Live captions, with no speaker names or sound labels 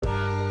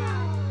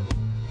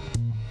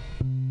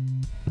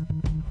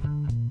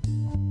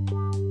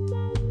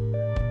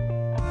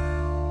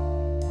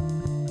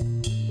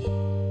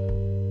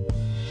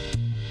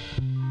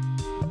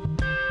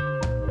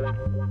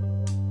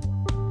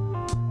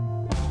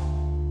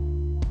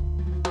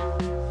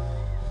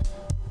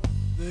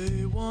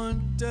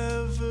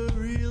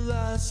every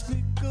last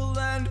nickel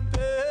and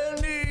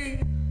penny,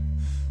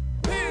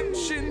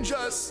 pinching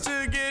just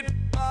to get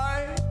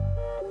by.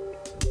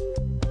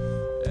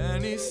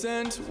 Any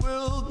cent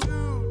will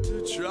do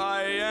to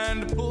try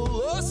and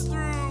pull us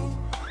through,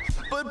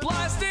 but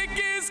plastic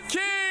is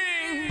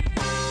king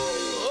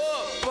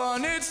up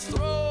on its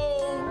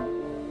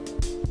throne.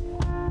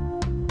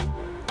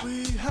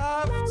 We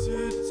have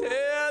to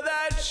tear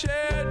that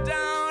chair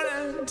down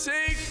and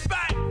take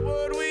back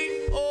what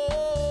we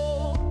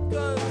own,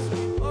 'cause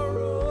we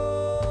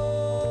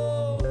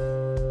borrow,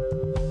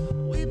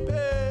 we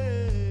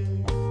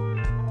pay,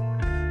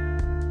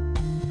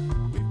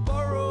 we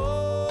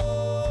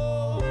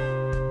borrow,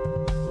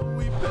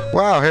 we pay.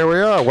 Wow, here we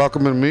are.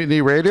 Welcome to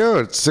Mutiny Radio.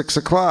 It's 6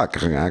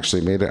 o'clock. I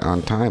actually made it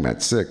on time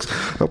at 6.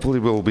 Hopefully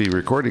we'll be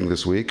recording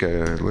this week.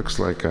 It looks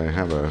like I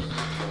have a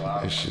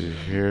issue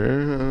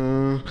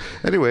here.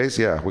 Anyways,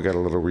 yeah, we got a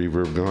little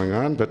reverb going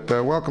on, but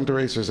welcome to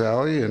Racers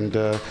Alley, and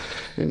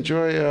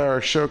enjoy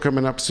our show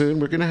coming up soon.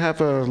 We're going to have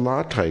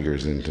Law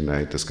Tigers in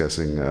tonight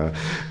discussing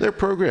their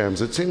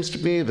programs. It seems to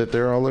me that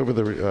they're all over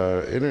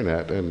the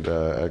internet and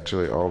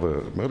actually all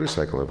the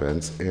motorcycle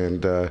events,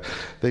 and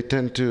they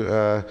tend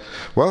to,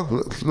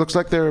 looks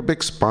like they're a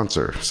big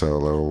sponsor,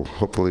 so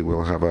hopefully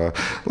we'll have a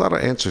lot of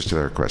answers to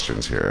their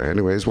questions here.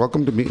 Anyways,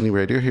 welcome to Mutiny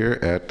Radio here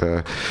at,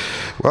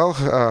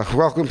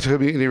 welcome to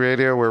Mutiny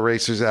Radio, we're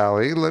Racers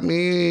Alley. Let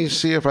me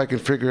see if I can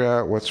figure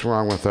out what's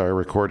wrong with our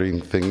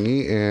recording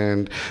thingy,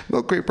 and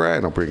Milk Crate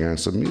Brian will bring on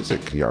some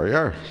music. Yar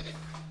yar.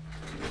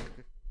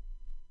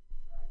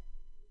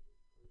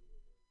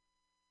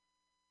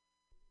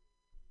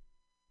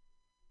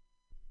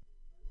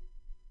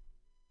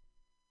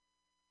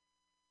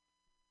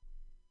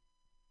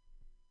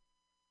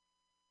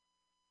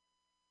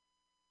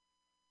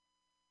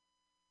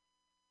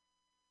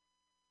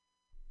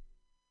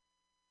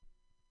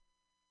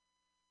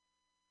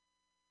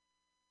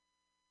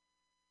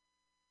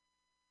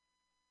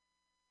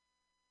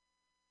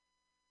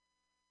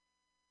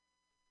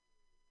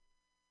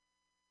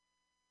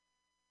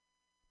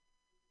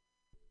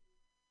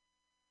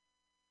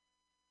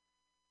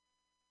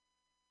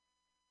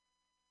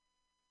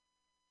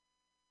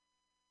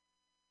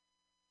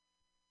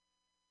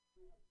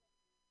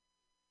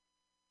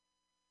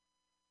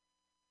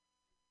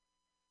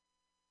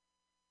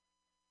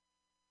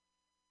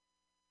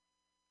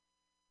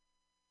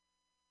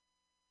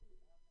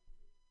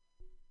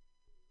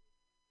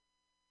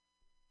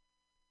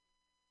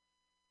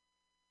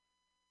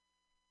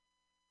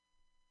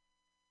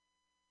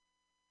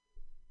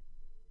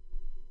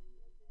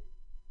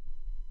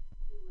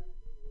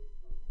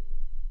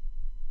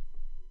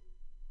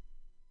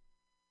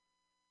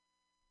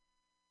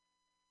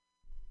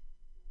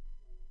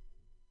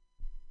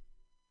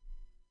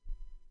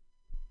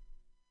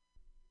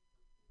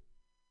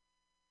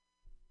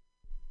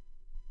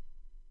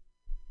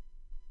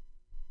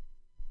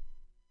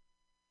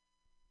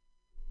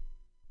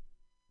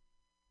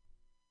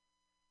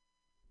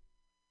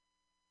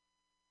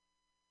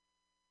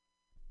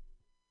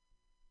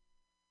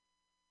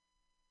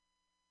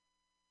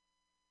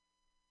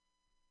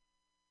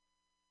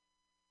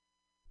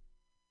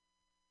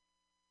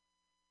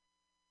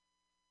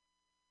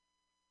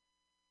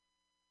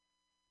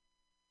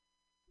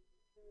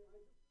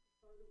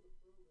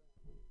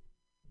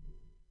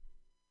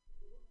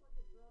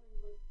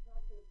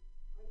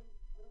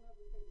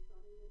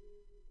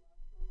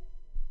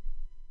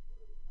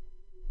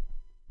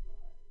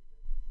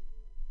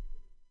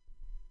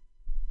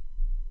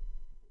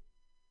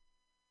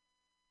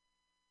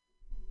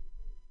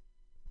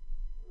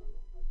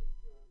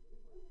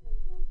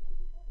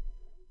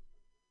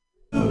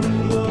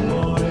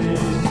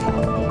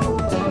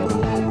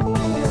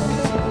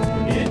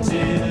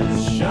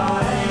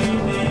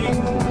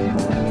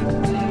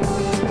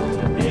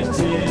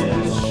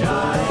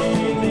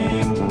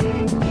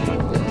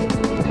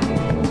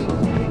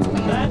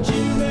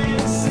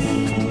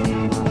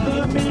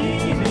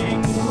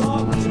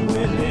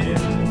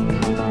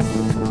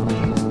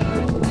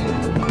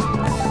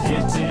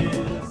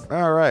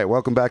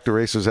 Welcome back to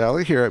Racers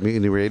Alley here at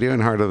Mutiny Radio in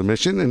Heart of the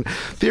Mission. And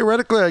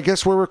theoretically, I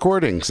guess we're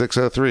recording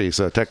 6:03,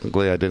 so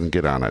technically I didn't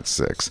get on at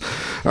 6.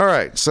 All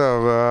right,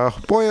 so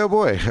boy, oh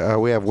boy,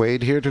 we have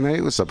Wade here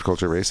tonight with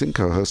Subculture Racing,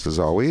 co-host as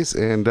always,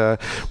 and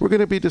we're going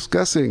to be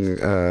discussing,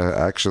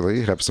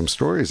 actually, have some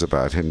stories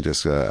about him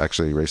just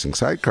actually racing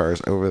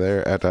sidecars over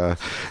there at, I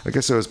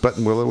guess it was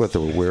Button Willow with the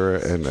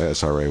Wira and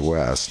SRA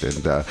West.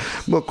 And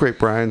Milk Crate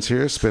Brian's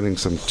here spinning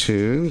some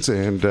tunes,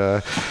 and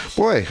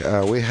boy,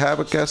 we have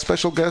a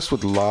special guest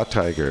with Law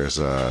Tigers.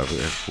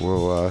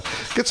 We'll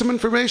get some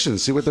information,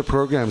 see what the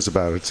program's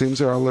about. It seems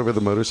they're all over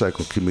the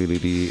motorcycle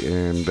community,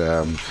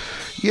 and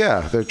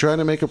yeah, they're trying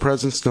to make a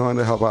presence knowing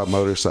to help out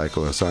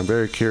motorcyclists. So I'm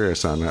very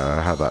curious on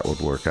how that would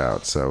work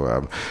out.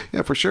 So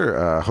yeah, for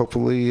sure.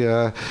 Hopefully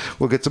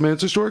we'll get some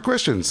answers to our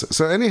questions.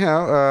 So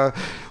anyhow,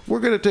 we're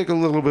going to take a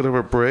little bit of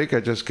a break. I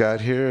just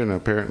got here, and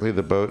apparently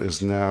the boat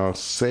is now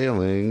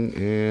sailing.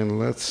 And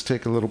let's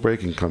take a little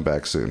break and come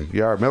back soon.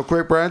 Yar, Milk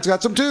Crate Brian's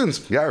got some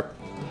tunes. Yar.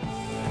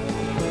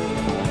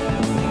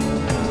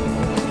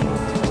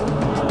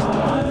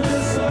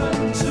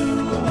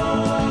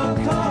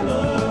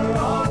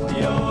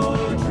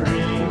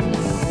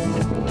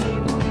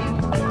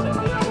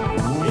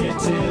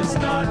 is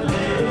not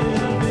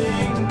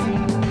living.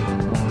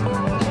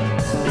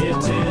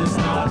 It is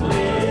not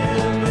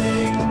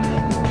living.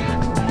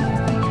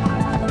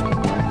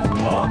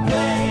 Or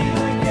play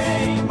the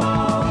game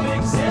of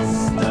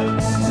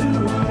existence to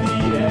the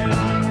end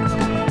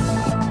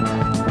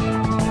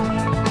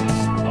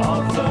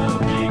of the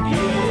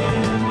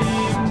beginning.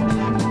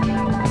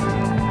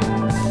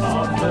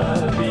 Of the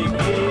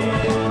beginning.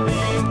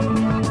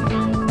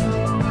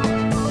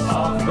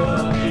 Of the beginning. Of the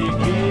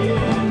beginning.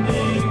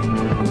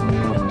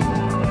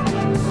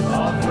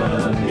 Of the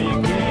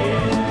beginning.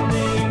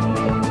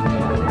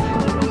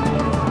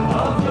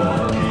 Of the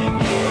beginning.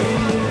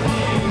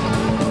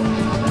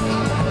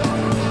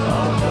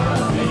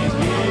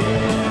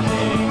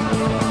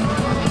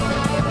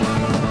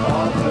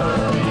 Of the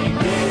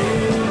beginning.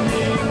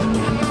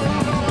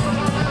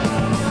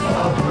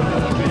 Of the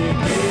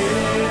beginning.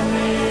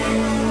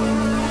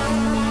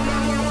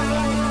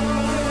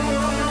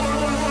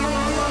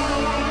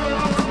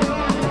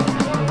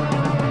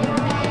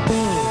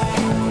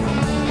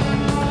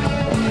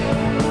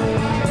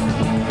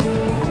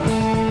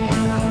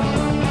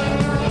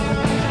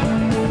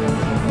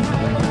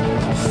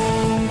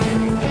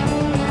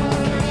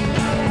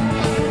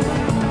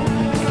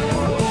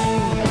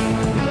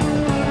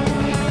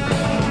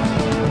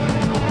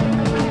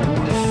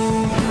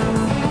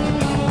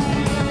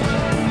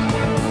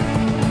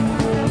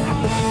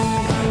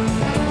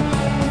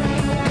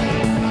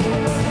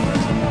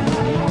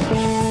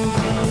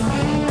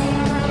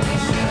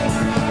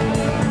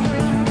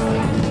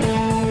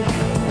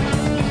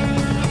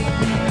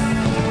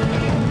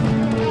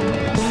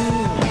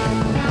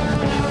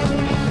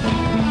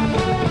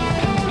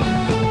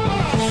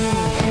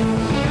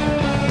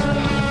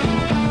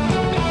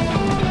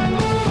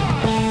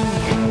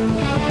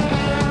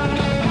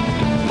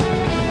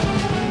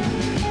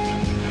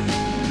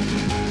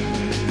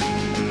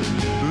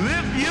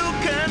 If you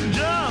can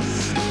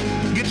just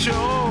get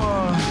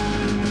your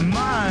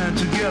mind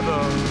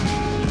together,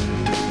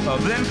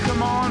 then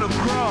come on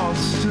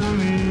across to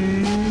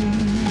me.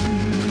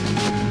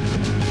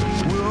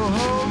 We'll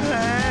hold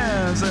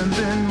hands and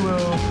then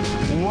we'll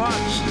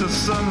watch the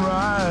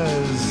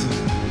sunrise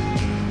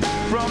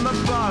from the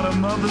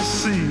bottom of the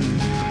sea.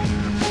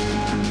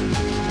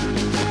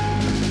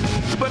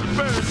 But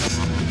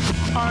first,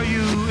 are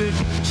you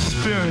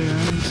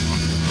experienced?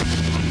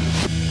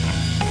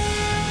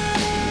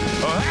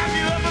 Or have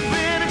you ever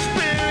been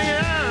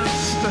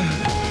experienced?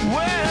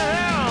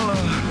 Well,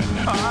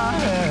 I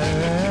have.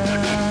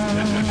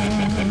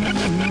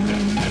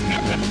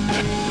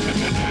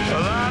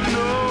 Well,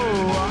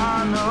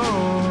 I know,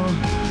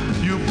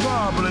 you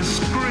probably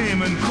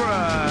scream and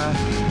cry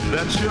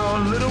that your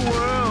little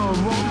world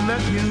won't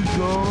let you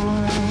go.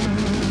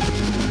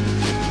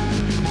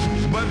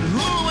 But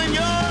who in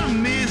your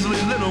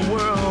measly little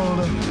world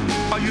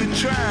are you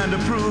trying to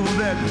prove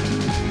that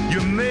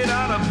you're made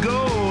out of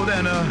gold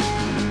and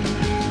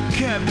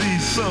can't be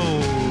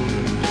sold?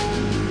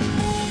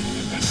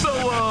 So,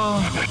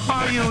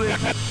 are you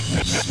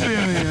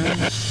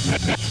experienced?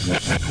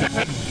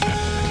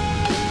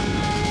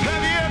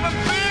 Have you ever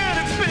been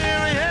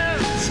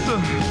experienced?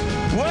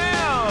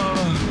 Well,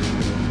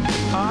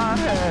 I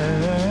have.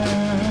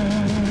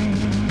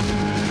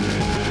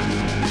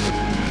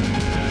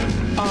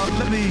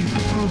 Let me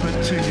prove it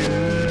to you.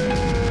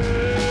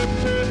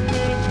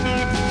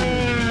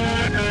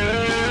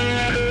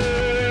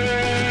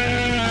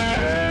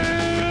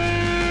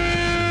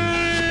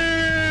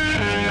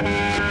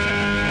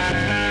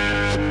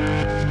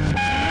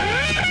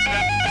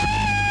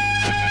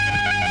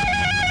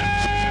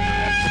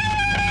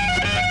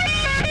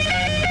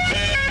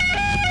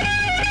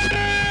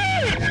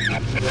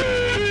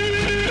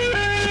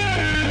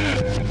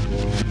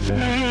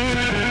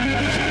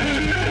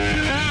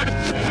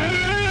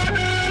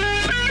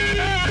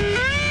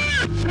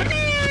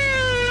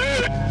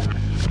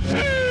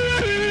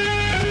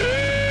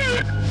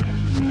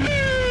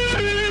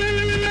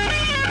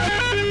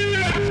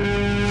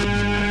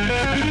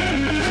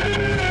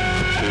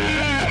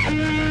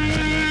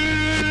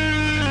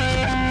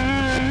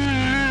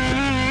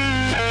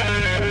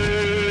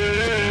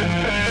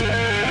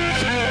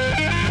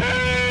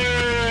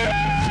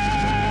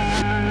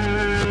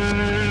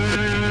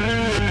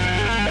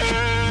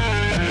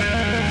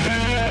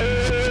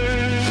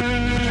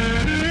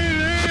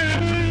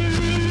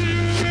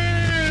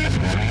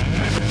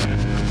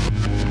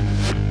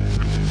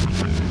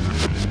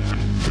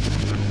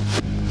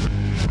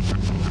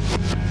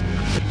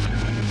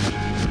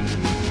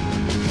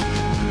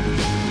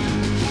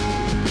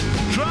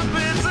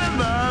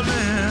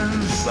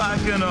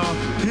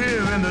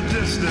 Here in the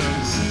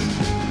distance,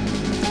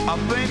 I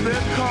think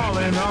they're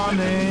calling our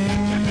name.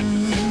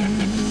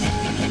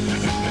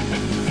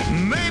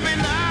 Maybe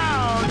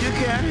now you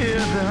can't hear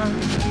them,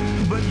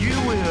 but you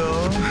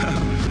will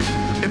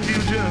if you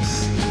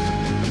just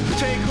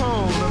take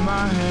hold of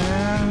my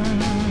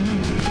hand.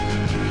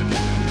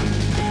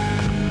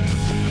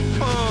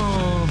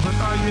 Oh, but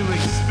are you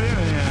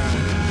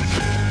experienced?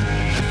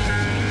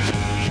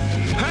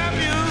 Have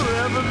you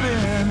ever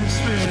been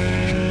experienced?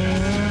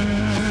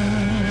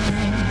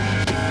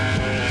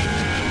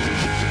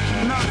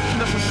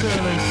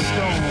 necessarily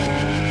stone,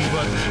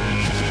 but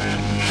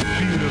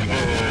beautiful.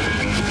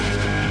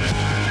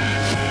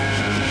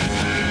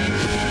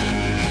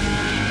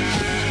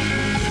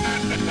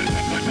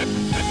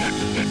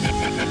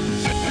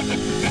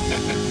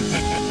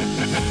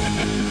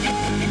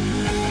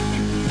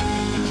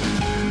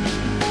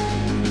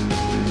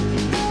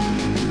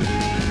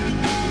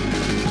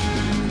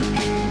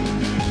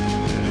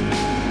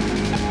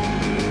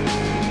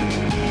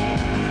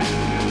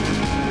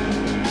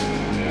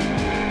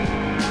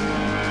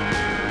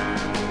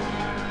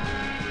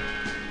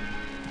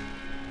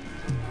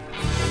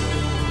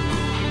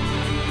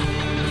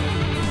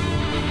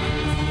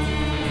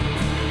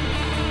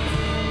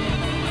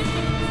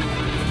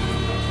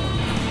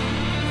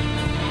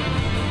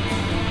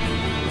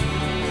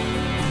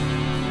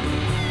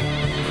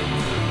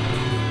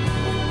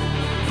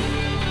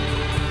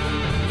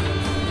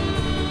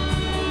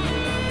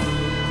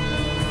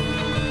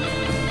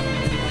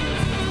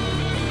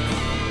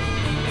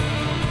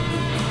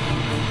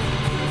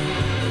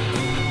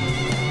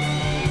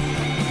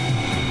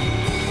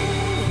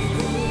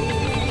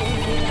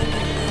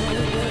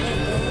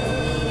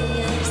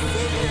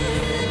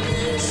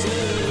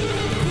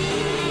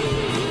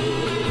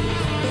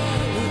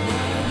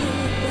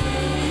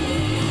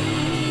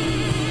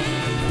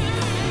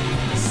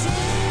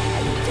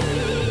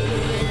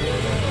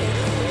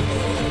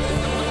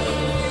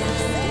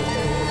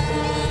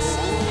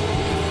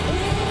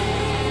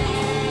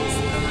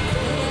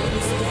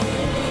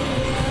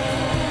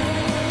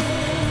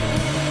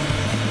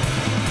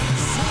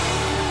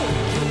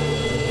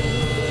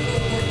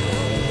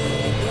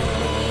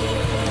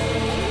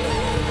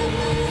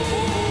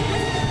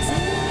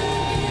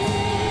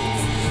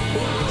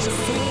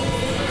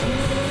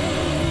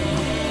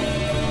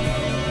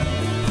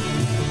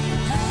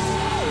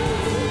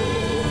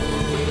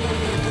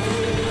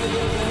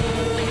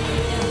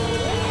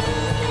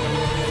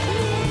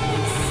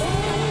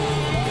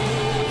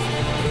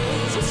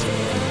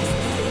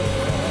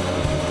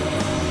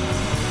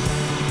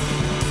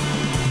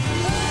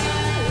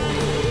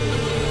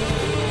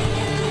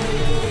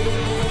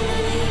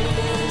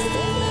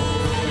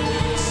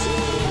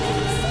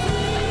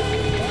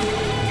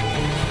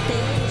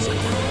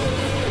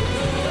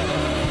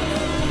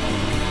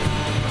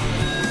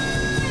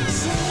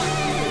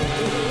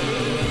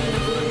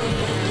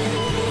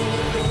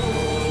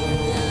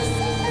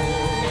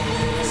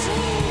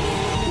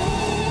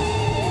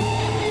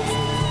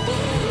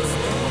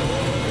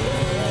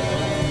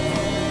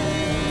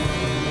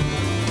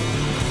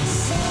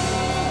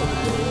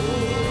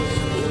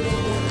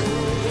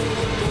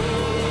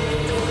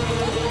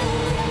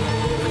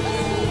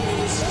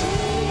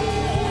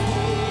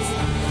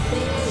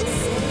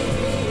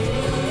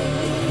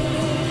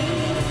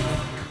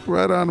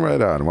 Right on,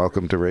 right on.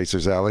 Welcome to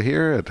Racers Alley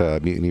here at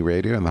Mutiny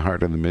Radio in the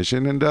heart of the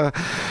mission, and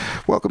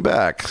welcome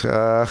back.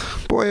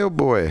 Boy, oh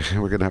boy,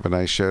 we're going to have a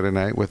nice show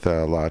tonight with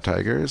Law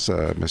Tigers,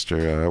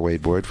 Mr.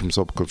 Wade Boyd from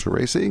Soul Culture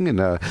Racing, and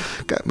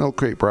got Milk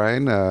Crate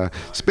Brian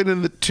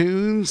spinning the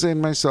tunes,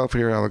 and myself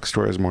here, Alex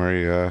Torres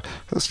Maury,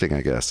 hosting,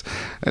 I guess.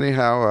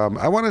 Anyhow,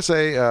 I want to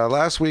say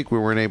last week we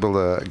weren't able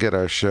to get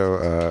our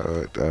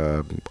show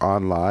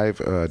on live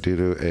due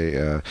to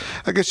a,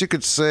 I guess you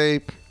could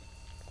say,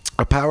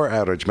 a power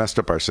outage messed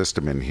up our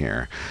system in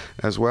here,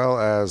 as well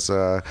as,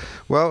 the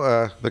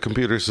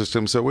computer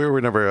system. So we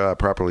were never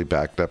properly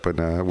backed up in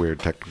a weird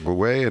technical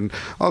way. And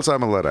also,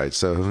 I'm a Luddite,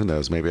 so who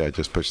knows? Maybe I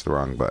just pushed the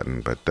wrong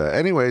button. But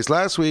anyways,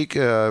 last week,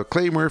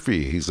 Clay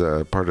Murphy, he's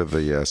part of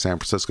the San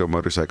Francisco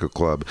Motorcycle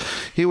Club.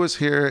 He was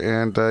here,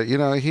 and,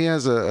 he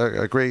has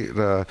a great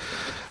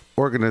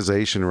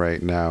organization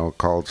right now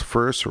called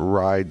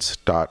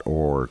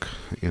FirstRides.org,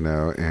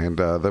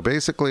 and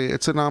basically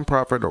it's a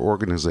nonprofit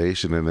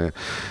organization, and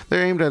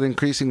they're aimed at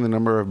increasing the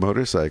number of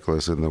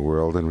motorcyclists in the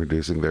world and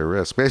reducing their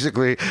risk.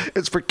 Basically,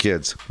 it's for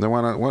kids. They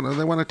want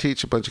to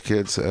teach a bunch of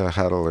kids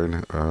how to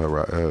learn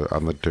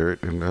on the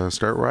dirt and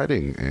start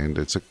riding, and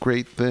it's a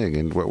great thing.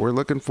 And what we're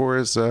looking for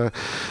is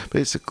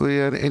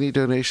basically any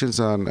donations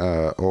on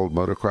old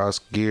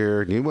motocross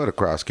gear, new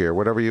motocross gear,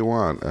 whatever you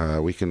want.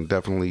 We can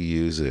definitely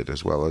use it,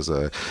 as well as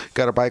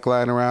got a bike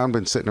lying around,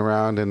 been sitting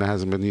around and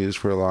hasn't been used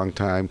for a long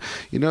time.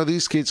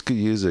 These kids could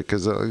use it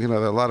because, a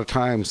lot of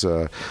times,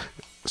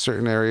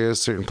 certain areas,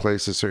 certain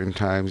places, certain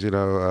times,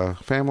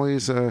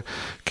 families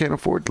can't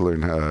afford to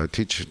learn,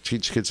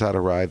 teach kids how to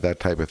ride, that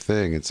type of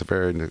thing. It's a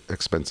very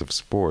expensive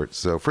sport.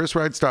 So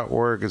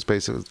FirstRides.org is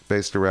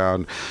based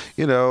around,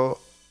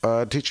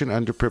 teaching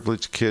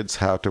underprivileged kids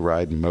how to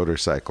ride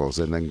motorcycles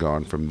and then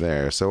going from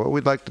there. So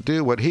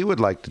what he would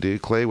like to do,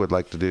 Clay would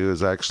like to do,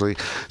 is actually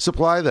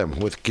supply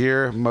them with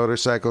gear,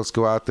 motorcycles,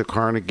 go out to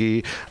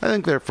Carnegie. I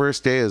think their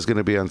first day is going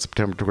to be on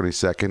September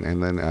 22nd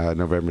and then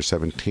November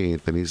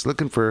 17th. And he's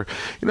looking for,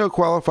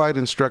 qualified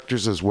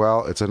instructors as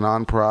well. It's a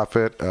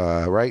nonprofit.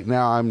 Right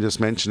now, I'm just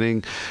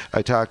mentioning,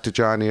 I talked to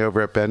Johnny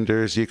over at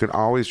Bender's. You can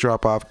always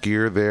drop off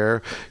gear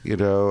there.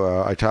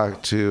 I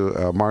talked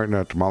to Martin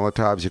at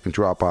Molotovs. You can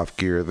drop off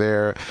gear gear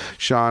there.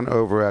 Sean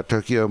over at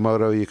Tokyo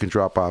Moto, you can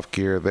drop off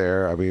gear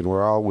there. I mean,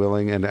 we're all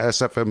willing. And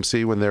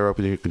SFMC, when they're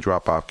open, you can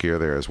drop off gear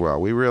there as well.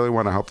 We really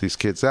want to help these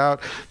kids out,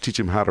 teach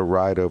them how to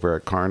ride over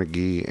at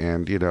Carnegie,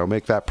 and, you know,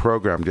 make that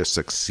program just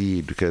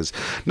succeed, because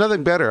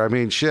nothing better. I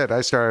mean, shit,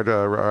 I started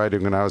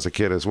riding when I was a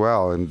kid as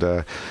well,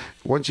 and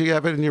once you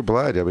have it in your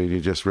blood, I mean,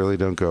 you just really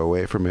don't go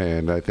away from it.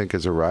 And I think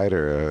as a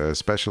rider,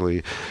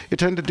 especially, you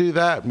tend to do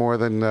that more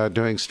than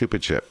doing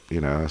stupid shit,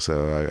 you know.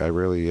 So I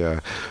really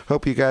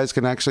hope you guys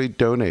can actually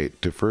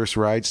donate to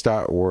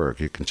firstrides.org.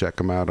 You can check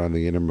them out on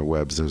the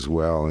interwebs as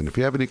well. And if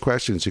you have any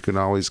questions, you can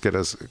always get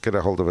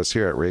a hold of us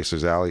here at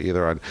Racers Alley,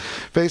 either on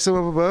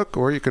Facebook,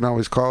 or you can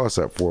always call us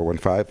at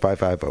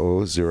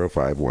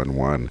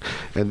 415-550-0511.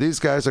 And these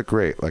guys are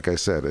great. Like I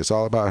said, it's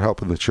all about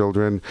helping the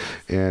children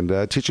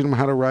and teaching them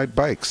how to ride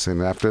bikes.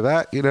 And after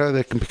that, you know,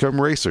 they can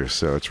become racers.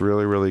 So it's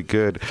really, really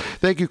good.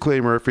 Thank you, Clay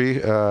Murphy.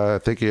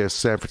 Thank you,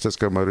 San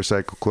Francisco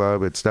Motorcycle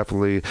Club. It's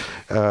definitely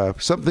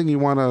something you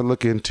want to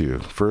look into.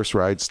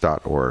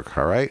 Firstrides.org.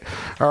 All right?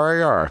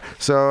 RIR.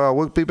 So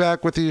we'll be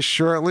back with you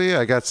shortly.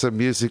 I got some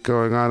music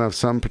going on of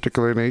some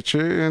particular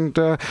nature. And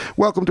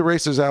welcome to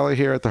Racers Alley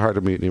here at the heart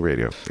of Mutiny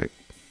Radio. Okay.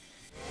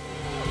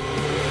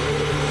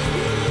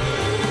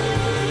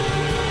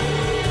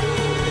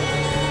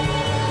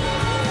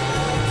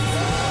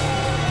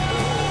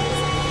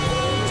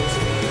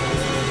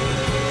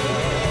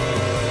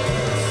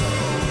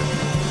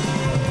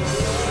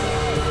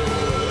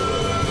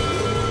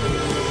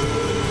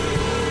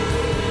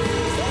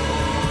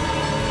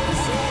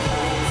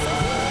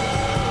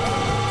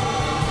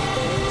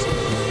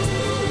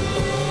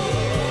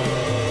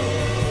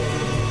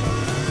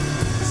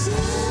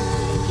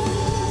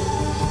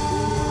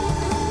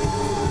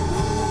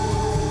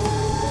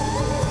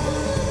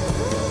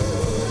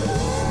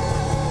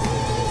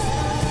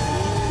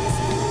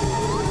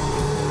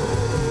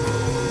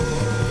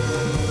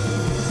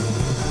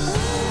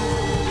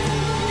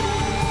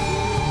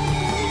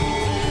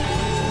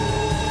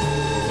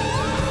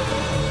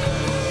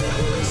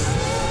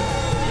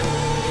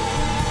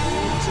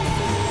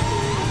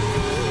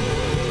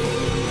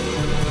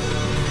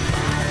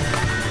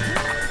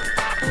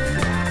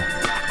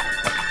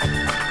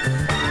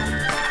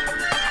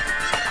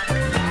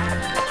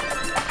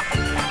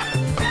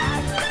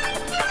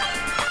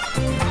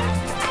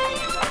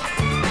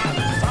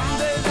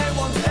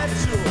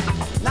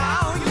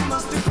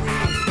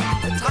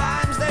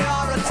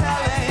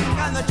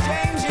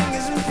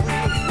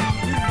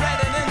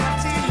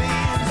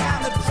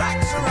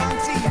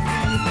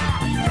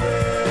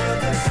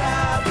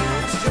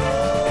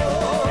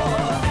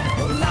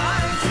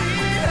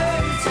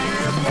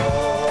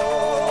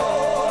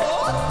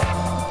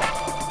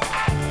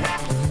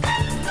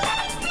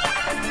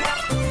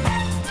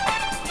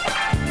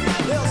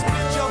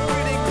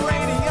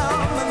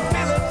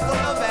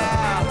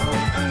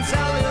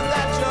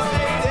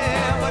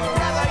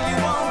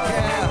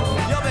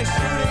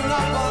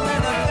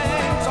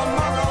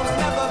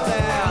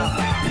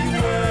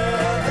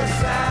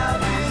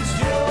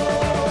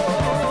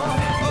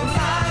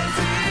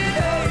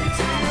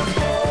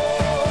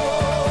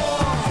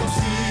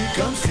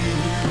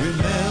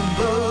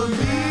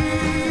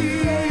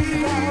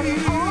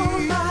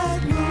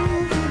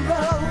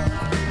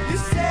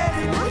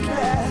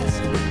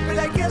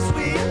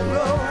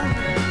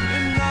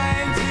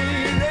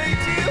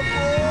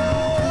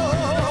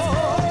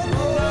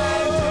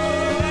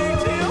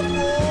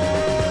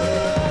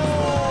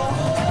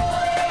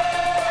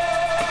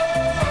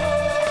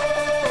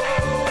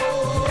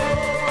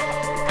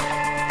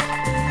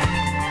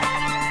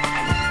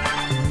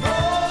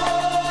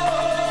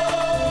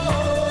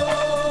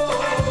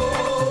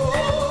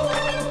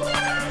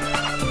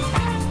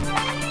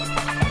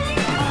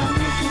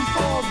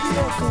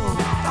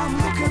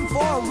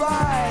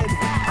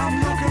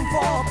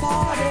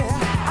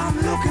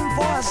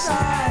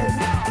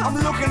 I'm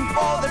looking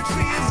for the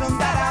treason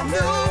that I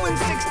knew in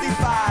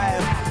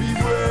 65.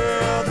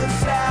 Beware the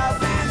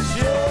savage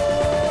year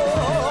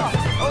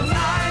of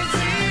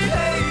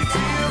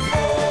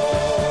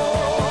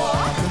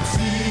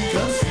 1984.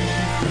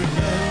 Conceive,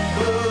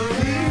 remember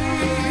me.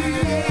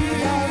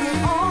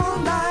 All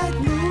night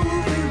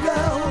movie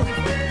road.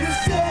 You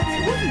said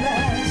it would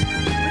last,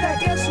 but I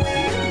guess we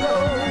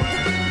enrolled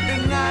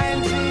in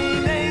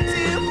 1984.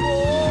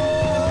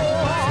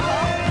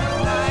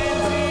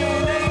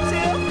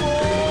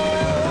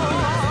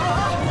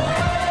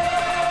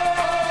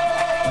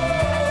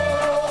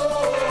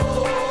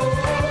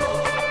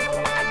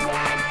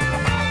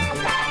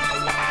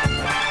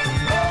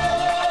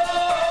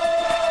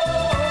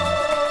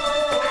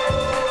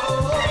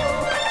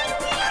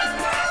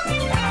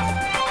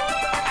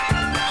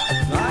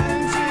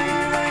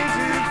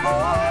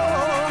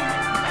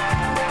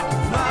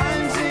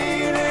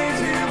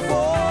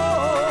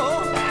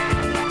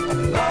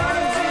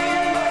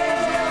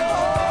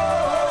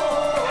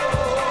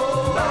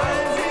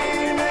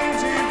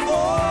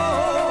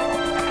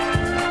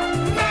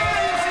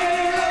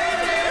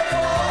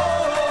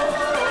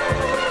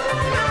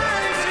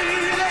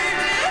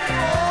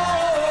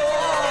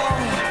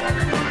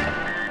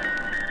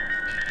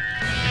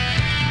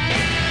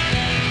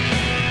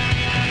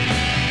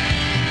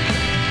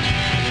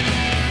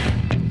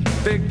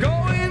 they're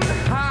going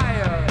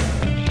higher.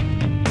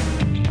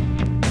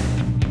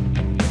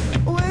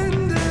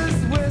 Wind is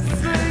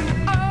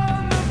whistling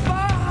on the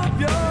bob,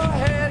 your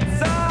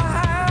head's a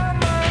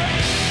hammer.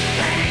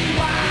 Hang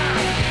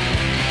wild,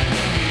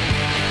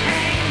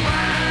 hang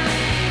wild,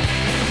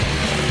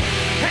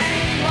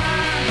 hang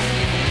wild,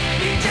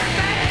 you just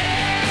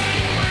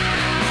hang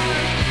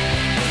wild.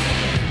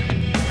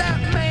 That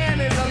man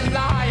is a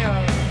liar.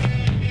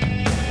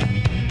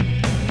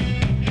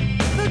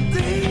 The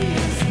day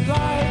is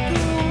like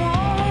a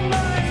warm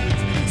night,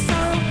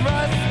 some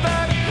rust the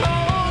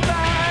cold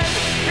eyes.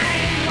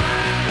 Hang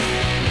wild,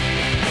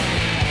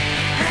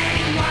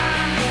 hang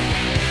wild,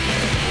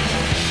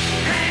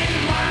 hang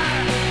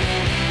wild,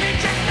 you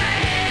just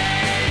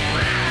hang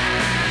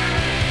wild.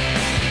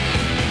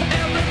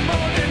 Every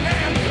morning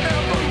and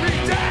every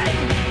day,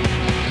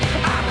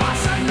 I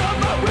pass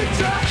another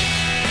winter.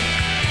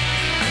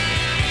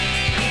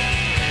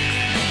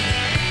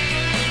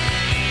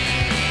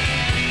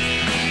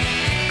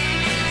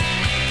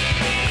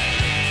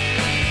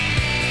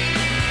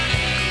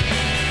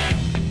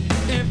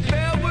 If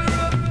there were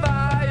a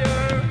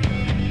fire,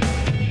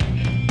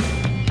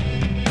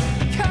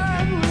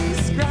 can we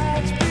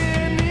scratch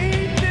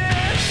beneath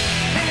it?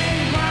 Hang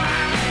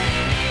wild,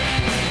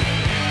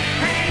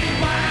 hang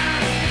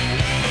wild,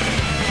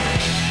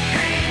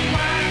 hang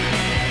wild,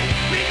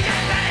 we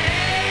just hang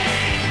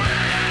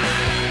wild,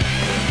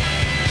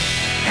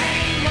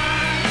 hang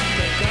wild,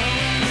 we're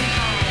going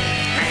high.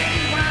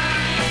 Hang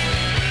wild,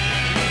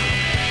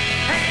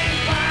 hang wild,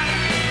 we're going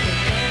high.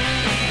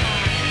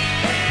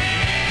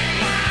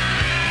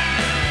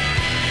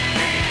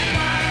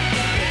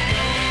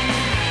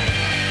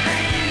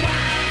 Hang wild,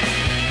 hang wild,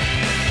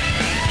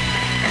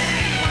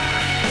 hang wild, hang wild, hang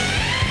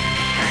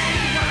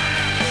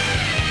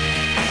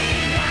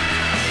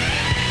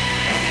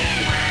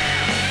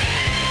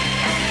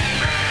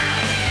wild,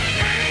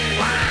 hang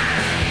wild,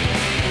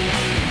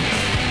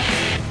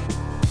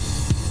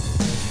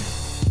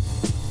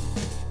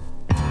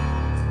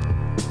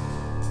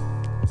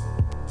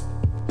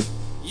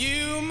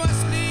 You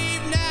must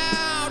leave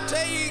now,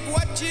 take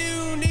what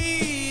you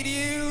need,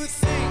 you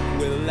think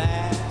will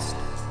last.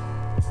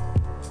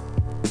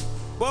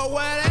 But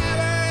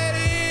whatever it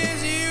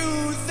is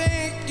you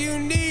think you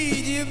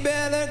need, you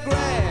better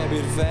grab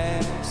it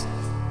fast.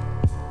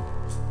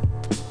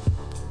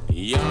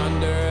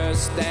 Yonder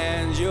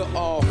stands your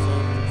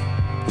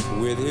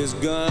orphan with his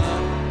gun,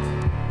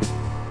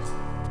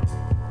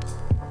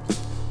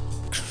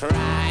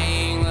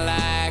 crying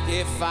like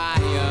a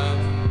fire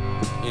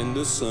in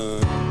the sun.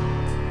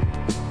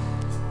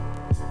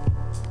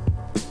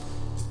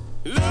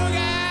 Look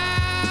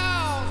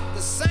out,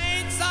 the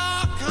saints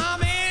are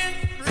coming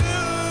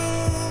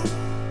through,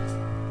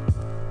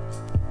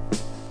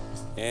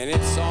 and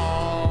it's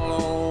all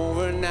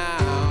over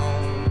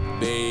now,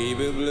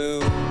 baby blue.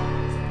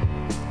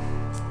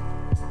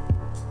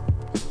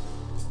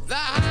 The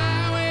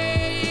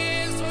highway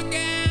is for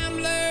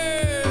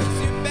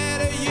gamblers, you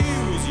better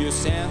use your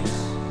sense.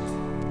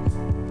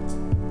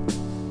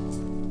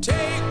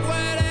 Take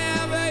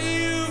whatever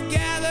you've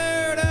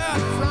gathered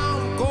up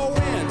from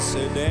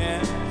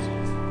coincidence.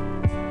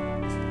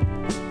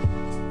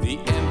 The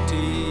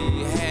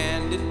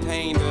empty-handed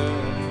painter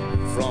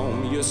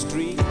from your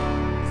street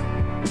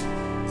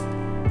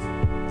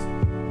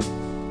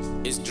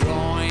is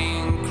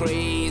drawing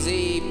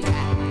crazy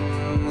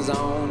patterns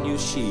on your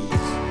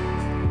sheets.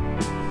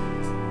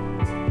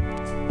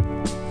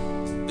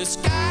 The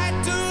sky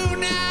too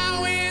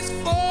now is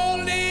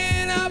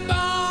folding up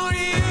on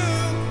you,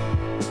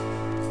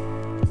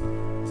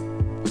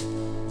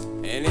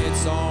 and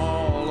it's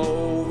all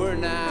over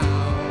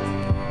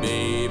now,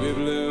 baby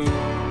blue.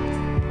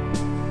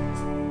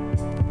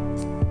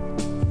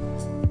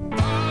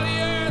 All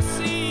your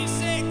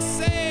seasick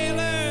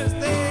sailors,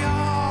 they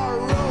are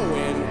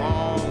rowing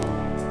home.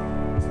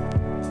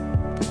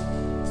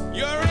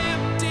 Your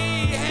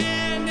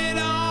empty-handed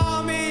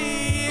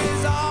army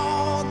is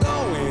all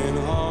going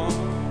home.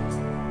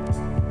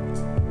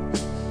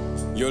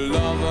 Your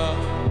lover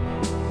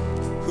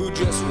who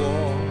just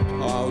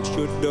walked out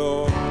your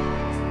door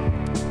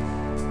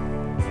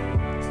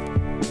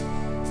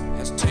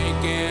has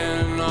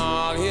taken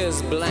all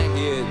his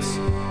blankets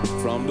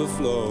from the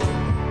floor.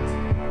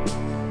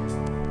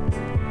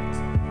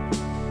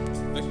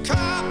 The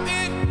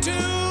carpet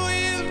too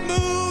is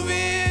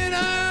moving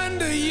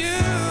under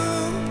you,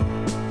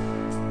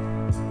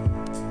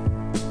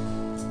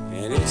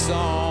 and it's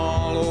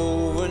all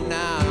over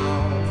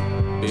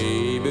now,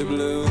 baby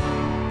blue.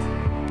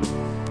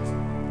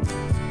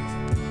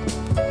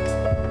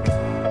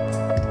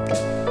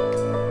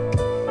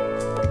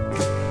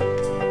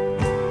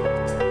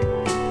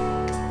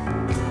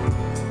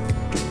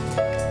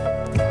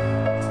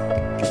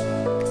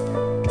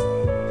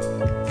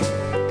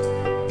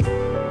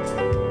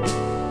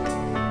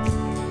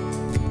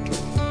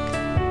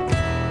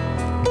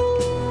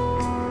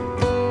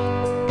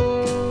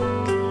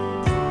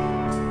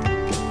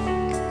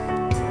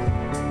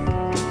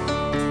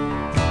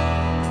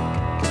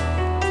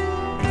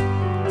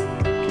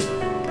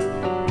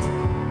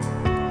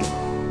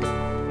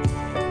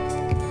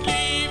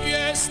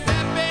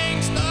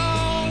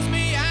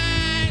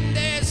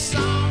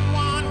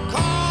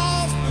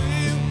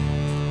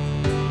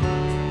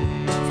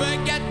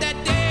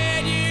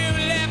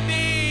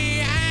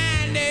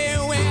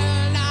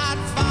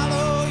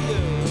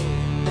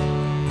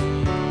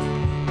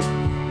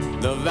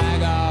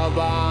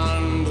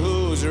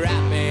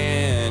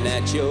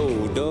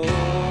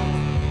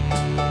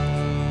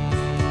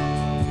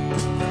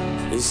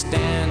 is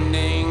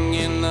standing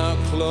in the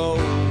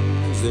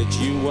clothes that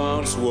you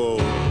once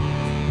wore.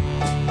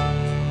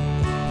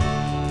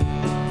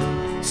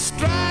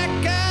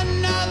 Strike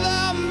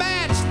another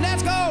match,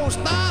 let's go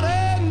start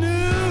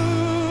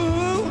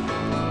anew.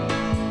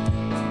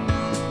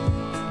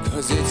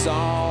 'Cause it's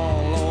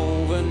all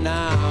over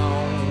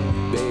now,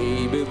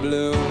 baby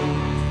blue.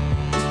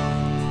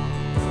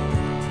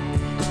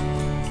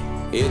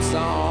 It's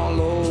all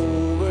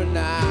over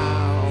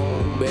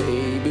now,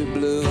 baby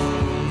blue.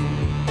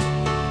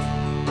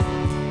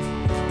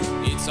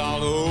 It's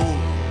all over,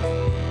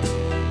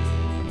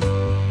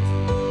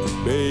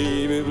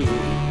 baby blue.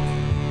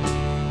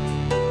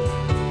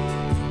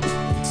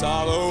 It's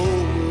all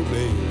over,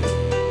 baby.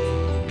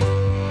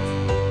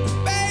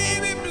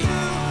 Baby blue.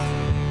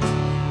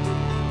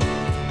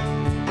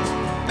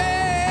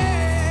 Baby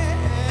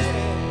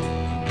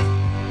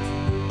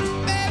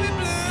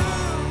blue.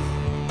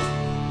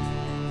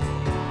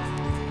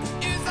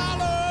 It's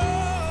all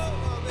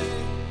over,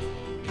 baby.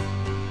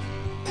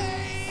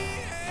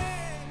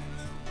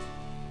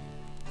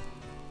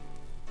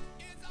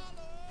 It's all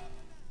over.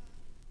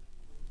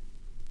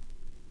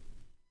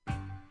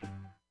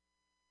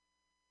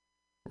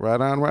 Right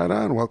on, right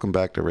on. Welcome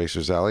back to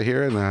Racers Alley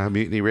here in the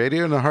Mutiny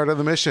Radio in the heart of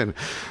the mission.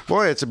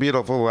 Boy, it's a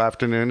beautiful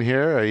afternoon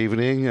here,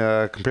 evening,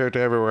 compared to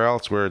everywhere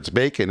else where it's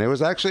baking. It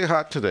was actually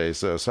hot today,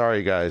 so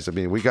sorry, guys. I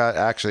mean, we got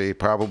actually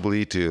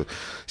probably to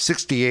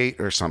 68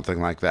 or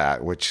something like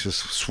that, which is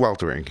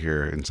sweltering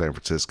here in San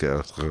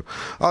Francisco. So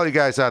all you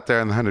guys out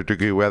there in the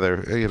 100-degree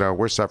weather, you know,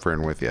 we're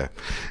suffering with you.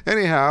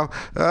 Anyhow,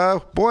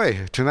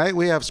 boy, tonight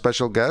we have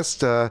special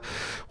guest.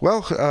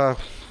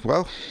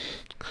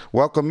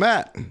 Welcome,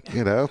 Matt.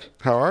 You know,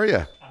 how are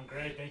you? I'm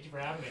great. Thank you for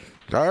having me.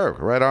 Oh,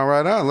 right on,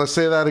 right on. Let's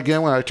say that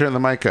again when I turn the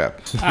mic up.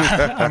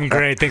 I'm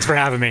great. Thanks for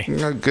having me.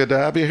 Good to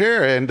have you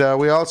here. And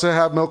we also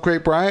have Milk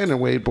Crate Brian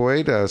and Wade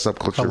Boyd,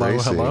 Subculture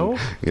Racing. Hello.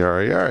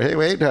 Yar. Hey,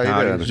 Wade, how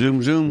you doing?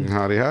 Zoom, zoom.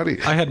 Howdy.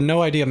 I had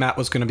no idea Matt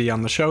was going to be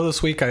on the show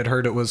this week. I had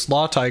heard it was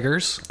Law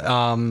Tigers.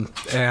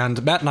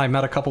 And Matt and I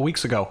met a couple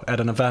weeks ago at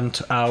an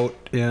event out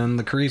in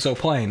the Carrizo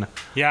Plain.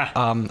 Yeah.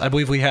 I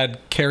believe we had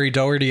Carrie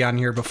Doherty on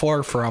here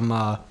before from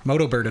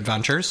Motobird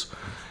Adventures.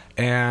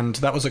 And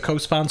that was a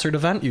co-sponsored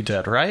event you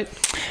did, right?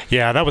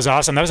 Yeah, that was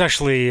awesome. That was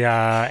actually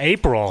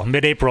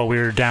mid-April. We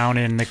were down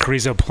in the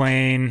Carrizo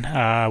Plain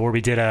where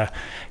we did a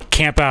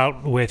camp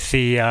out with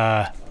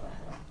the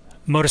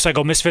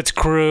Motorcycle Misfits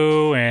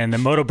crew and the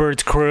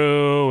Motobirds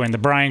crew and the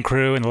Brian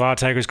crew and the Law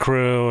Tigers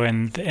crew.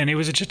 And it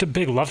was just a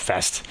big love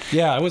fest.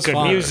 Yeah, it was good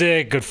fun.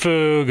 Music, good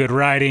food, good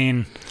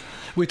riding.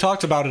 We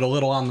talked about it a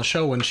little on the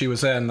show when she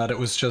was in, that it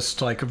was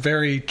just like a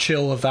very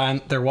chill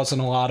event. There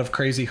wasn't a lot of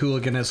crazy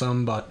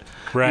hooliganism, but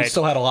we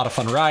still had a lot of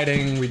fun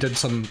riding. We did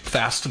some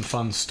fast and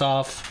fun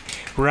stuff.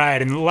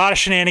 Right, and a lot of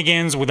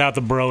shenanigans without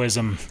the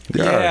broism.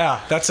 Yeah,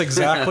 that's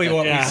exactly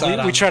what we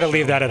said. We try to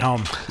leave that at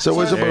home. So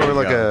was it more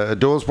like a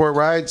dual sport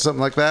ride,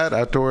 something like that?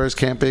 Outdoors,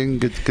 camping,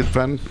 good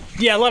fun?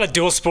 Yeah, a lot of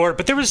dual sport,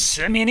 but it was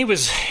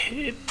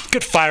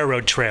good fire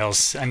road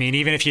trails. I mean,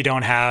 even if you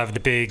don't have the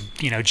big,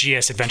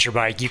 GS adventure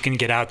bike, you can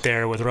get out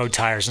there with road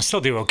tires and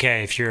still do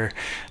okay if you're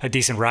a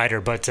decent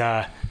rider, but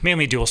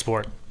mainly dual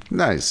sport.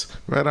 Nice.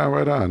 Right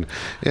on.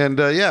 And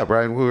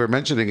Brian, we were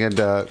mentioning, and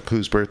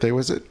whose birthday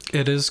was it?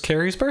 It is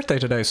Carrie's birthday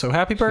today, so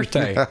happy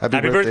birthday.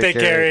 Happy birthday,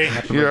 Carrie.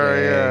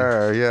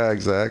 Yeah,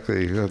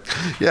 exactly.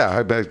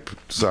 Yeah, I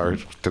saw her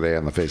today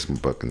on the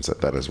Facebook book and said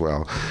that as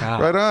well.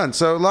 Wow. Right on.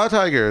 So, Law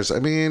Tigers, I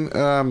mean,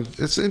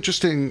 it's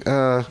interesting.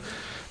 I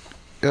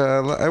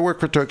work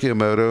for Tokyo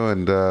Moto,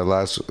 and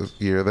last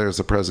year there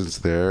was a presence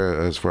there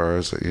as far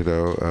as,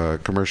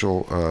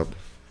 commercial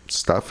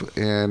stuff,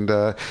 and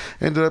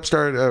ended up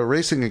started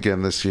racing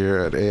again this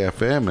year at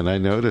AFM, and I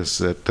noticed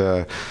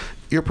that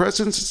your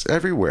presence is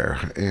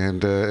everywhere,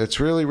 and it's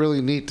really,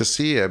 really neat to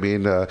see. I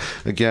mean,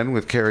 again,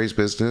 with Carrie's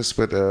business,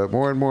 but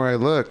more and more I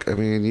look, I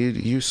mean,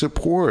 you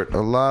support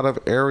a lot of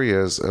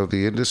areas of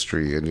the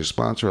industry, and you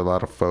sponsor a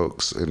lot of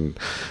folks, and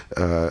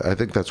I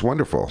think that's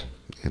wonderful.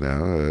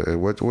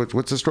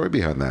 What's the story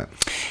behind that?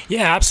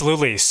 Yeah,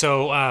 absolutely.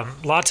 So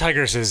Law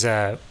Tigers is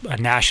a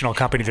national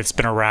company that's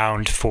been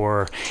around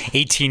for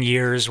 18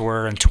 years.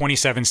 We're in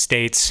 27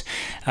 states,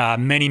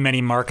 many,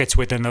 many markets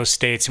within those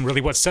states. And really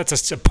what sets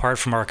us apart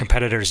from our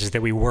competitors is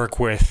that we work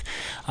with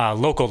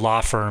local law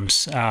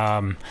firms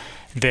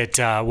that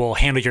will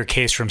handle your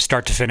case from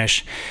start to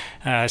finish.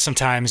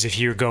 Sometimes if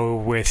you go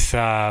with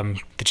the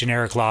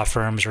generic law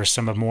firms or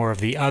some of more of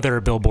the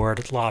other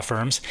billboard law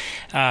firms,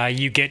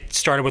 you get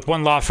started with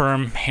one law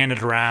firm,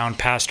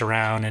 passed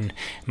around, and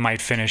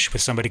might finish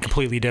with somebody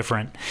completely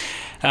different.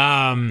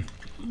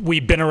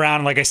 we've been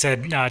around, like I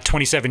said,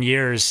 27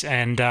 years,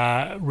 and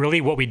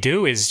really what we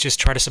do is just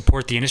try to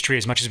support the industry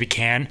as much as we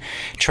can,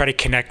 try to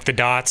connect the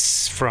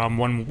dots from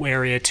one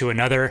area to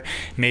another.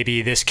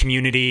 Maybe this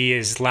community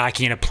is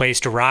lacking a place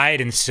to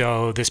ride, and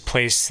so this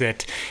place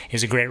that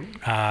is a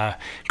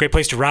great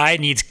place to ride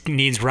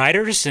needs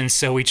riders, and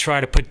so we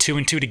try to put two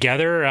and two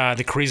together.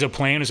 The Carrizo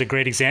Plain is a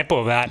great example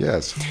of that.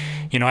 Yes.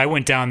 I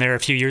went down there a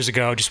few years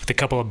ago just with a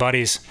couple of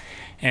buddies,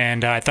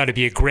 and I thought it'd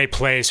be a great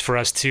place for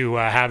us to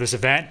have this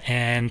event.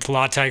 And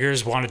Law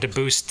Tigers wanted to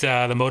boost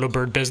the Moto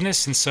Bird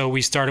business, and so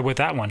we started with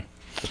that one.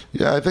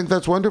 Yeah, I think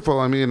that's wonderful.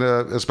 I mean,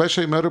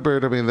 especially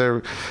Motorbird. I mean,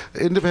 they're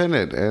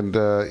independent, and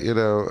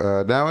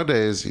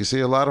nowadays you see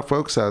a lot of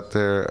folks out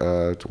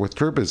there with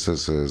tour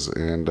businesses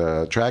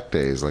and track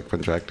days, like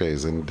fun track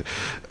days, and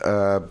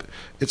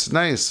it's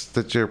nice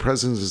that your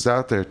presence is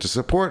out there to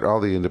support all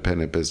the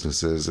independent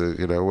businesses.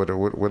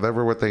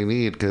 Whatever what they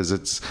need, because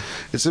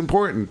it's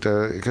important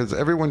because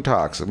everyone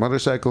talks. The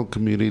motorcycle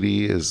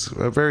community is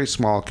a very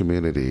small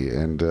community,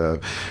 and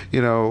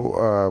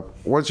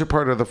once you're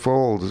part of the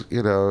fold,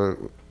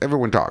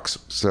 everyone talks.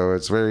 So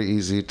it's very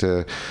easy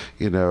to,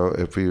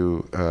 if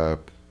you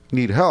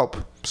need help,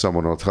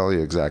 someone will tell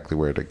you exactly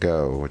where to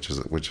go, which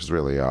is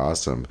really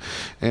awesome.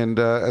 And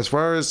as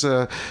far as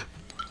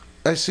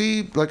I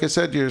see, like I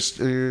said,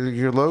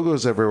 your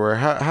logos everywhere.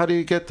 How do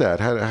you get that?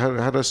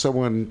 How does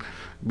someone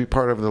be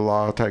part of the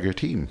Law Tiger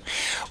team?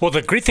 Well,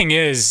 the great thing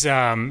is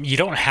you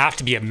don't have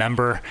to be a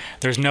member.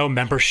 There's no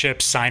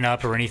membership sign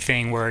up or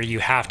anything where you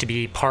have to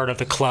be part of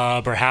the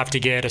club or have to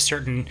get a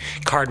certain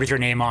card with your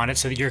name on it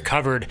so that you're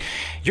covered.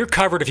 You're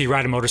covered if you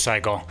ride a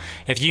motorcycle.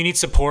 If you need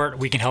support,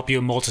 we can help you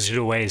in a multitude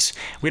of ways.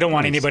 We don't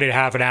want anybody to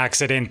have an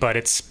accident, but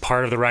it's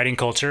part of the riding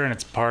culture and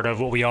it's part of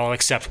what we all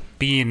accept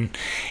being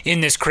in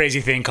this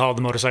crazy thing called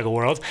the motorcycle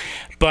world.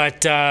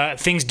 But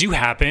things do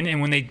happen, and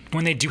when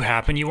they do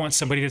happen, you want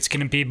somebody that's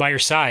going to be by your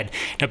side.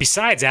 Now,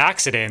 besides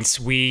accidents,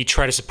 we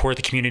try to support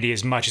the community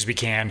as much as we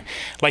can.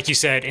 Like you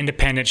said,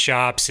 independent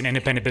shops and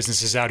independent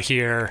businesses out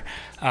here.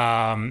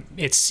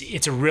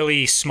 It's a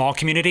really small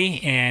community,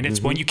 and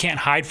it's one you can't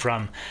hide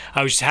from.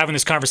 I was just having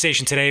this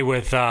conversation today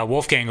with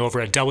Wolfgang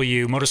over at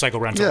W Motorcycle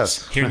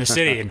Rentals here in the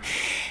city,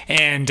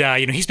 and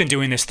he's been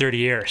doing this 30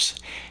 years,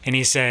 and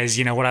he says,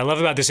 what I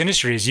love about this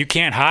industry is you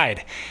can't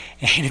hide,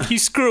 and if you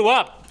screw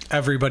up,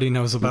 everybody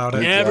knows about it.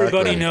 Exactly.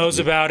 Everybody knows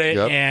about it,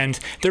 Yep. and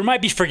there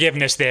might be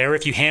forgiveness there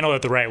if you handle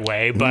it the right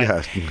way,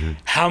 but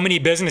how many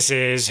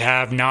businesses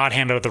have not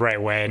handled it the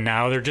right way, and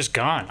now they're just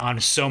gone on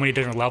so many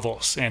different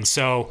levels? And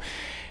so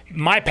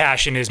my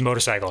passion is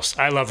motorcycles.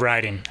 I love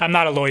riding. I'm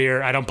not a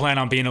lawyer. I don't plan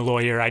on being a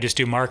lawyer. I just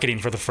do marketing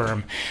for the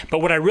firm. But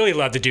what I really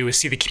love to do is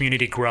see the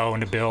community grow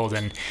and to build.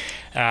 And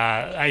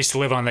I used to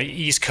live on the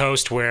East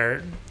Coast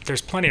where there's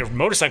plenty of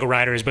motorcycle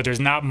riders, but there's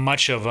not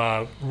much of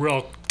a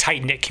real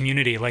tight-knit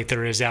community like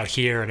there is out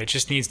here. And it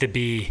just needs to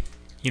be,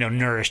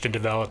 nourished and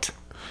developed.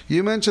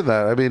 You mentioned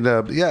that. I mean,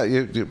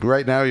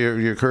 right now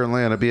you're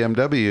currently on a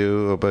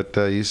BMW, but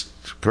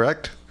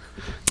correct?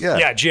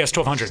 Yeah, GS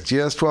 1200.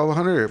 GS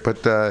 1200,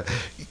 but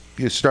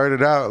you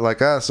started out like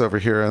us over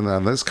here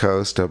on this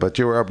coast, but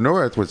you were up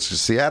north, which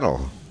is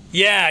Seattle.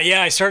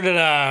 Yeah. I started.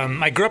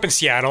 I grew up in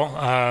Seattle.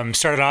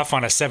 Started off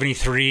on a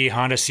 '73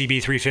 Honda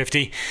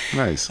CB350.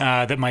 Nice.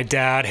 That my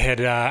dad had.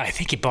 I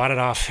think he bought it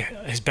off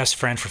his best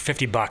friend for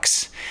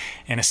 $50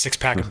 and a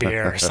 6-pack of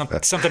beer,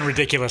 something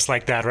ridiculous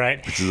like that,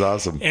 right? Which is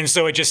awesome. And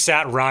so it just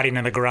sat rotting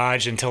in the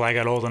garage until I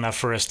got old enough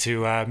for us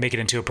to make it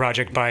into a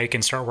project bike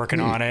and start working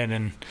on it.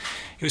 And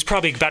it was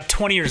probably about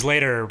 20 years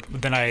later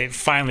then I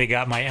finally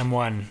got my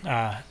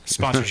M1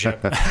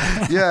 sponsorship.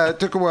 Yeah, it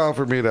took a while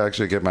for me to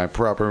actually get my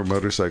proper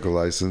motorcycle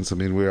license. I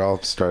mean, we all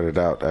started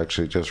out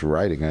actually just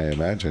riding, I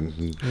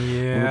imagine.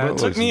 Yeah, it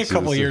took me a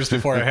couple years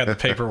before I had the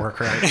paperwork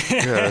right.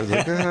 Yeah, I was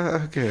like,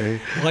 okay.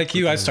 Like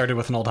you, I started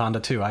with an old Honda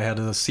too. I had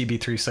a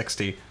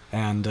CB360,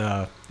 and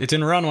it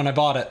didn't run when I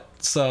bought it.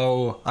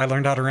 So I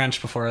learned how to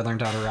wrench before I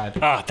learned how to ride.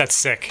 Oh, that's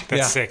sick.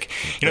 That's sick.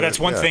 That's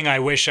one thing I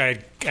wish I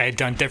had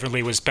done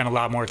differently was spend a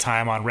lot more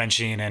time on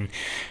wrenching. And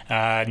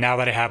now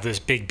that I have this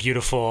big,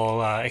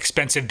 beautiful,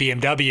 expensive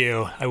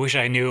BMW, I wish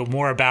I knew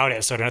more about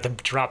it so I don't have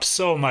to drop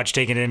so much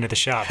taking it into the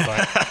shop.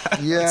 But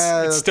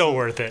it's still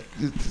worth it.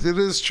 It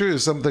is true,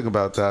 something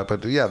about that.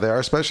 But yeah, they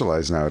are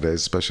specialized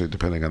nowadays, especially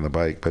depending on the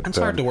bike. But it's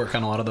hard to work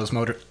on a lot of those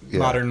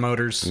modern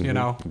motors,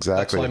 Exactly.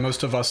 That's why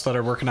most of us that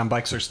are working on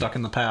bikes are stuck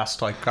in the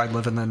past. Like, I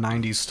live in the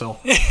 90s still.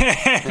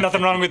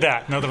 Nothing wrong with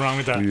that.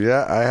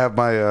 Yeah, I have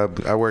my,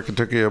 I work in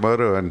Tokyo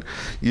Moto, and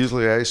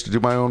usually I used to do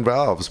my own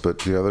valves, but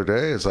the other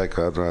day it's like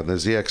on the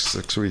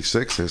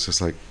ZX636, it's just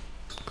like,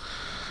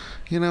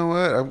 you know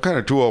what, I'm kind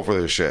of too old for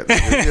this shit.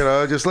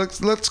 Just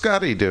let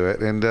Scotty do it.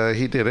 And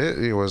he did it.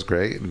 It was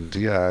great. And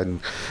and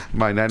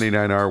my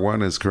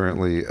 99R1 is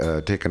currently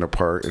taken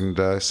apart.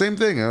 And same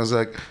thing. I was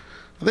like,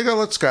 I think I'll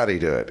let Scotty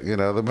do it.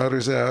 The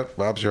motor's out.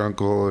 Bob's your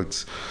uncle.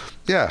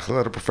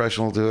 Let a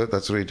professional do it.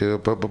 That's what we do.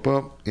 Boom, boom,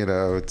 boom.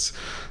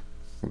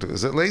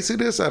 is it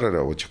laziness? I don't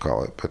know what you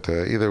call it, but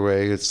either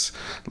way, it's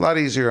a lot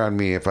easier on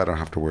me if I don't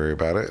have to worry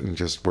about it and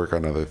just work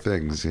on other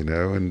things, you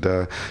know.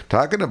 And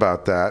talking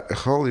about that,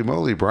 holy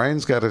moly,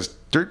 Brian's got his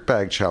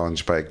Dirtbag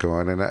Challenge bike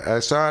going, and I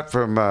saw it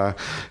from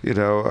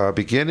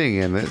beginning,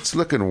 and it's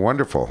looking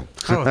wonderful.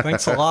 Oh,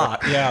 thanks a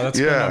lot. Yeah, that's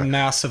been a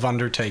massive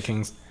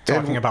undertaking.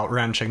 Talking about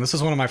wrenching, this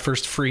is one of my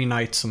first free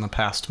nights in the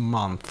past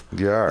month.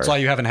 Yeah, that's why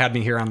you haven't had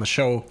me here on the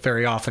show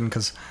very often,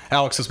 because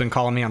Alex has been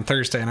calling me on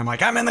Thursday, and I'm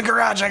like, I'm in the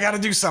garage, I got to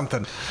do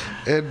something.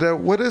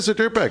 And what is a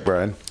Dirtbag,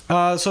 Brian?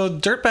 So the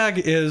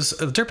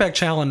Dirtbag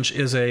Challenge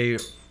is a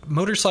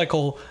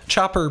motorcycle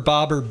chopper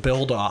bobber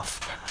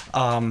build-off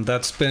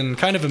that's been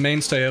kind of a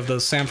mainstay of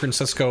the San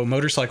Francisco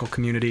motorcycle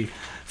community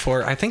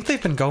for, I think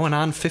they've been going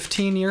on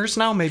 15 years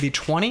now, maybe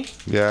 20.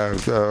 Yeah,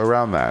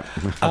 around that.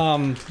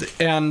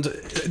 And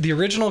the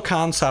original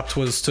concept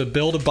was to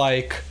build a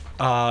bike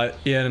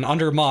in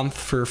under a month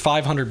for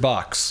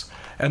 $500,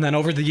 and then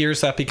over the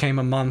years that became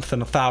a month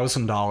and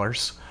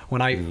 $1,000.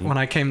 When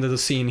I came to the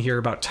scene here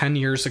about 10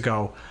 years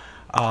ago,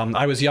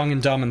 I was young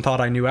and dumb and thought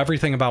I knew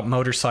everything about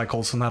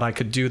motorcycles and that I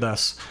could do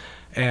this,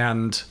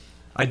 and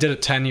I did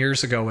it 10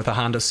 years ago with a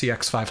Honda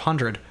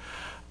CX500.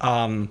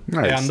 Nice.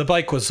 And the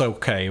bike was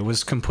okay. It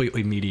was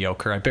completely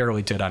mediocre. I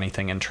barely did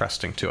anything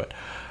interesting to it.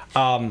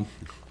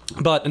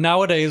 But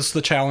nowadays,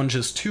 the challenge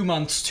is 2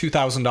 months,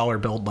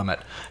 $2,000 build limit,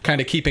 kind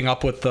of keeping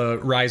up with the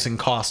rising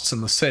costs in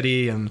the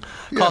city and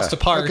cost of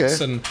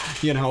parts. Okay. And,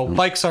 you know,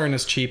 bikes aren't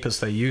as cheap as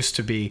they used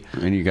to be.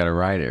 And you got to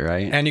ride it,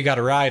 right? And you got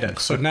to ride it.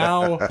 So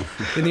now,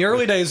 in the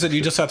early days, that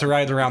you just have to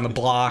ride around the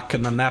block,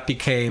 and then that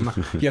became,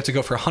 you have to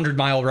go for a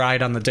 100-mile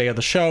ride on the day of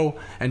the show,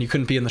 and you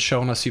couldn't be in the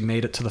show unless you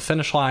made it to the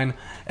finish line.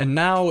 And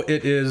now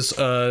it is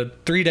a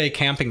 3-day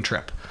camping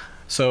trip.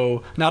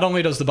 So not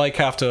only does the bike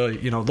have to,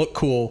 you know, look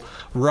cool,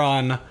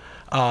 run,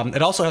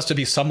 it also has to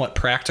be somewhat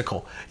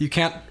practical. You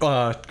can't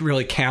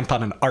really camp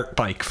on an art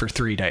bike for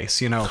 3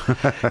 days, you know.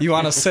 You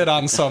want to sit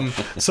on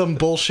some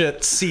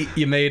bullshit seat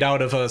you made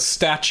out of a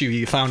statue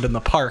you found in the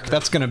park.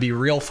 That's going to be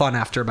real fun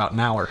after about an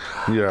hour.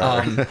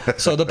 Yeah.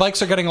 So the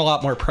bikes are getting a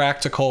lot more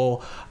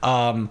practical.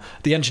 The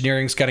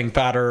engineering's getting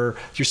better.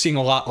 You're seeing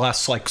a lot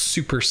less like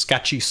super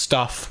sketchy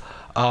stuff.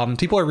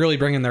 People are really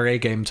bringing their A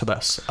game to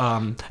this.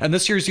 And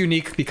this year's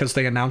unique because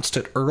they announced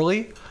it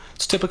early.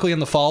 It's typically in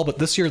the fall, but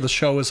this year the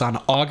show is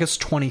on August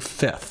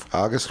 25th.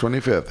 August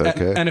 25th,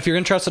 okay. And if you're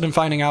interested in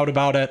finding out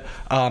about it,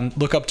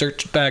 look up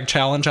Dirtbag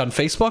Challenge on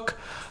Facebook.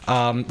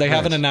 They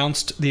haven't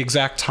announced the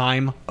exact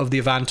time of the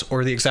event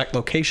or the exact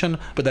location,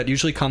 but that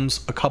usually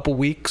comes a couple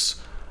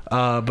weeks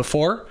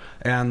before.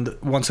 And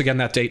once again,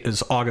 that date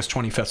is August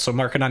 25th. So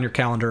mark it on your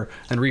calendar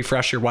and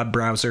refresh your web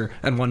browser,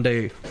 and one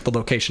day the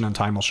location and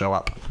time will show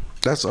up.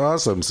 That's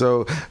awesome.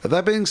 So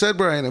that being said,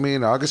 Brian, I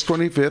mean, August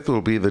 25th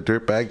will be the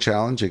Dirtbag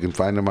Challenge. You can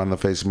find them on the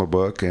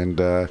Facebook. And,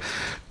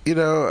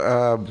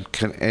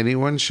 can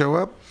anyone show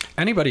up?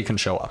 Anybody can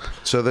show up.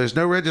 So there's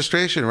no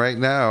registration right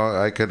now.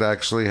 I could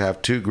actually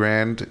have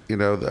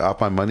 $2,000,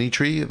 off my money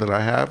tree that I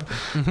have,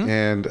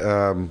 and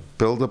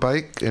build a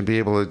bike and be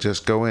able to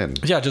just go in.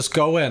 Yeah, just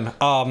go in.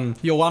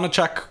 You'll want to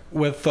check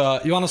with.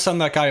 You want to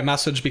send that guy a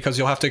message because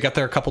you'll have to get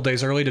there a couple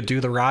days early to do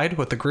the ride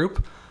with the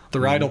group. The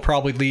ride will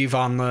probably leave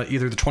on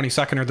either the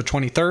 22nd or the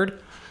 23rd.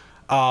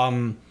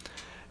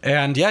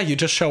 And yeah, you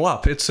just show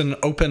up. It's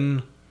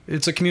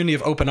a community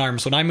of open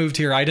arms. When I moved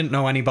here, I didn't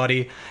know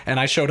anybody, and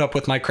I showed up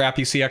with my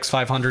crappy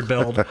CX500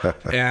 build,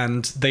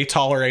 and they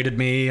tolerated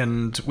me,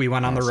 and we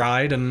went on the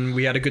ride, and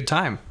we had a good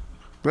time.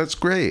 That's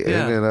great.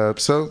 Yeah. And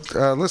so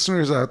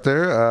listeners out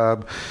there,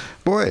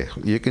 boy,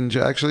 you can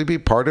actually be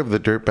part of the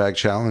Dirtbag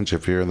Challenge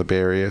if you're in the Bay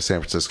Area,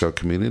 San Francisco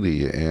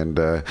community. And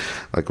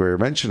like we were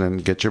mentioning,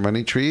 get your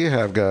money tree,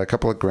 have a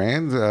couple of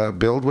grand,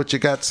 build what you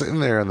got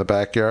sitting there in the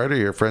backyard or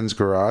your friend's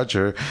garage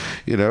or,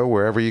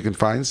 wherever you can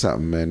find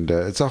something. And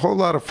it's a whole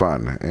lot of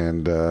fun.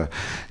 And,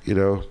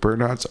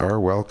 burnouts are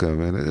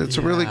welcome. And it's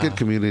a really good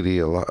community.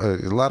 A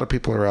lot of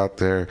people are out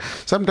there.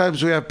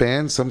 Sometimes we have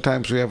bands.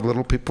 Sometimes we have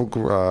little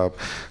people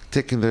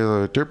taking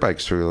their dirt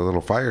bikes through a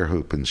little fire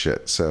hoop and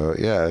shit. So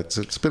yeah,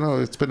 it's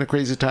been a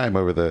crazy time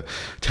over the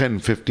 10,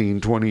 15,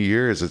 20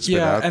 years it's been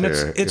out there.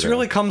 Yeah, and it's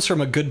really comes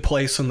from a good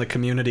place in the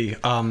community.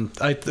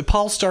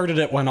 Paul started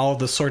it when all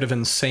this sort of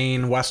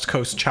insane West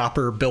Coast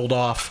chopper build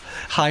off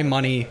high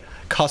money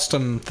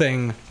custom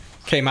thing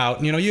came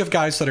out. You have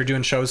guys that are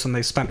doing shows and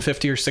they spent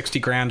 50 or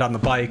 60 grand on the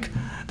bike.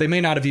 They may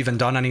not have even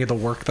done any of the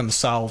work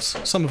themselves.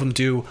 Some of them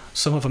do.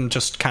 Some of them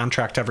just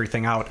contract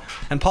everything out.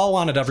 And Paul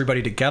wanted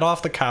everybody to get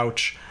off the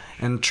couch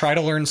and try to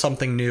learn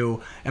something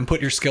new and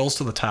put your skills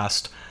to the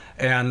test.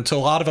 And to a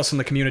lot of us in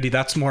the community,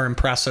 that's more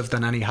impressive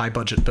than any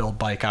high-budget build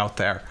bike out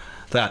there.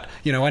 That,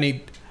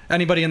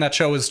 anybody in that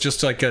show is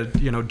just like a,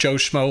 Joe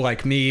Schmo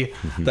like me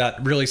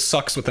that really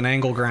sucks with an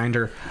angle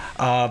grinder.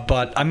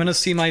 But I'm going to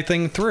see my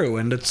thing through,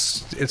 and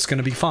it's going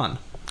to be fun.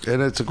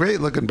 And it's a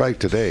great looking bike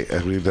today. I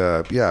mean,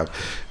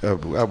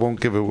 I won't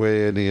give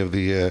away any of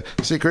the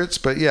secrets,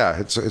 but yeah,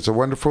 it's a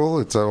wonderful.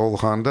 It's an old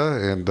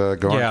Honda, and going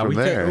from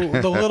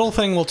there. The little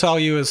thing we'll tell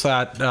you is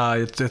that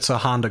it's a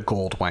Honda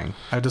Goldwing.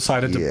 I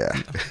decided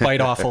to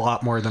bite off a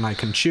lot more than I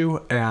can chew,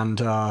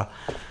 and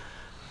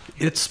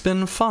it's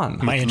been fun.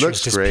 My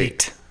interest is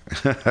peaked.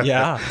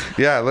 Yeah.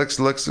 Yeah,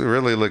 it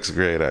really looks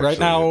great, actually.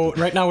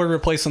 Right now we're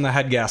replacing the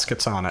head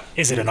gaskets on it.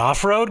 Is it an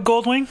off-road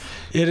Goldwing?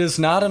 It is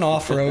not an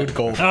off-road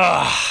Goldwing.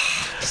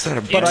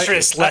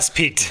 Interest less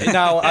peaked.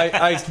 Now,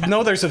 I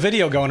know there's a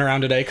video going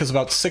around today because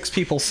about 6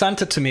 people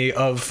sent it to me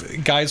of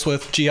guys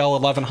with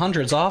GL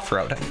 1100s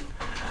off-roading.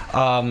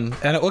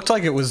 And it looked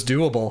like it was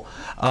doable.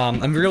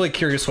 I'm really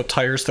curious what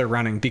tires they're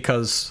running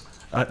because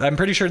I'm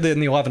pretty sure that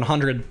in the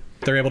 1100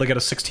 they're able to get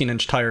a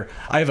 16-inch tire.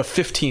 I have a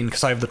 15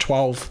 because I have the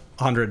 1200.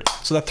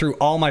 So that threw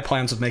all my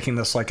plans of making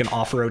this like an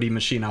off-roady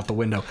machine out the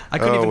window. I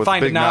couldn't even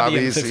find a Navi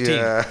in 15.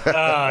 Yeah.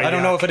 I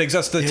don't know if it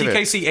exists. The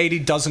TKC 80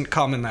 doesn't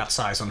come in that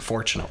size,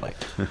 unfortunately.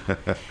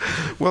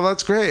 Well,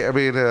 that's great. I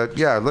mean,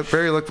 look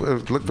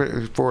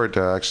very forward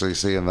to actually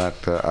seeing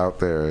that out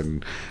there,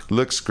 and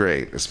looks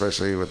great,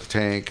 especially with the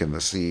tank and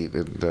the seat,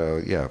 and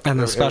and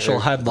the special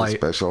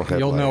headlight.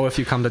 You'll know if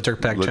you come to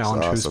Dirtbag looks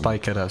Challenge awesome. whose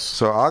bike it is.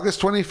 So August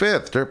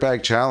 25th,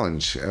 Dirtbag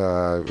Challenge.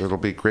 It'll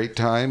be a great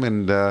time,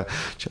 and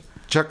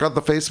check out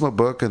the Facebook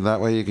book, and that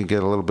way you can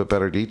get a little bit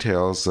better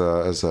details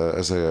as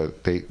a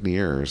date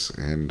nears.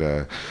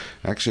 And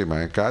actually,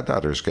 my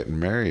goddaughter's getting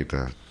married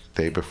the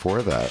day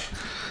before that.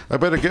 I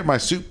better get my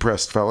suit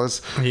pressed,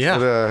 fellas. Yeah.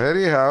 But,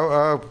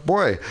 anyhow,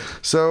 boy.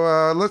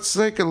 So let's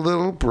take a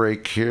little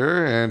break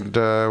here, and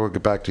we'll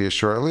get back to you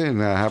shortly, and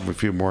have a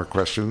few more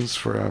questions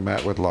for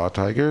Matt with Law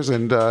Tigers,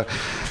 and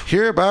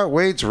hear about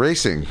Wade's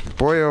racing.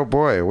 Boy, oh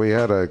boy, we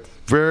had a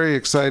very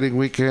exciting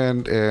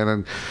weekend,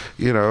 and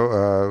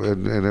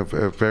in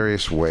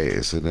various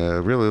ways,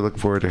 and really look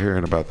forward to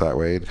hearing about that,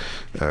 Wade,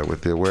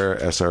 with the Aware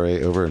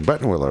SRA over in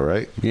Buttonwillow,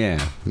 right? Yeah.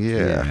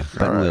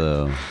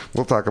 Buttonwillow. Right.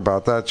 We'll talk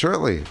about that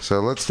shortly.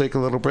 So let's take a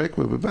little break.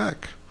 We'll be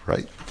back.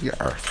 Right? Yeah.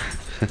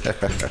 There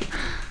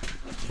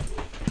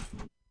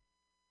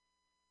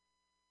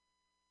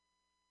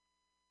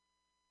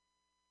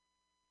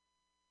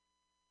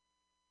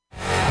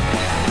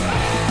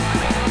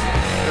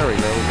we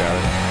go. We got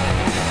it.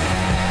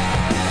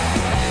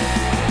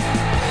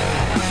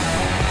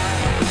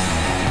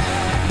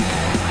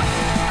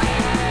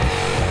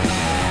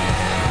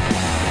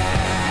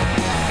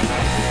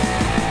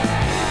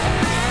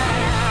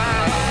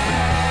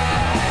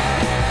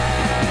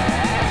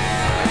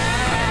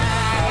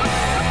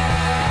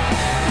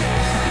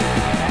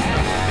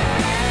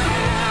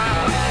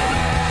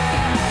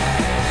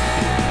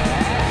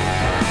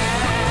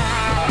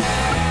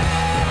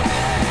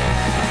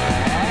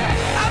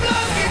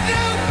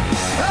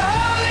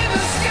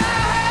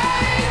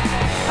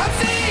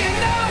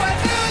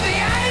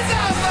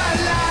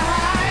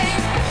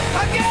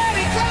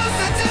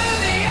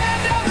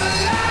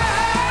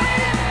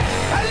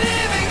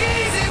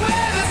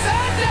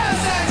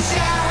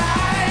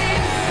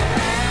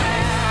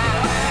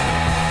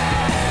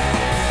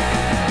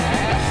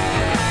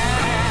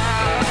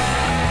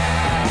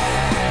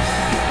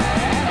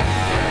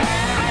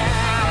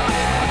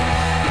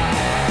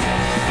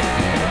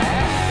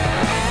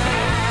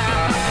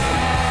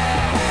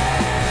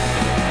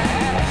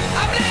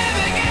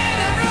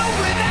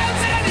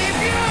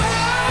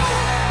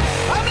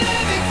 I'm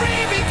living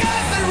free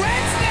because the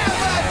rent's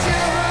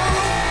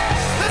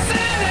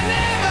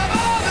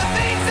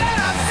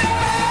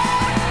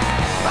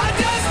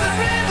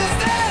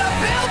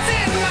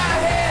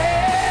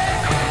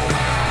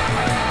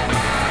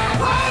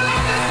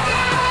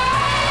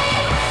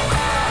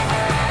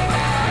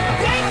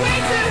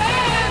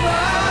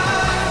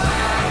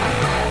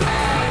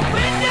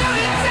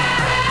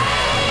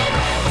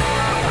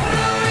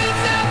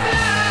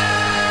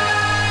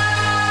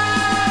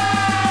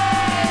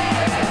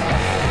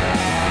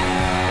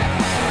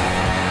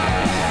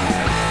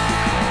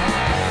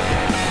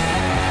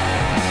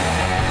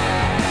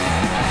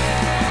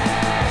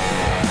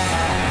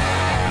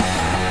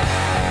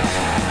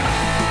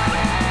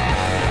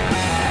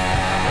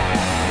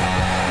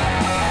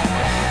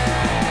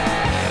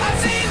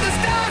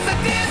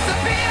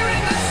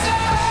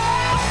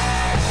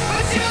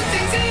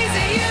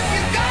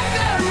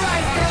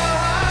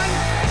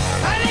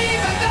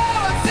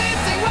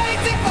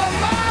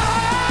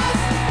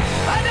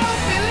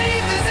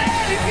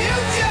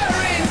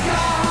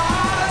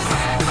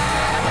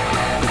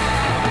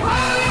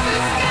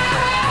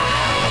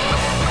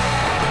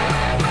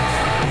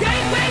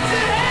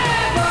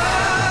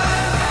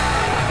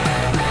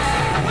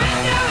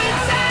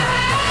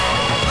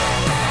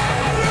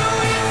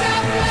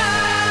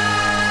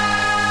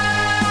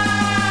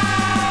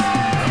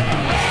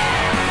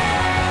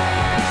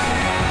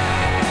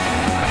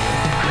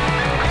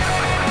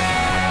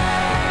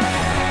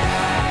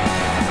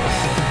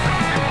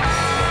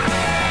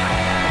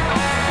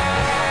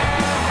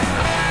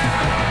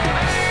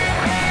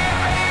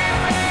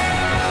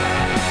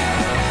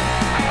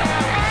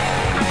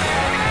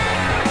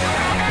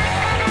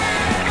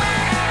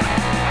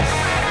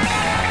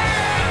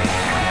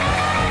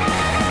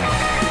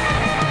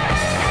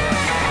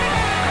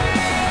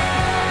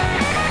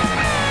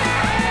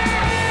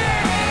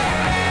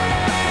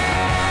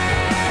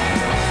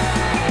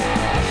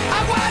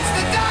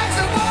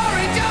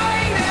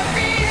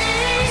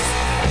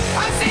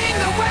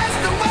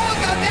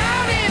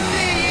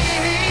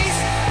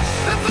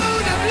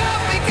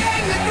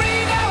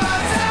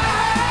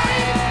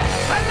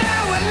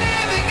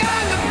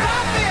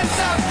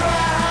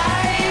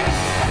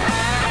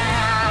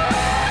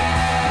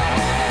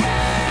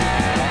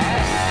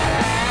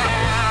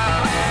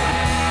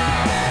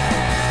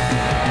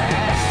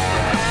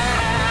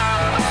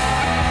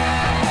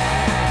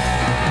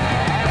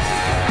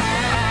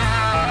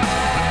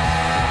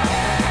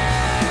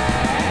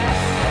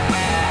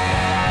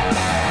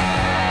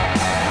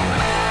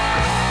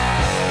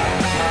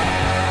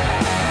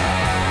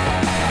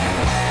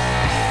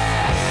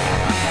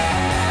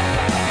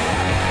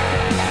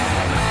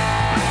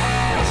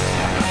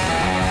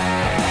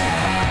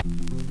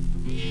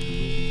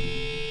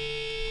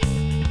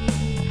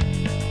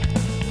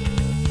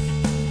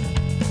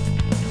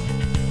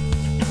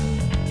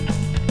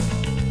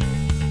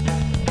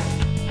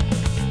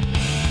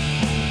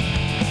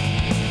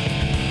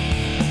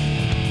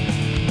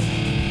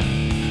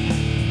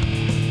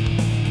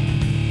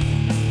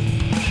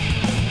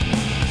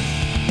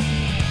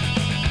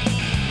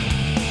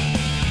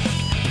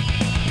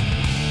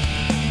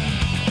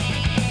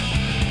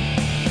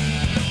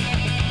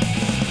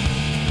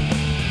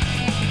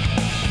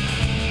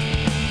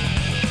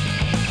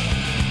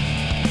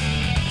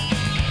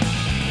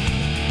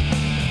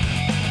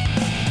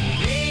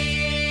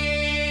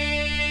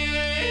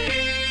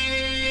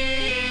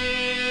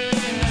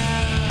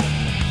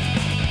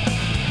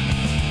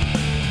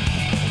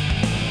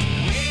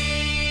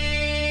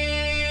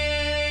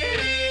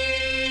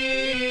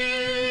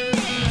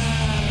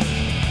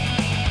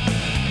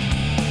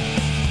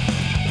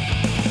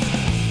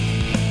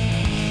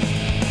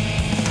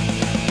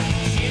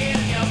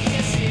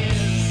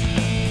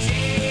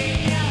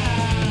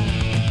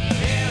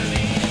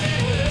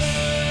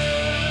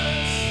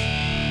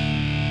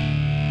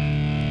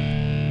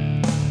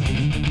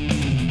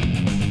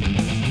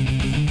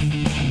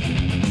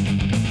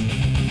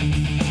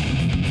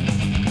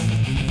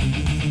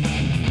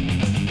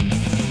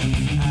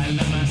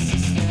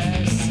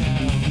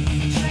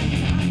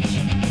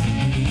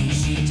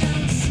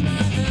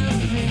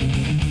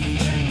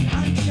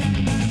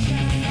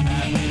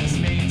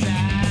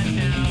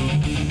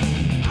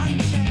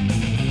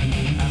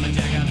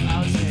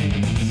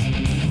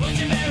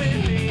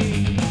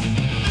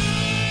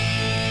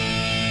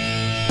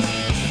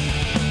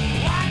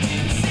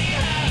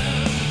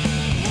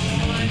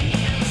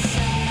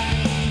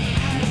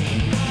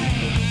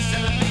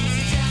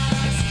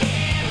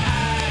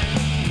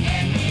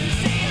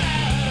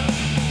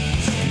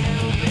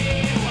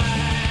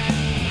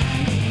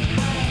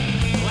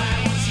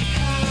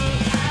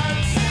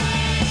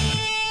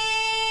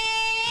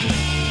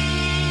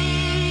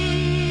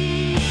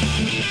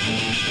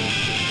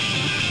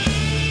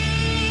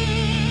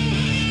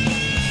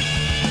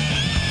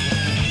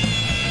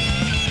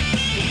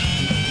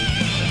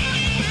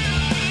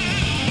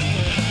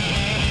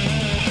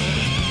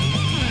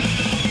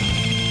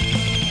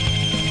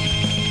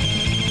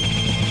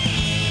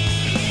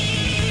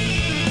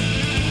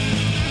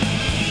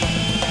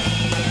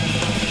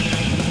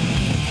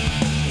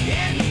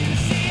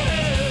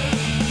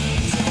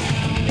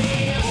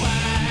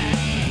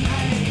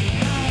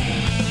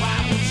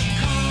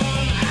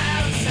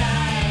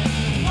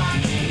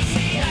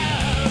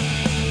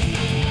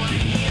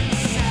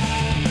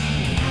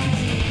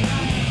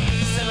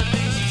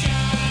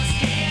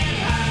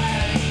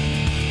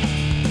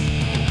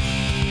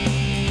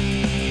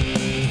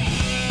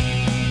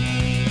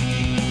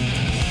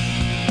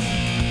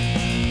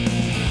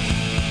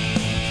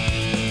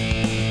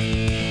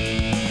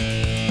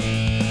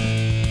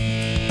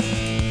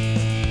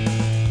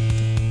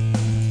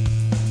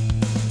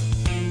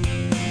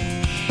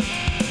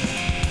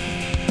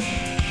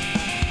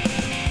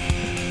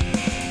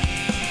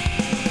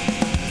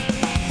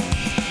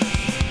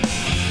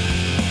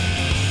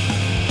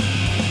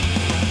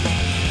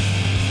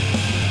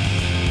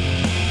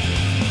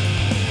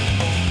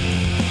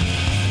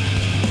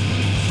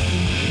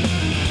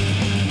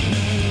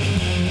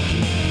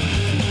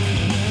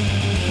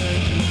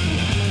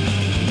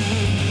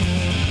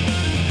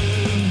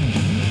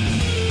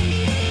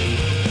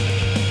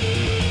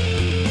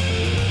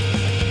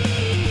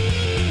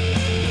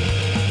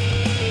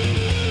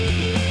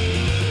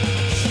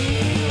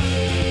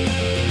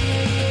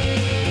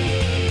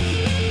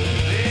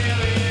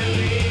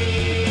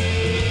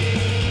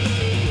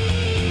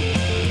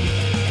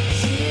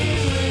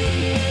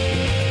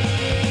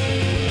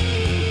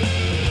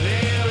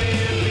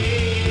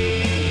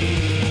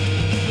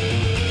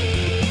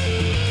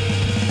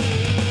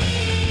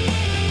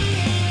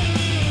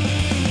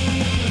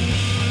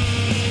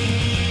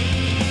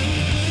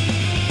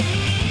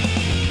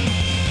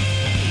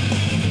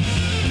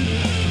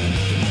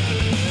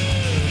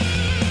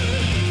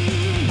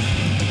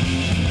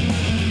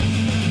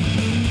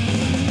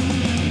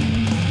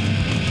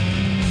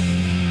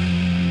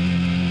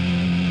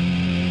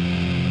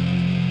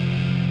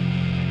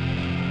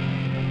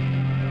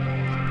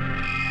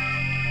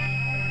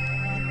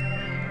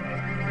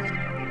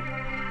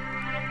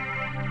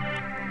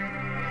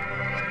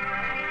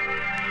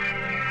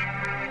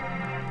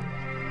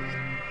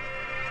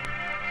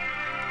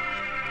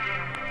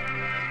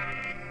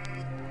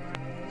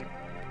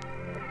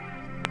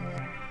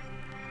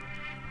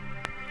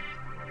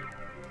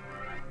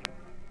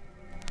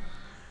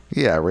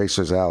Yeah,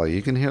 Racers Alley.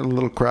 You can hear the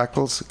little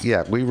crackles.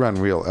 Yeah, we run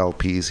real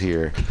LPs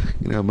here.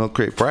 Milk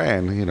Crate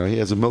Brian, he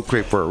has a milk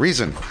crate for a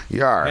reason.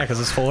 Yar. Yeah, because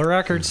it's full of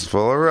records. It's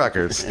full of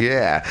records,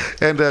 yeah.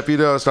 And if you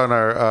noticed on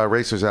our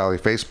Racers Alley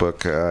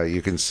Facebook,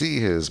 you can see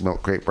his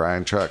Milk Crate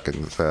Brian truck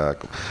and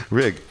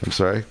rig. I'm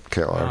sorry,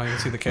 KLR. Oh, you can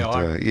see the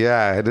KLR.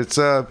 Yeah, and it's,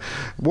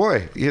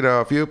 boy,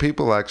 a few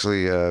people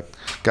actually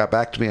got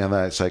back to me on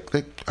that. It's like,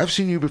 I've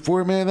seen you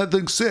before, man. That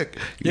thing's sick.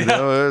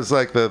 It's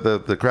like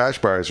the crash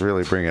bars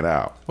really bring it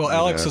out. Well,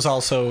 Alex is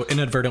also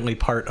inadvertently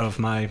part of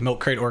my Milk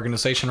Crate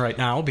organization right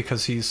now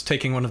because he's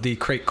taking one of the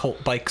Crate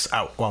Colt bikes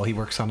out while he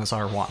works on his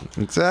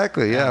R1.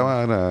 Exactly,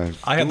 yeah.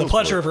 I had the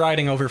pleasure of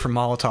riding over from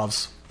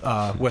Molotov's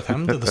with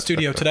him to the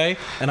studio today,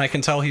 and I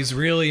can tell he's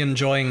really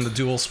enjoying the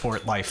dual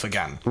sport life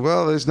again.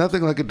 Well, there's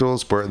nothing like a dual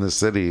sport in the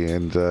city,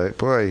 and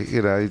boy,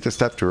 you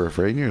just have to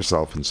refrain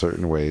yourself in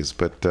certain ways.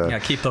 But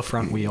keep the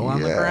front wheel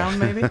on the ground,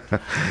 maybe.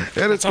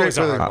 And it's great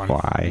for the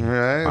why?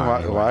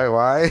 Right?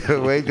 Why?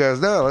 Wade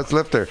goes, no, let's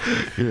lift her.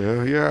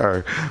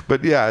 Yeah.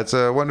 But yeah, it's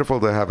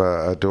wonderful to have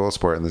a dual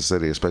sport in the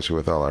city, especially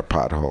with all our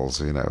potholes.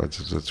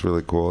 It's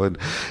really cool. And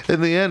in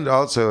the end,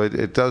 also,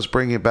 it does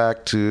bring you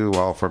back to,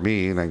 well, for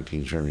me,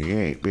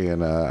 1978.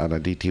 Being on a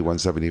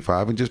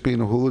DT-175 and just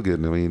being a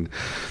hooligan. I mean,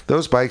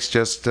 those bikes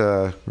just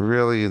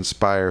really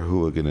inspire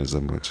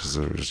hooliganism, which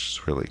is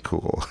really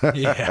cool.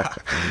 Yeah.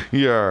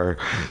 Yeah.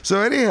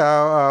 So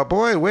anyhow,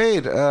 boy,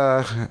 Wade,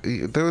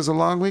 there was a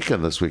long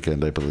weekend this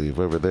weekend, I believe,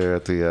 over there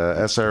at the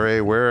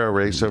SRA Wera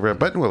race over at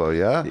Buttonwillow,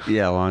 yeah?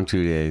 Yeah, long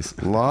 2 days.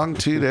 Long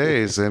 2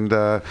 days. And,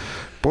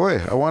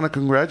 boy, I want to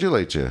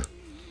congratulate you.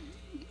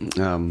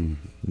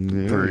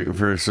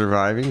 For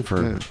surviving,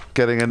 for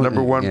getting a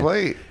number one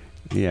plate.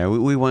 Yeah,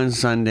 we won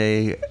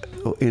Sunday.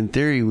 In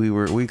theory,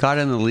 we got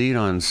in the lead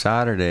on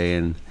Saturday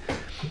and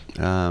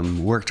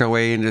worked our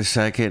way into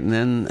second.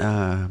 And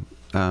then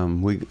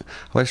I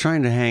was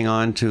trying to hang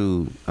on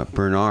to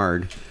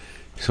Bernard,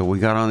 so we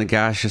got on the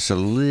gas just a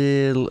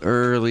little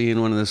early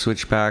in one of the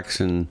switchbacks,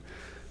 and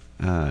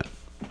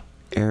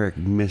Eric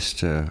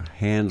missed a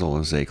handle,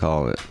 as they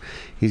call it.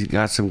 He's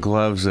got some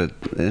gloves and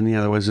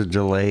there was a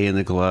delay in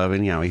the glove,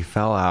 and he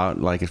fell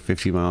out like at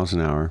 50 miles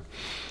an hour.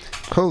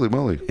 Holy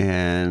moly.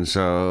 And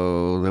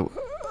so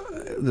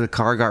the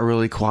car got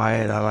really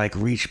quiet. I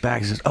reached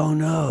back and said, oh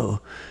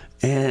no.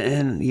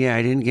 And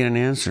I didn't get an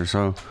answer.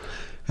 So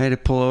I had to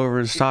pull over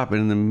and stop. And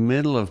in the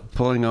middle of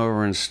pulling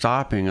over and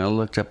stopping, I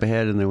looked up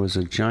ahead and there was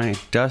a giant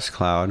dust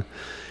cloud.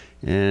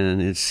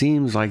 And it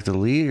seems like the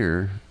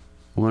leader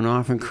went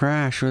off and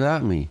crashed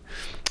without me.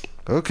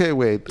 Okay,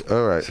 Wade.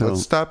 All right,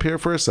 let's stop here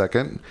for a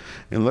second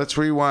and let's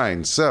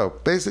rewind. So,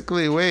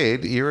 basically,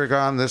 Wade, you were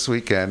gone this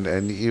weekend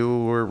and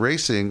you were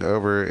racing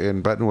over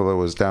in Buttonwillow,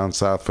 was down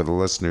south for the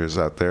listeners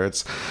out there.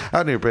 It's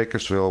out near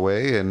Bakersfield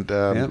Way. And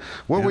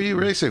what were you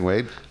racing,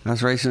 Wade? I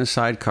was racing a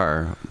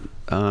sidecar.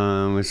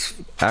 It's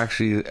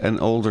actually an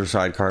older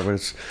sidecar, but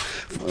it's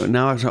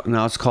now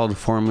it's called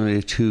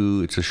Formula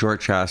 2. It's a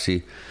short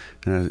chassis.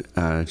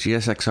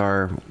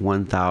 GSXR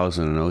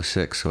 1000 in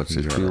 06, so it's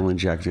fuel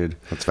injected.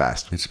 That's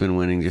fast. It's been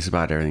winning just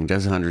about everything. It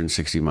does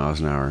 160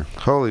 miles an hour.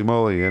 Holy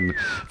moly. And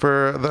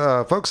for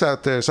the folks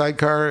out there,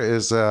 Sidecar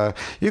is,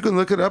 you can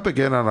look it up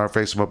again on our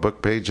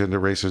Facebook page under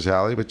Racers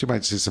Alley, but you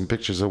might see some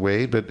pictures of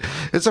Wade. But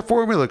it's a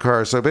formula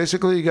car, so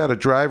basically you got a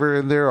driver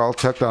in there all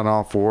tucked on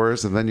all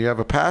fours, and then you have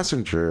a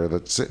passenger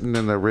that's sitting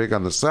in the rig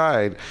on the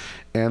side,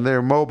 and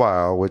they're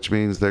mobile, which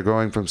means they're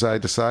going from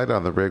side to side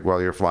on the rig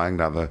while you're flying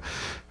down the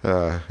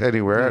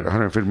anywhere at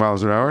 150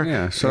 miles an hour.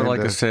 Yeah, sort of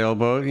like a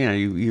sailboat.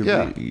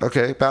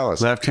 Okay,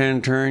 ballast.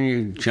 Left-hand turn,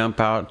 you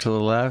jump out to the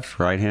left.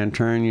 Right-hand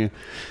turn, you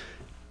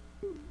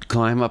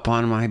climb up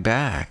on my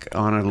back.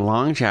 On a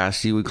long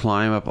chassis, you would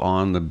climb up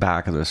on the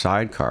back of the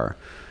sidecar.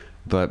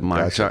 But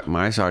my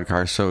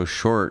sidecar is so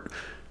short,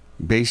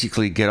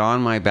 basically get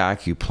on my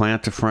back, you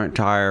plant the front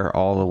tire,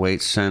 all the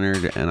weight's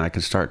centered, and I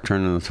can start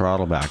turning the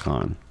throttle back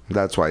on.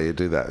 That's why you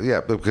do that.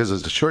 Yeah, because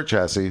it's a short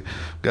chassis,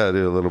 got to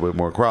do a little bit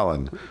more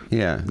crawling.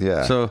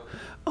 Yeah. So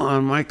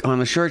on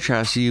the short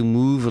chassis, you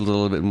move a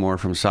little bit more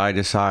from side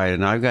to side,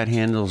 and I've got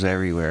handles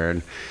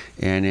everywhere,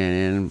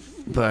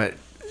 but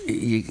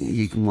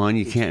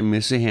you can't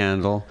miss a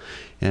handle.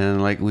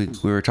 And like we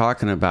were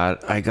talking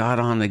about, I got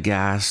on the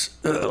gas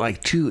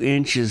like 2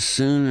 inches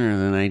sooner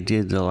than I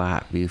did the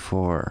lap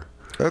before.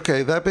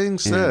 Okay, that being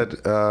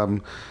said,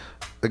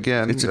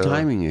 again, it's a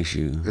timing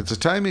issue. It's a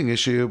timing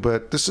issue,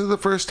 but this is the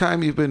first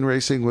time you've been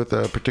racing with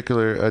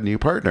a new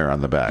partner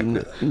on the back.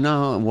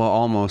 No, well,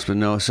 almost, but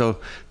no. So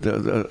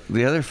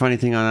the other funny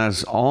thing on that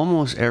is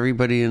almost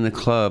everybody in the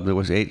club, there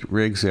was 8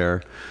 rigs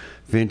there,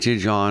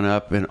 vintage on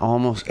up, and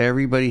almost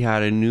everybody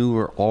had a new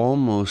or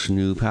almost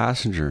new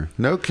passenger.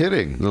 No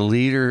kidding. The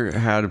leader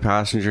had a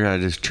passenger,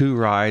 had his 2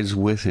 rides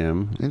with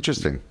him.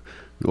 Interesting.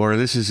 Or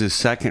this is his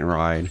second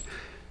ride.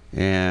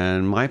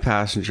 And my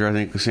passenger, I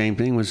think the same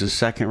thing, was his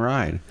second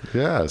ride.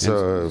 Yeah,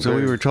 so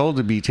we were told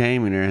to be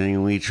tame and everything,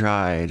 and we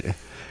tried.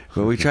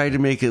 But we tried to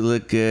make it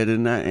look good,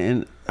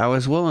 and I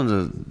was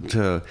willing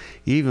to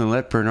even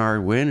let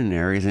Bernard win and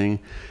everything.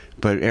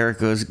 But Eric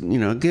goes,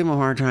 give him a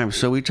hard time.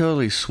 So we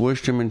totally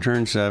swished him in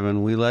turn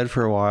 7. We led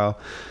for a while,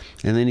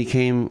 and then he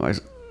came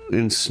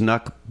and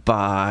snuck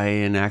by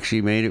and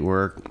actually made it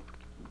work.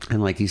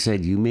 And like he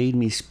said, you made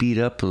me speed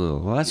up a little.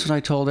 Well, that's what I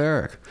told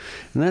Eric,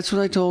 and that's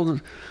what I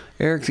told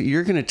Eric.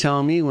 You're going to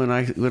tell me when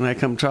I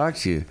come talk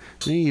to you.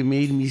 You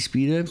made me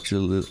speed up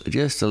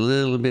just a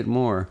little bit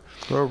more.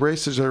 Well,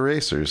 racers are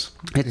racers.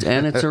 It's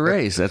a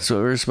race. That's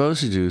what we're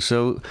supposed to do.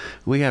 So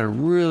we had a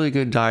really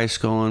good dice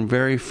going,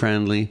 very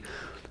friendly.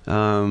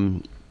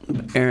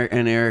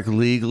 Eric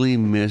legally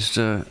missed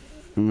a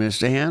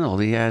handle.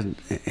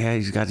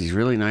 He's got these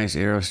really nice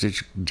Aero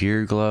Stitch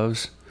deer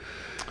gloves.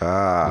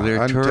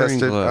 They're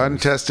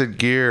untested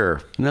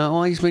gear. No,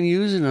 well, he's been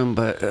using them,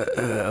 but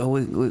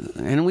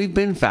we've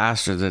been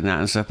faster than that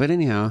and stuff. But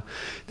anyhow,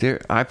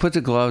 I put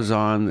the gloves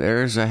on.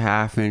 There's a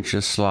 1/2 inch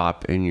of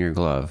slop in your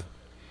glove.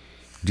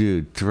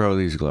 Dude, throw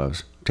these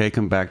gloves. Take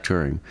them back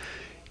touring.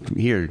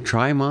 Here,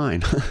 try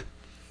mine.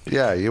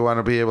 Yeah, you want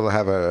to be able to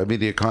have a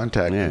immediate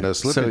contact and no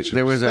slippage, so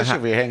there was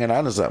especially if you're hanging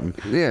on to something.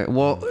 Yeah,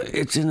 well,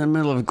 it's in the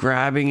middle of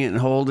grabbing it and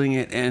holding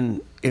it,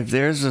 and if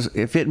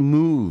it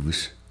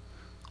moves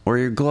or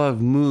your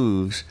glove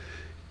moves,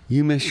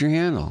 you miss your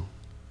handle.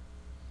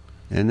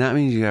 And that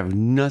means you have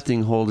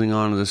nothing holding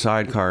on to the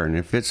sidecar, and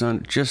if it's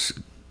on just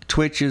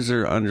twitches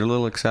or under a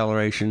little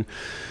acceleration,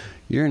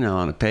 you're now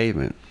on the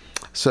pavement.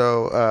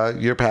 So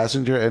your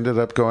passenger ended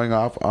up going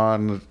off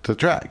on the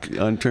track.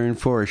 On turn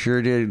 4,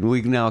 sure did.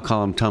 We now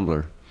call him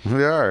Tumbler.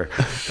 We are.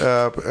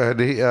 And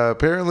he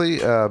apparently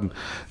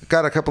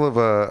got a couple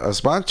of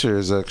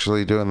sponsors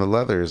actually doing the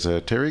leathers.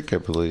 Tariq, I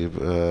believe.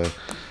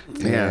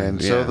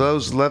 So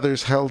those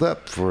leathers held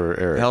up for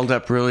Eric. Held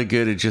up really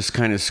good. It just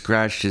kind of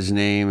scratched his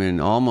name and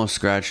almost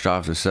scratched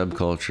off the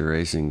Subculture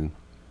Racing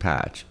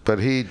patch. But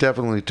he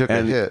definitely took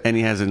a hit. And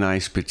he has a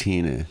nice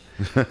patina.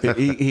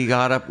 he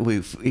got up.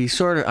 He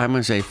sort of, I'm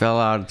going to say, fell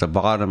out at the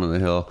bottom of the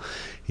hill.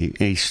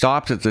 He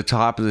stopped at the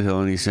top of the hill,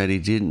 and he said he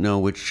didn't know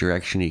which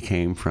direction he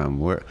came from.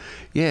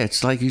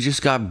 It's like you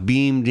just got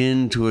beamed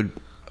into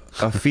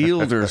a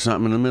field or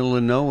something in the middle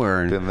of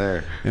nowhere. Been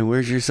there. And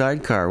where's your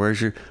sidecar?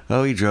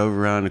 He drove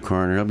around the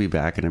corner. I'll be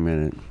back in a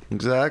minute.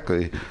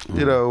 Exactly.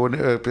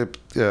 When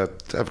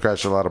I've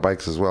crashed a lot of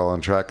bikes as well on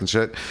track and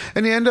shit,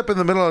 and you end up in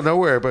the middle of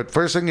nowhere. But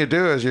first thing you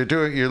do is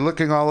you're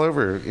looking all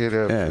over.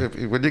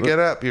 When you get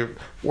up,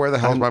 where the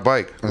hell's my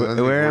bike?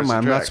 Where am I?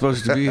 I'm not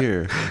supposed to be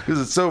here because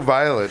it's so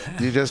violent.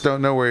 You just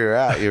don't know where you're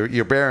at.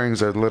 Your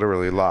bearings are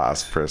literally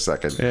lost for a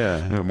second.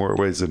 Yeah, in more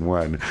ways than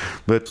one.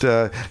 But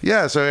so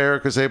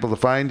Eric was able to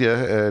find you,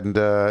 and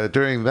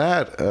during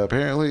that,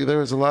 apparently there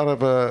was a lot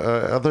of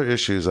other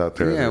issues out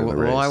there. Yeah.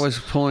 Well, I was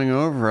pulling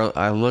over.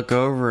 I look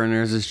over and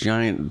there's this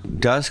giant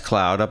dust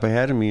cloud up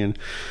ahead of me, and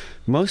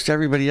most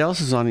everybody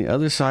else is on the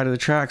other side of the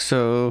track.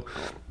 So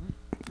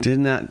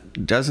doesn't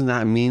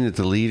that mean that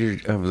the leader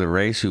of the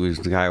race, who was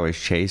the guy I was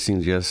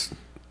chasing, just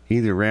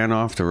either ran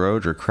off the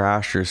road or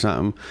crashed or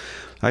something?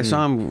 I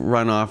saw him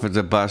run off at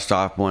the bus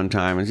stop one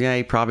time, and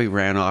he probably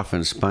ran off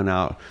and spun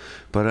out.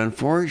 But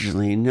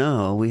unfortunately,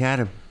 no, we had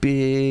a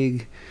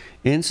big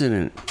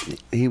incident.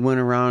 He went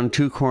around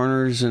 2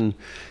 corners, and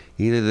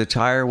either the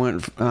tire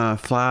went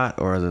flat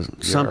or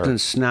something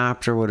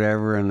snapped or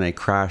whatever, and they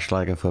crashed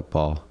like a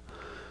football.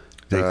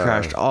 They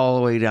crashed all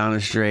the way down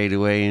the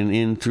straightaway and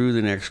in through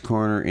the next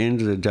corner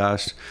into the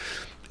dust,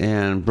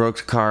 and broke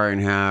the car in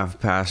half.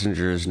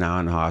 Passengers now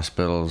in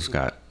hospitals. He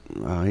got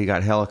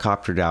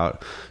helicoptered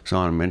out. So I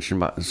want to mention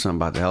something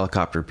about the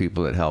helicopter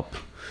people that helped.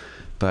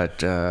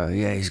 But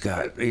he's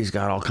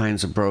got all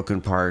kinds of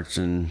broken parts,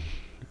 and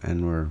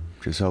we're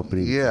just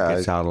hoping he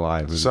gets out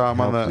alive. Saw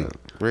him on the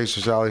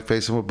Racers Alley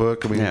Facebook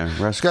book. I mean,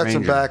 he's got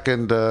some back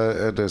and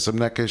some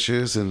neck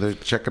issues, and they're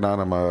checking on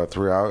him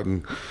throughout.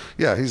 And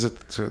he's a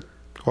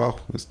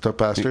tough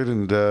bastard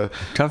and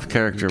tough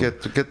character.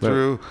 Get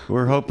through.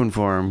 We're hoping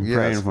for him,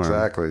 praying for him.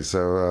 Exactly.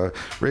 So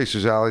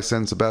Racers Alley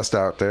sends the best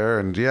out there,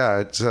 and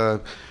it's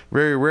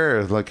very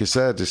rare, like you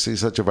said, to see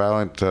such a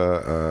violent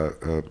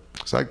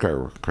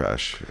sidecar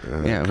crash.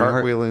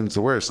 Cartwheeling's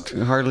the worst.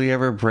 We hardly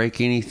ever break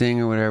anything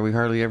or whatever. We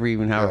hardly ever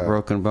even have a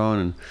broken bone,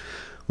 and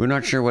we're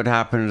not sure what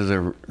happened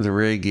to the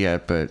rig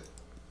yet, but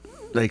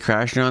they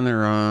crashed on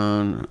their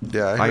own.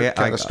 Yeah, I heard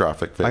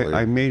catastrophic failure.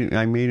 I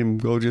made him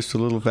go just a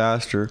little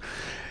faster.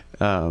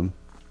 And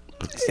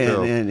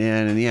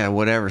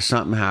whatever,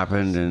 something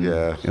happened, and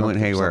it went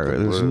haywire.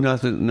 There's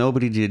nothing.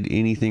 Nobody did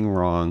anything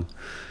wrong.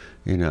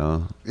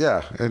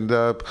 Yeah, and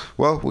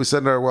we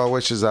send our well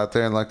wishes out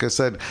there, and like I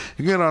said,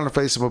 you can get on the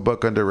Facebook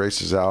book under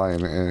Racers Alley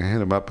and hit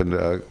him up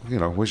and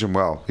wish him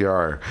well.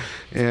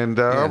 And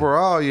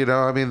overall,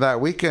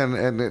 that weekend,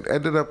 and it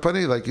ended up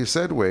funny, like you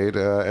said, Wade.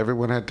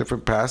 Everyone had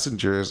different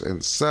passengers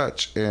and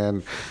such,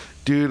 and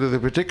due to the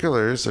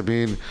particulars,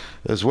 you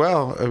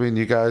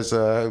guys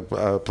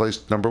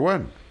placed number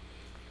 1.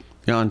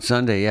 On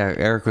Sunday,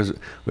 Eric was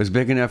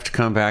big enough to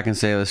come back and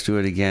say, "Let's do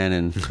it again."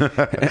 And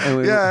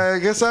I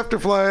guess after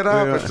flying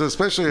off,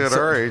 especially at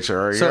our age,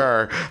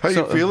 how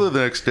you feeling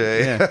the next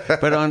day? Yeah.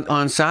 But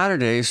on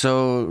Saturday,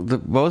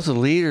 both the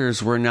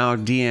leaders were now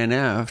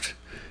DNF'd,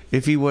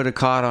 if he would have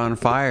caught on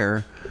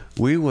fire,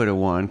 we would have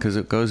won because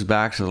it goes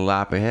back to the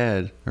lap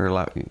ahead or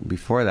lap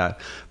before that.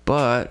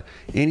 But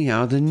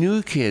anyhow, the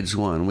new kids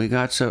won. We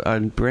got a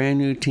brand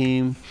new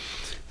team.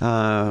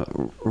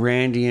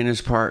 Randy and his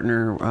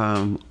partner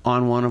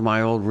on one of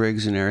my old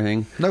rigs and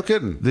everything. No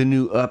kidding. The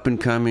new up and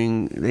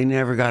coming. They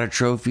never got a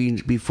trophy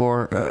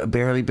before.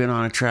 Barely been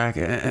on a track.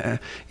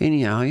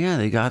 Anyhow, yeah,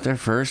 they got their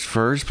first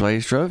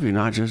place trophy.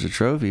 Not just a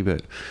trophy,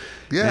 but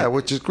yeah,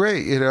 which is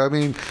great. You know, I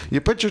mean,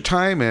 you put your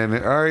time in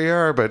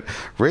RER, but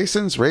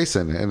racing's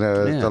racing, and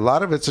a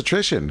lot of it's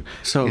attrition.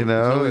 So you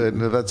know,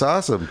 and that's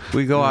awesome.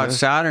 We go out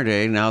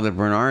Saturday now that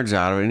Bernard's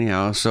out of it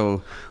anyhow.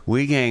 So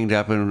we ganged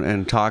up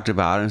and talked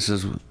about it and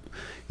says,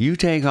 you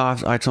take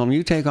off. I told him,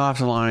 you take off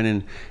the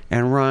line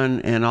and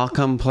run, and I'll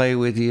come play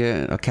with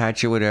you. I'll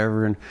catch you,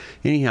 whatever. And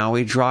anyhow,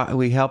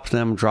 we helped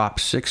them drop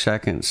 6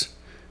 seconds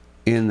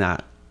in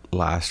that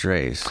last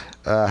race,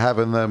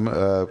 having them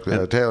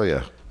tail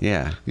you.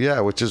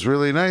 Yeah, which is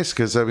really nice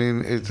because I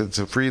mean it's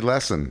a free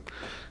lesson.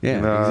 Yeah,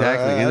 you know,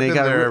 exactly. And they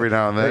got there every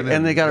now and then,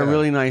 and they got a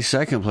really nice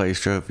second place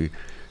trophy.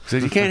 So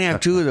you can't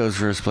have two of those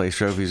first place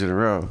trophies in a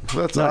row.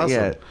 That's Not awesome.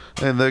 Yet.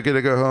 And they're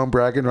gonna go home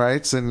bragging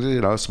rights, and you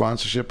know,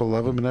 sponsorship will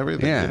love them and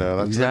everything. Yeah, you know,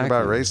 that's exactly. the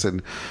thing about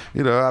racing.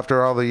 You know,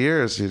 after all the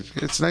years,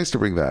 it's nice to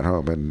bring that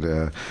home,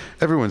 and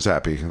everyone's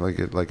happy.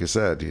 Like you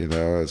said, you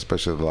know,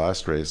 especially the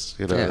last race.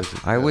 You know, yeah.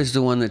 I was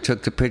the one that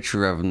took the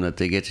picture of them that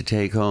they get to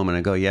take home, and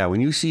I go, yeah, when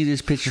you see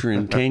this picture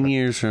in 10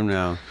 years from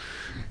now.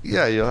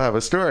 Yeah, you'll have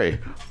a story.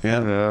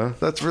 Yeah,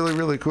 that's really,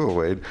 really cool,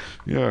 Wade.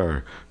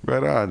 Yeah,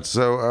 right on.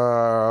 So,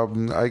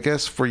 I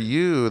guess for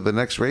you, the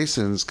next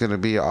racing is going to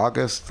be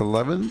August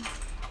 11th?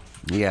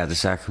 Yeah, the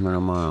Sacramento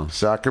Mile.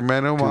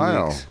 Sacramento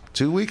Mile.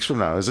 2 weeks from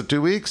now. Is it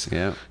 2 weeks?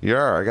 Yeah.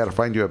 Yeah, I got to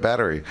find you a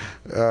battery.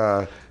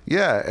 Yeah,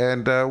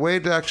 and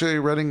Wade's actually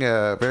running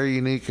a very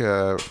unique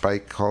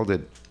bike called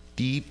a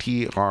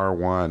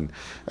DTR1.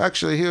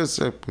 Actually, he was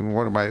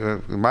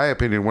in my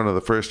opinion, one of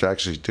the first to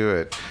actually do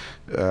it.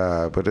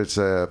 But it's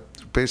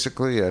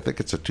basically, I think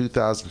it's a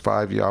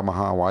 2005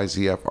 Yamaha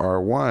YZF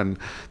R1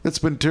 that's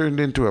been turned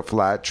into a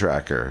flat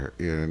tracker,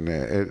 and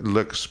it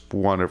looks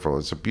wonderful.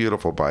 It's a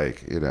beautiful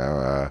bike, you know.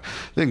 I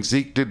think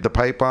Zeke did the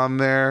pipe on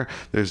there.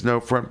 There's no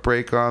front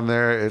brake on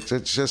there.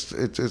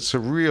 It's a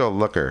real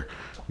looker.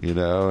 You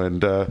know,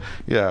 and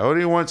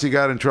only once he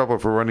got in trouble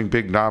for running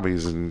big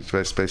knobbies and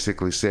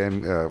basically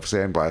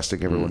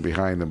sandblasting everyone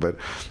behind them. But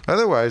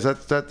otherwise,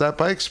 that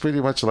bike's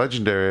pretty much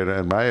legendary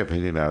in my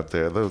opinion out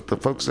there. The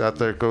folks out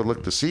there go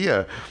look to see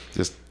you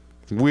just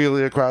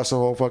wheelie across the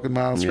whole fucking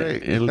mile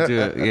straight. It'll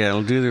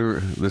do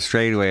the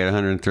straightaway at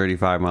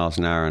 135 miles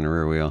an hour on the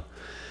rear wheel.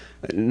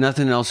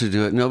 Nothing else to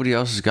do it. Nobody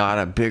else has got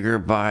a bigger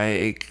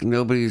bike.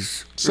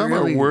 Some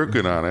are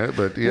working on it,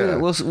 but yeah.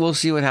 We'll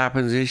see what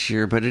happens this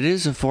year. But it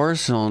is a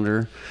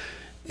 4-cylinder,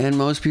 and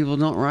most people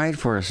don't ride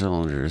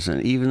 4-cylinders.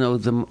 And even though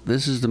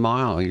this is the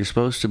mile, you're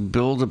supposed to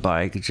build a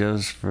bike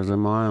just for the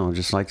mile,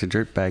 just like the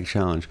Dirt Bag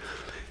Challenge.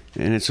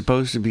 And it's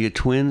supposed to be a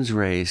twins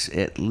race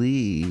at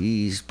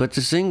least, but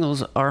the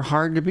singles are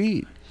hard to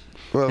beat.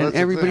 Well, and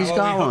everybody's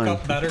got one. Hook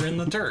up better in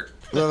the dirt.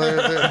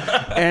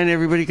 And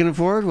everybody can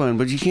afford one,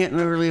 but you can't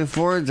really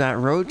afford that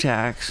road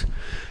tax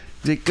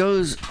that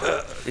goes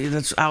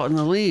that's out in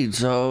the lead.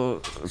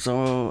 So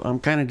I'm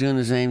kind of doing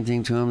the same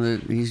thing to him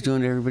that he's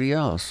doing to everybody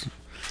else.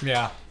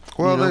 Yeah.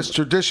 Well, there's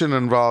tradition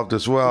involved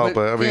as well,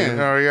 but I mean,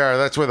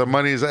 that's where the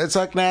money's. It's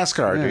like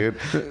NASCAR,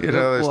 dude. You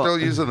know, they're still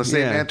using the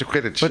same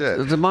antiquated shit.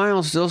 But the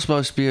mile's still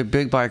supposed to be a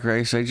big bike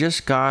race. I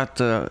just got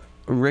the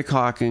Rick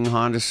Hawking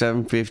Honda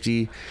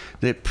 750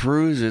 that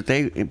proves it.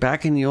 They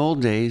back in the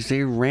old days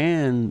they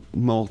ran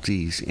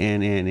multis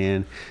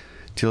and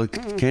till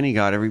Kenny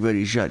got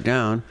everybody shut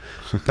down.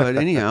 But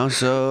anyhow,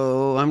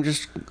 so I'm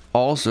just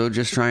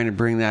trying to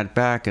bring that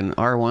back, and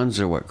R1s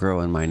are what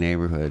grow in my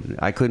neighborhood.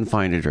 I couldn't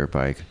find a dirt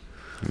bike.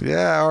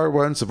 Yeah,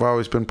 R1s have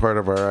always been part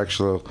of our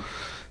actual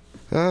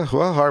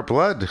our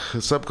blood.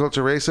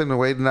 Subculture racing.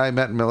 Wade and I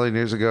met a million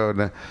years ago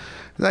in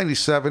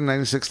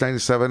 96,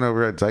 97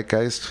 over at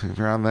Zeitgeist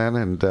around then,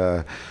 and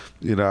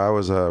I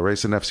was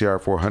racing FCR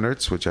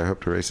 400s, which I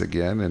hope to race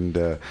again,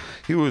 and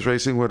he was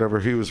racing whatever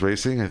he was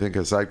racing, I think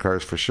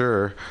sidecars for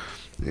sure,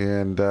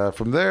 and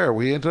from there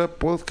we ended up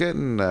both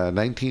getting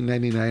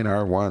 1999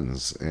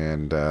 R1s,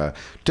 and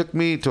took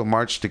me till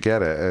March to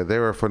get it. They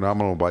were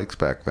phenomenal bikes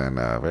back then,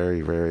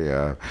 very,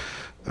 very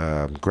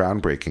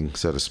groundbreaking,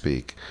 so to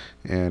speak.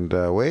 And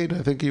Wade,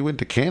 I think you went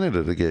to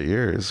Canada to get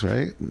yours,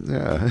 right?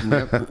 Yeah.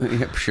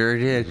 Yep, sure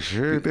did.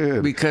 Sure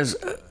did.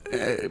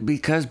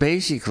 Because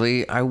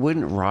basically I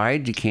wouldn't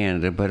ride to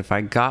Canada, but if I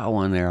got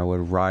one there, I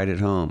would ride it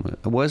home.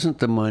 It wasn't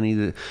the money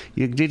that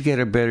you did get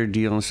a better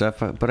deal and stuff,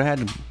 but I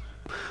had to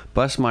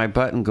bust my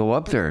butt and go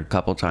up there a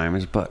couple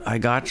times. But I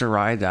got to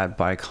ride that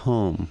bike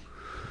home,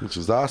 which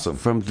is awesome.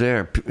 From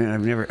there,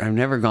 I've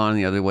never gone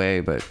the other way,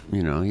 but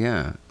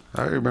yeah.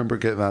 I remember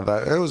getting on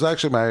that. It was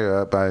actually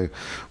my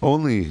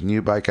only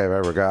new bike I've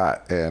ever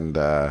got, and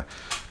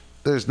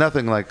there's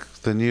nothing like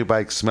the new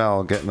bike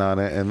smell getting on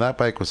it, and that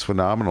bike was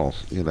phenomenal.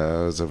 You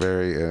know, it was a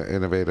very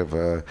innovative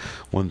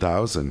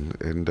 1000,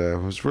 and it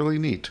was really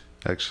neat.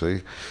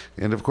 actually.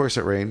 And of course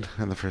it rained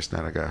on the first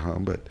night I got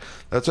home, but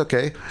that's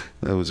okay.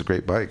 It was a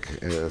great bike.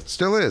 It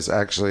still is,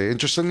 actually.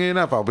 Interestingly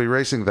enough, I'll be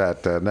racing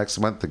that next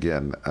month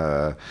again.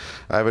 I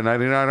have a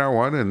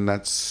 99R1, and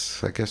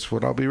that's, I guess,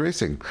 what I'll be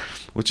racing,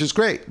 which is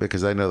great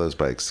because I know those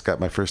bikes. Got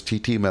my first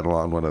TT medal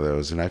on one of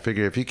those, and I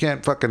figure if you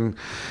can't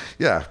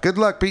good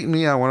luck beating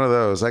me on one of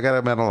those. I got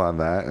a medal on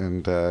that,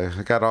 and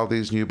I got all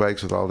these new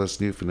bikes with all this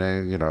new,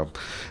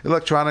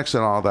 electronics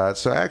and all that.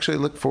 So I actually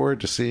look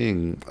forward to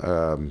seeing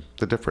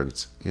the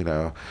difference,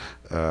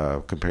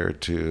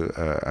 compared to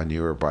a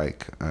newer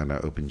bike on an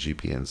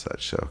OpenGP and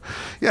such. So,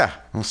 yeah,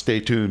 well, stay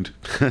tuned.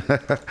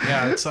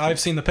 Yeah, I've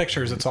seen the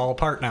pictures. It's all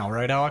apart now,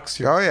 right, Alex?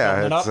 You're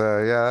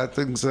that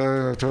thing's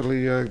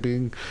totally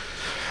being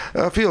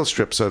field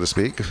stripped, so to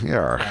speak.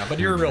 Yeah, but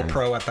you're a real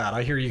pro at that.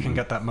 I hear you can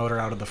get that motor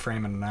out of the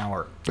frame in an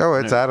hour. Oh,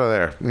 it's out of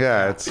there.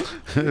 Yeah, it's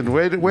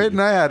Wade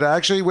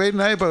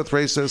and I both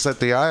raced this at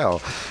the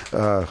Isle.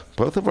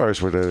 Both of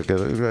ours were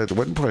together at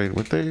one point.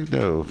 What they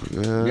know?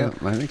 Yeah,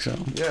 I think so.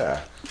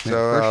 Yeah.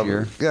 So,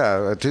 first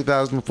year.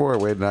 2004,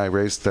 Wade and I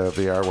raced the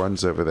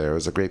R1s over there. It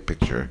was a great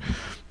picture.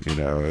 It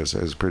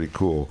was pretty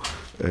cool.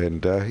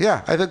 And,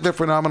 I think they're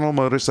phenomenal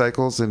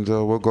motorcycles, and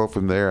we'll go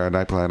from there. And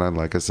I plan on,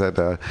 like I said,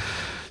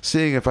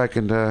 seeing if I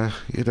can,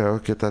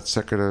 get that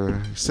sucker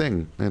to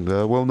sing. And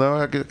we'll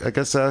know, I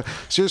guess,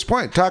 serious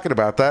point, talking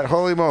about that.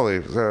 Holy moly,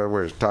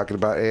 we're talking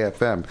about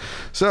AFM.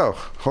 So,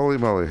 holy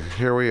moly,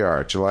 here we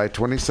are, July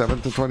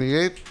 27th and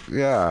 28th.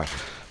 Yeah,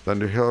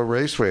 Thunderhill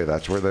Raceway,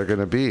 that's where they're going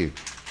to be.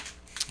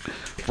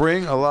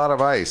 Bring a lot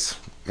of ice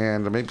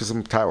and maybe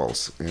some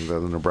towels and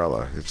an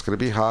umbrella. It's going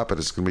to be hot, but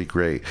it's going to be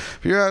great.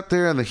 If you're out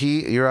there in the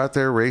heat, you're out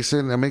there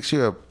racing, it makes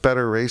you a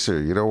better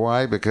racer. You know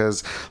why?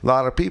 Because a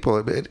lot of people,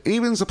 it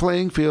evens the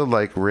playing field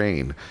like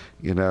rain.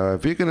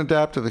 If you can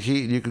adapt to the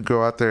heat, you can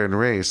go out there and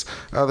race.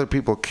 Other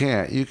people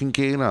can't. You can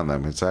gain on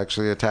them. It's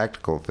actually a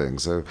tactical thing.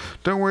 So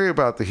don't worry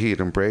about the heat.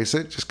 Embrace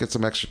it. Just get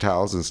some extra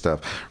towels and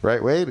stuff.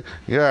 Right, Wade?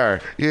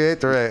 Yeah. You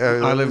ate the right.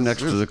 I live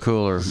next to the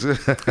cooler.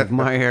 If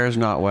my hair is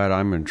not wet,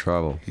 I'm in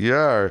trouble.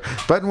 Yeah.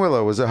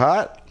 Buttonwillow, was it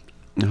hot?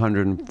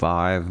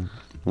 105.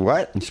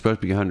 What? It's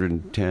supposed to be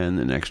 110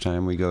 the next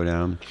time we go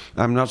down.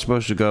 I'm not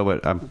supposed to go,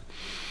 but I'm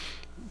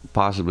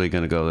possibly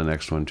going to go the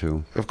next one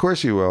too. Of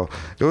course you will.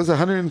 It was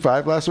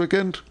 105 last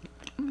weekend?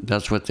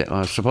 That's what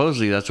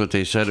supposedly that's what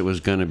they said it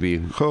was going to be.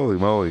 Holy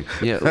moly.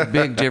 Yeah,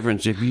 big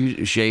difference.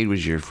 If shade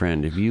was your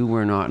friend. If you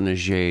were not in the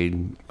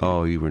shade,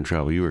 you were in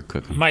trouble. You were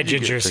cooking. My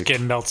ginger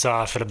skin melts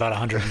off at about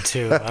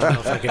 102. I don't know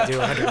if I could do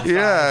 105.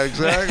 Yeah,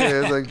 exactly.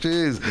 It's like,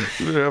 geez,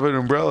 we have an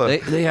umbrella.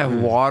 They have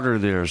water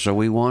there, so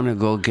we want to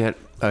go get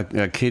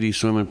a kiddie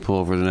swimming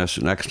pool for the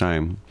next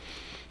time.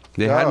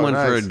 They had one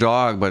for a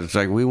dog, but it's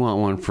like, we want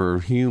one for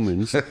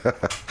humans.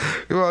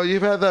 Well,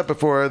 you've had that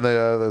before,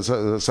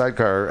 the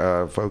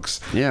sidecar folks.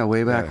 Yeah,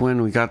 way back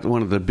when we got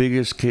one of the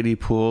biggest kiddie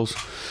pools.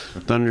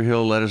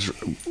 Thunderhill let us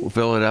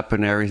fill it up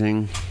and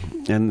everything.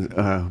 And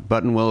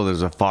Buttonwillow,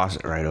 there's a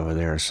faucet right over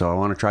there, so I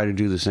want to try to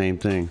do the same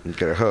thing.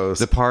 Get a hose.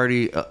 The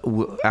party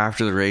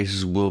after the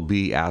races will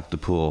be at the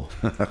pool.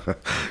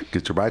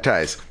 Get your Mai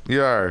Tais.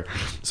 Yeah.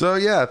 So,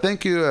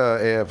 thank you,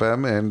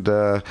 AFM. And,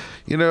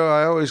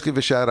 I always give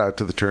a shout out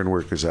to the turn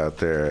workers out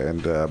there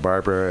and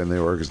Barbara and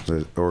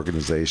the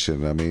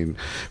organization. I mean,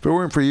 if it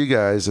weren't for you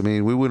guys,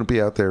 we wouldn't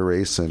be out there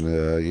racing.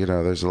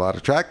 There's a lot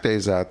of track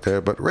days out there,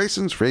 but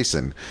racing's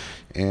racing.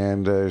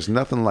 And there's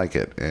nothing like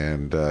it.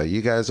 And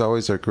you guys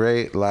always are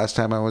great. Last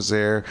time I was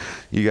there,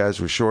 you guys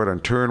were short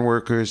on turn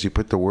workers. You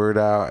put the word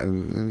out,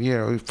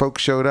 and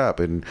folks showed up.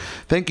 And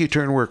thank you,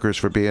 turn workers,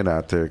 for being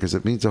out there, because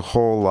it means a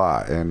whole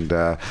lot. And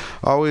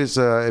always,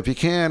 if you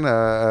can,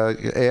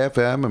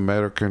 AFM,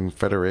 American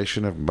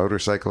Federation of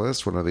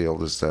Motorcyclists, one of the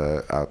oldest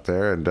out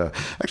there. And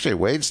actually,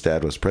 Wade's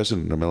dad was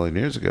president a million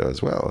years ago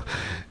as well.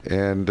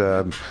 And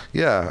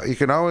you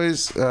can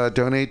always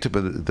donate to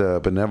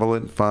the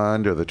Benevolent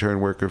Fund or the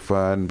Turn Worker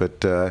Fund.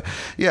 But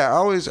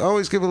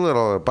always give a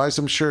little. Buy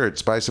some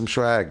shirts, buy some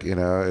swag.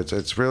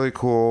 It's really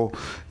cool.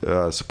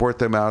 Support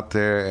them out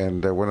there,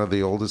 and one of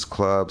the oldest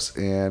clubs.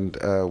 And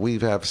we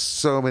have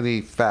so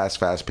many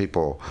fast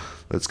people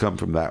that's come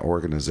from that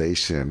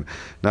organization.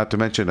 Not to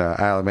mention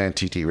Isle of Man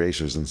TT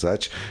Racers and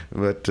such.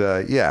 But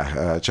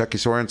Chucky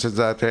Sorensen's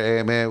out there.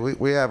 Hey, man,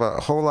 we have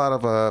a whole lot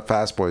of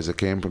fast boys that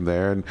came from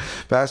there, and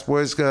fast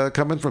boys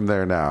coming from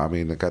there now.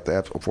 They got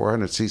the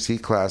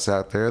F400cc class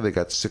out there. They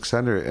got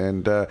 600,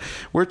 and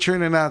we're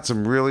churning out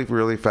some really,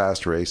 really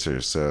fast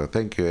racers. So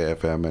thank you,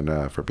 AFM,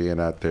 and for being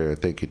out there.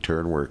 Thank you,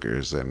 turn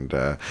workers. And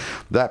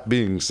that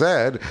being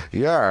said,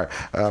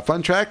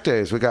 fun track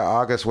days. We got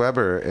August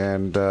Weber,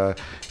 and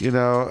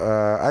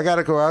I got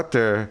to go out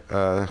there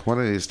one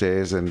of these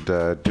days and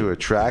do a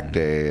track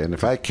day. And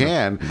if I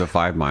can... The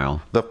 5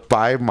 mile. The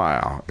 5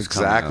 mile.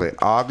 Exactly.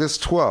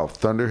 August 12th,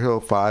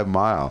 Thunderhill 5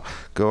 mile.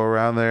 Go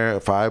around there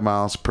 5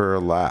 miles per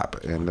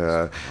lap.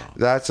 And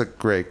that's a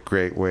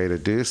great way to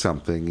do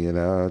something, you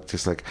know.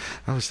 Just like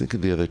I was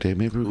thinking the other day,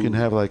 maybe we can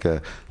have like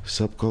a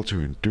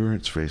subculture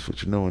endurance race,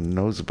 which no one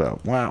knows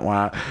about. Wah,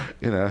 wah.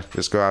 You know,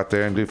 just go out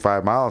there and do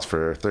 5 miles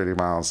for 30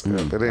 miles.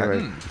 But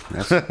anyway,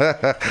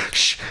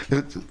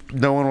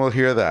 no one will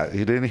hear that.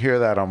 You didn't hear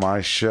that on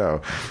my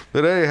show.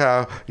 But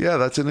anyhow, yeah,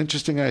 that's an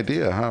interesting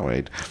idea, huh,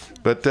 Wade?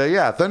 But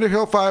yeah,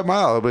 Thunderhill 5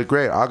 mile. It'll be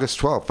great. August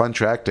 12th, fun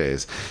track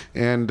days.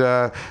 And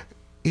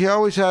he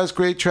always has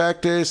great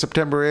track days.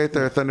 September 8th,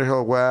 there are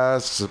Thunderhill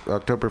West.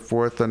 October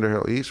 4th,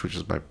 Thunderhill East, which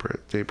is my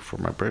day before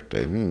my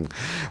birthday.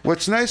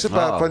 What's nice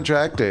about fun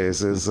track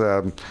days is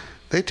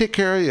they take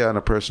care of you on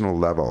a personal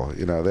level.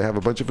 You know, they have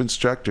a bunch of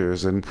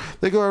instructors, and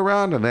they go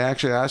around and they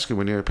actually ask you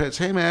when you're at pits,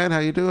 "Hey man, how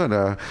you doing?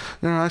 You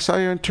know, I saw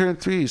you in turn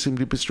 3. You seem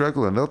to be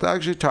struggling." They'll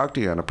actually talk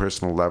to you on a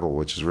personal level,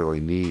 which is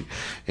really neat.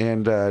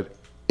 And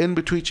in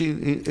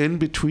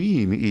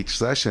between each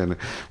session,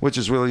 which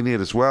is really neat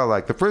as well.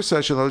 Like the first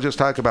session, they'll just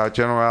talk about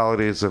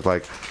generalities of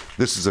like,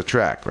 this is a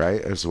track, right?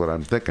 Is what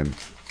I'm thinking.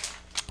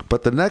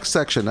 But the next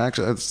section,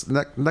 next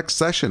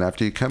session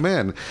after you come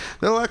in,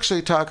 they'll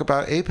actually talk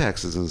about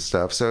apexes and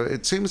stuff. So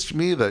it seems to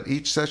me that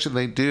each session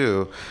they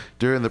do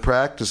during the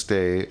practice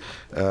day,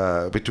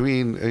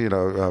 between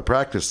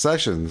practice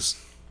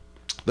sessions,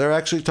 they're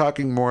actually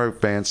talking more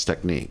advanced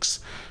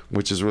techniques,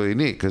 which is really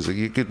neat because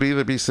you could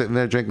either be sitting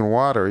there drinking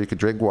water or you could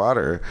drink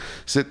water,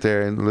 sit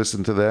there and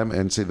listen to them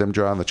and see them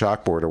draw on the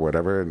chalkboard or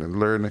whatever and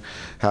learn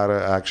how to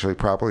actually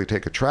properly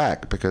take a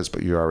track but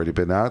you've already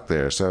been out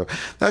there. So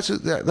that's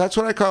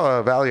what I call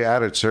a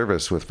value-added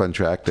service with Fun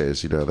Track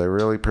Days. You know, they're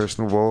really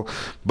personable,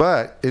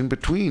 but in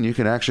between you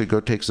can actually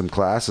go take some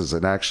classes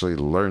and actually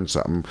learn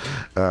something,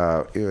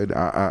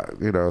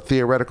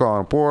 theoretical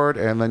on board,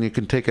 and then you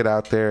can take it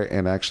out there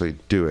and actually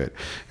do it.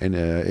 And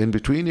in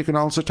between you can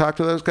also talk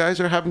to those guys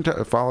or have them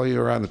to follow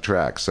you around the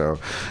track. So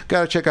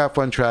got to check out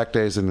Fun Track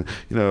Days and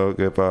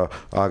give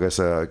August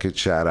a good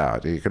shout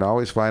out. You can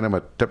always find them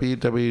at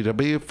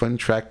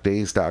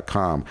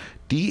www.funtrackdays.com.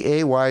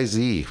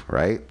 DAYZ,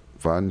 right?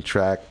 Fun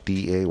Track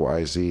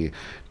DAYZ.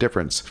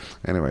 Difference.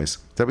 Anyways,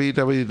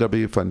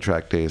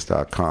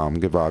 www.funtrackdays.com.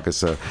 Give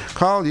August a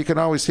call. You can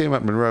always see him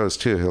at Monroe's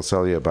too. He'll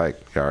sell you a bike.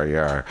 Yar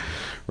yar.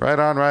 Right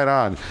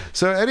on.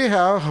 So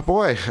anyhow,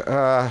 boy,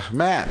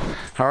 Matt,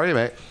 how are you,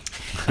 mate?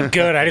 I'm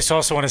good. I just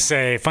also want to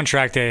say Fun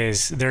Track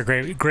Days, they're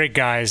great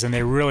guys, and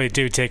they really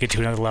do take it to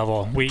another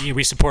level.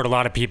 We support a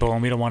lot of people,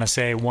 and we don't want to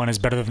say one is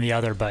better than the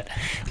other, but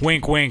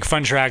wink, wink,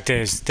 Fun Track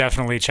Days,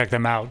 definitely check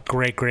them out.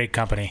 Great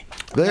company.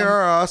 They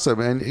are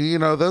awesome, and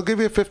they'll give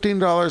you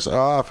 $15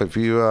 off if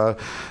you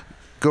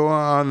go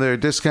on their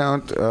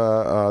discount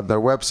on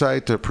their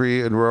website to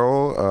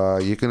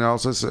pre-enroll. You can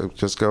also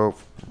just go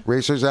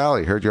Racers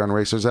Alley. Heard you on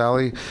Racers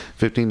Alley,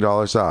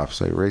 $15 off.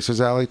 So Racers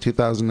Alley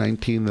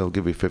 2019, they'll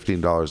give you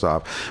 $15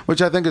 off,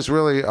 which I think is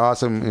really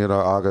awesome.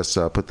 August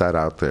put that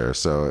out there.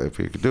 So if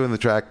you're doing the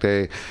track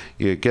day,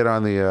 you get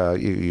on the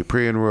you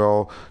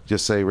pre-enroll,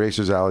 just say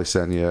Racers Alley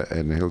sent you,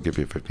 and he'll give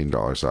you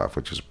 $15 off,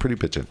 which is pretty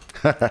bitchin'.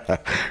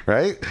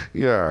 Right?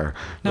 Yeah.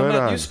 Now,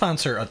 Matt, you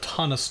sponsor a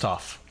ton of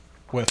stuff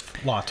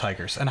with Law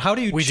Tigers. And how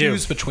do you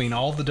choose between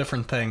all the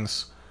different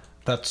things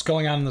that's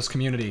going on in this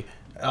community?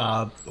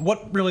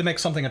 What really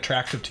makes something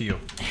attractive to you?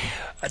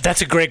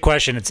 That's a great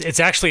question.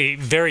 It's actually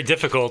very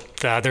difficult.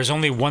 There's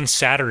only one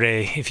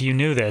Saturday, if you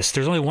knew this,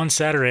 there's only one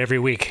Saturday every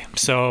week.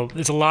 So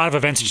there's a lot of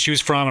events to choose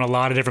from and a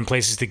lot of different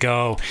places to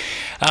go.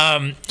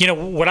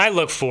 What I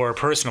look for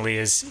personally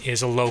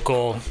is a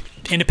local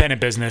independent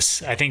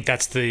business. I think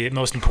that's the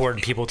most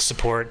important people to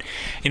support.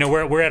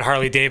 We're at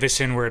Harley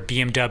Davidson, we're at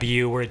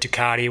BMW, we're at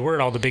Ducati, we're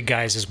at all the big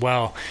guys as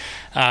well.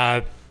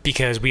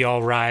 Because we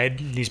all ride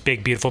these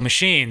big, beautiful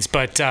machines,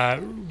 but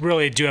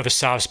really do have a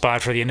soft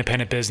spot for the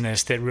independent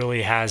business that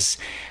really has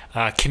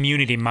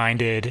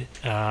community-minded,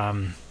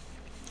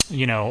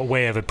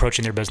 way of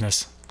approaching their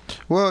business.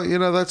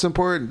 Well, that's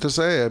important to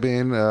say. I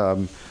mean,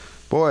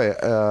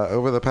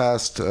 over the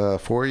past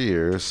 4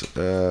 years,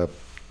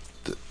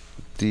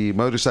 the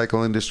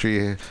motorcycle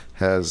industry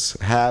has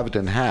halved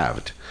and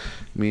halved.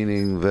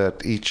 Meaning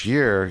that each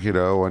year,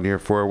 1 year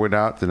 4 went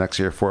out, the next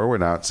year 4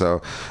 went out.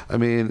 So, I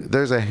mean,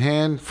 there's a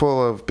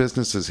handful of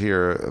businesses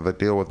here that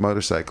deal with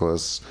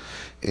motorcyclists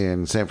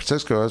in San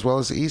Francisco as well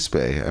as the East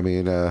Bay. I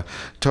mean,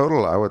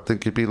 total, I would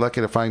think you'd be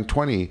lucky to find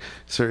 20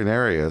 certain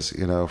areas,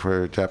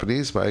 for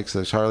Japanese bikes.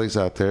 There's Harleys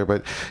out there.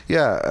 But,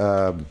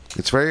 yeah,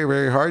 it's very,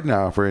 very hard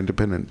now for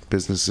independent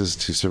businesses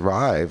to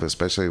survive,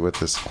 especially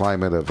with this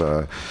climate of,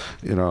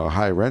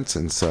 high rents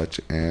and such,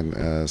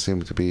 and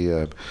seem to be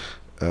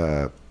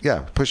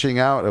pushing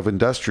out of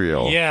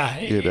industrial. Yeah,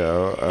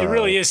 it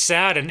really is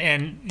sad,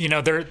 and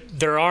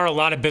there are a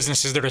lot of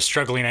businesses that are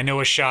struggling. I know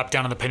a shop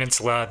down on the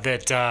peninsula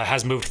that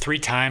has moved 3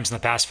 times in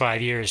the past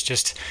 5 years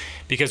just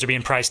because they're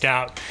being priced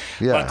out.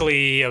 Yeah.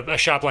 Luckily, a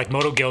shop like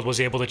Moto Guild was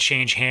able to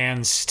change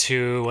hands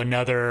to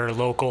another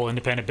local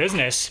independent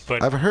business.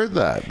 But I've heard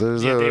that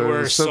there's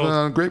something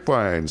on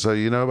Grapevine, so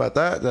you know about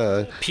that.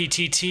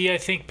 PTT, I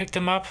think, picked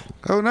them up.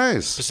 Oh,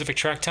 nice. Pacific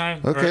Track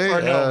Time. Okay.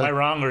 Or no, am I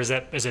wrong, or is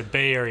it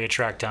Bay Area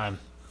Track Time?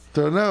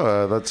 Don't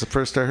know. That's the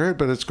first I heard,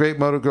 but it's great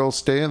Moto Girls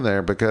staying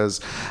there,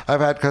 because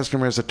I've had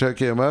customers at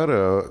Tokyo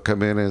Moto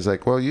come in and it's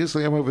like, well,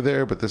 usually I'm over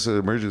there, but this is an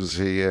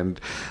emergency, and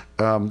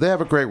they have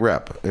a great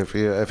rep. If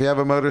you have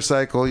a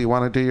motorcycle, you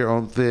want to do your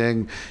own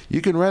thing, you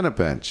can rent a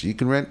bench, you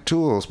can rent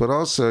tools, but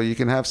also you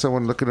can have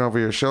someone looking over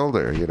your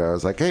shoulder.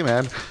 It's like, hey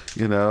man,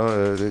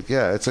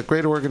 it's a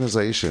great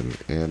organization,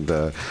 and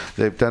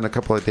they've done a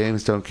couple of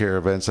Dames Don't Care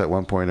events at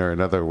one point or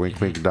another. Wink,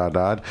 wink, nod,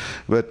 nod.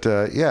 But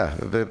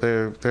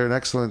they're an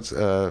excellent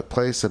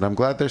place, and I'm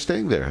glad they're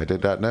staying there. I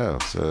did not know.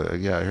 So I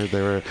heard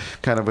they were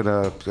kind of in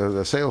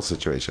a sales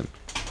situation.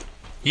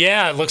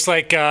 Yeah, it looks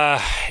like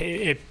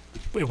it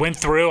went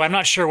through. I'm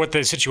not sure what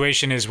the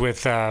situation is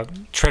with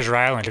Treasure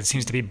Island. It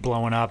seems to be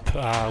blowing up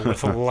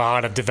with a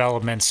lot of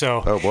development.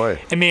 So, oh boy,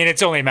 I mean,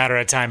 it's only a matter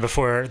of time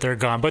before they're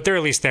gone, but they're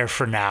at least there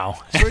for now.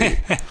 Sweet.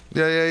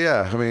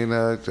 Yeah. I mean,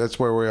 that's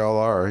where we all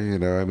are.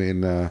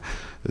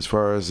 As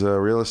far as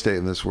real estate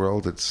in this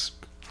world,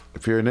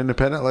 if you're an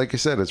independent, like you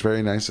said, it's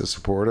very nice to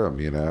support them,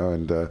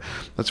 and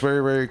that's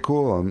very, very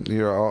cool. And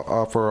you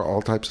offer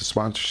all types of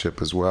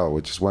sponsorship as well,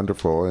 which is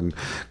wonderful, and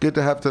good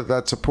to have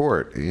that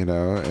support, and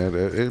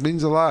it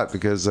means a lot,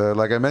 because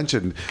like I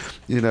mentioned,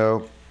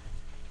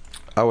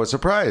 I was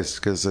surprised,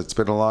 because it's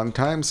been a long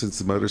time since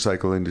the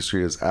motorcycle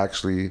industry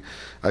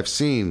I've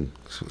seen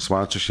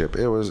sponsorship.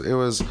 It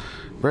was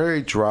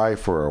very dry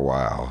for a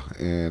while,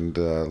 and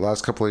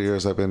last couple of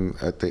years I've been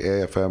at the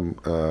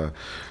AFM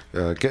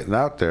getting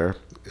out there.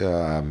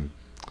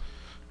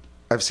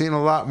 I've seen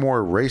a lot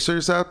more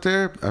racers out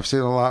there. I've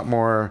seen a lot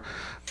more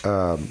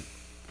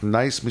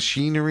nice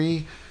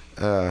machinery.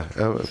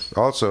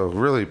 Also,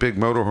 really big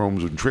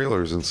motorhomes and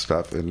trailers and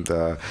stuff, and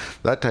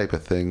that type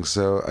of thing.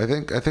 So I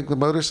think the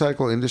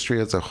motorcycle industry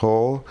as a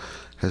whole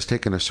has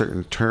taken a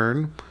certain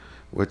turn,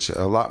 which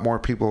a lot more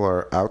people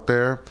are out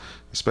there.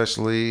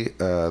 Especially,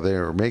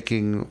 they're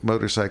making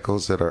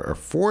motorcycles that are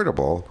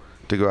affordable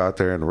to go out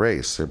there and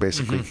race. They're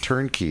basically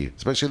turnkey,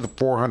 especially the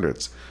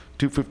 400s.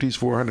 250s,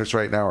 400s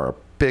right now are a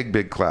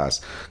big class.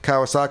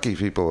 Kawasaki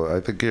people, I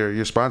think you're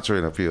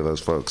sponsoring a few of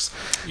those folks.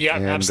 Yeah,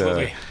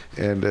 absolutely.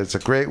 And it's a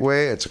great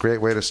way. It's a great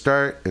way to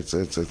start. It's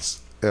in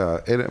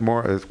it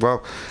more.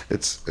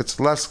 It's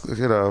less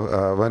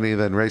money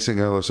than racing,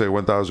 let's say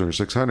 1,000 or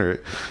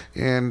 600.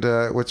 And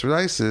what's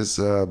nice is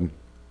the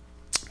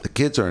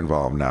kids are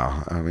involved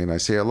now. I mean, I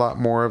see a lot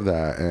more of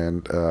that.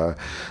 And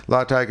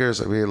Lot Tigers,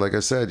 I mean, like I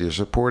said, you're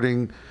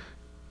supporting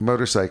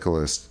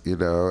motorcyclists,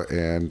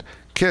 and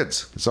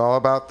kids. It's all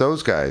about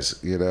those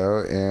guys,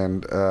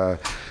 and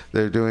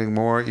they're doing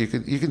more. You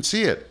can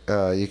see it.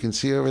 You can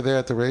see over there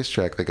at the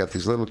racetrack, they got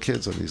these little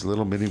kids on these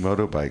little mini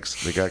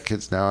motorbikes. They got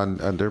kids now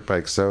on dirt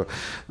bikes. So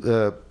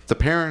the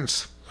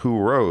parents who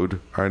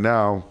rode are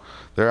now,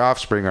 their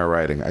offspring are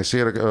riding. I see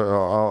it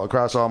all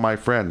across all my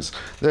friends.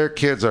 Their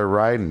kids are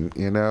riding,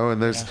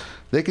 and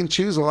they can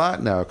choose a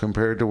lot now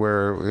compared to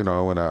where,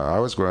 when I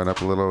was growing up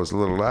it was a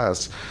little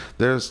less.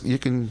 You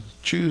can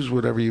choose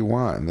whatever you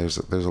want, and there's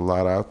a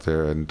lot out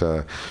there, and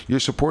you're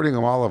supporting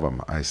all of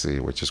them, I see,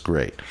 which is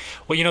great.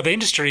 Well, the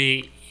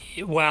industry,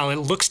 while it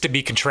looks to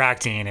be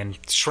contracting and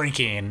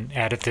shrinking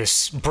at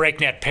this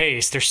breakneck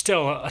pace, there's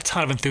still a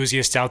ton of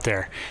enthusiasts out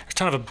there. There's a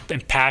ton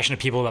of passionate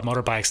people about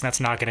motorbikes, and that's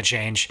not going to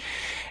change.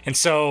 And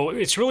so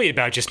it's really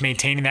about just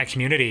maintaining that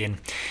community. And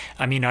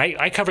I mean,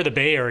 I cover the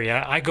Bay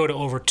Area. I go to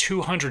over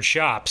 200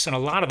 shops, and a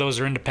lot of those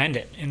are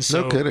independent. And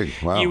so no kidding.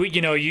 Wow.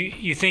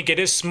 You think it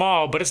is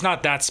small, but it's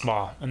not that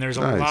small. And there's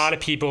a lot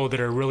of people that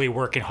are really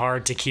working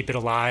hard to keep it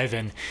alive.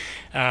 And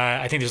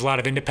I think there's a lot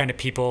of independent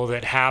people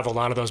that have a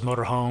lot of those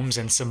motorhomes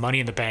and some money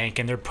in the bank,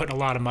 and they're putting a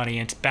lot of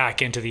money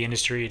back into the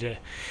industry to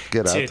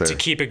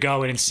keep it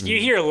going. And you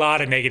hear a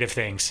lot of negative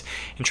things,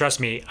 and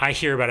trust me, I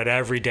hear about it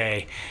every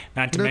day.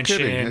 Not to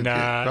mention,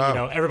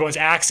 everyone's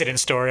accident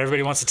story.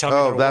 Everybody wants to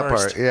tell me their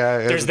worst. Part, yeah.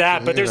 There's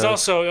that, but there's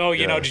also,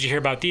 did you hear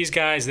about these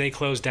guys? They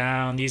closed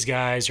down. These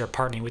guys are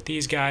partnering with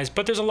these guys.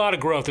 But there's a lot of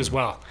growth as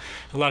well,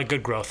 a lot of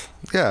good growth.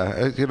 Yeah,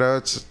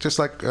 it's just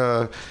like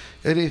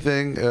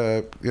anything,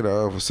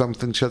 if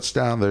something shuts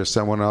down, there's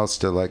someone else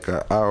to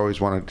I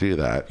always want to do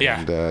that. Yeah.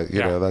 And,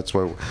 that's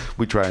what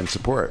we try and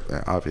support.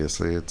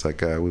 Obviously, it's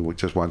like we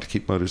just want to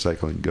keep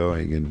motorcycling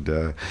going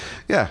and,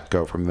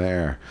 go from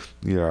there.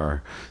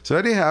 So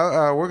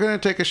anyhow, we're going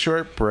to take a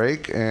short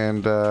break,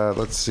 and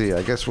let's see.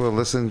 I guess we'll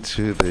listen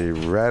to the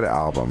Red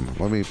album.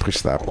 Let me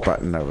push that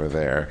button over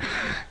there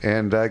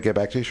and get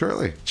back to you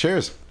shortly.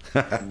 Cheers.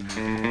 Welcome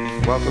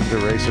to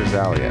Racers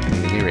Alley at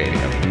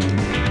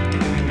MutinyRadio.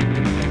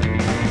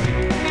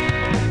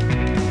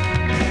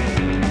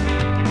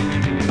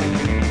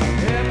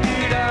 Yeah.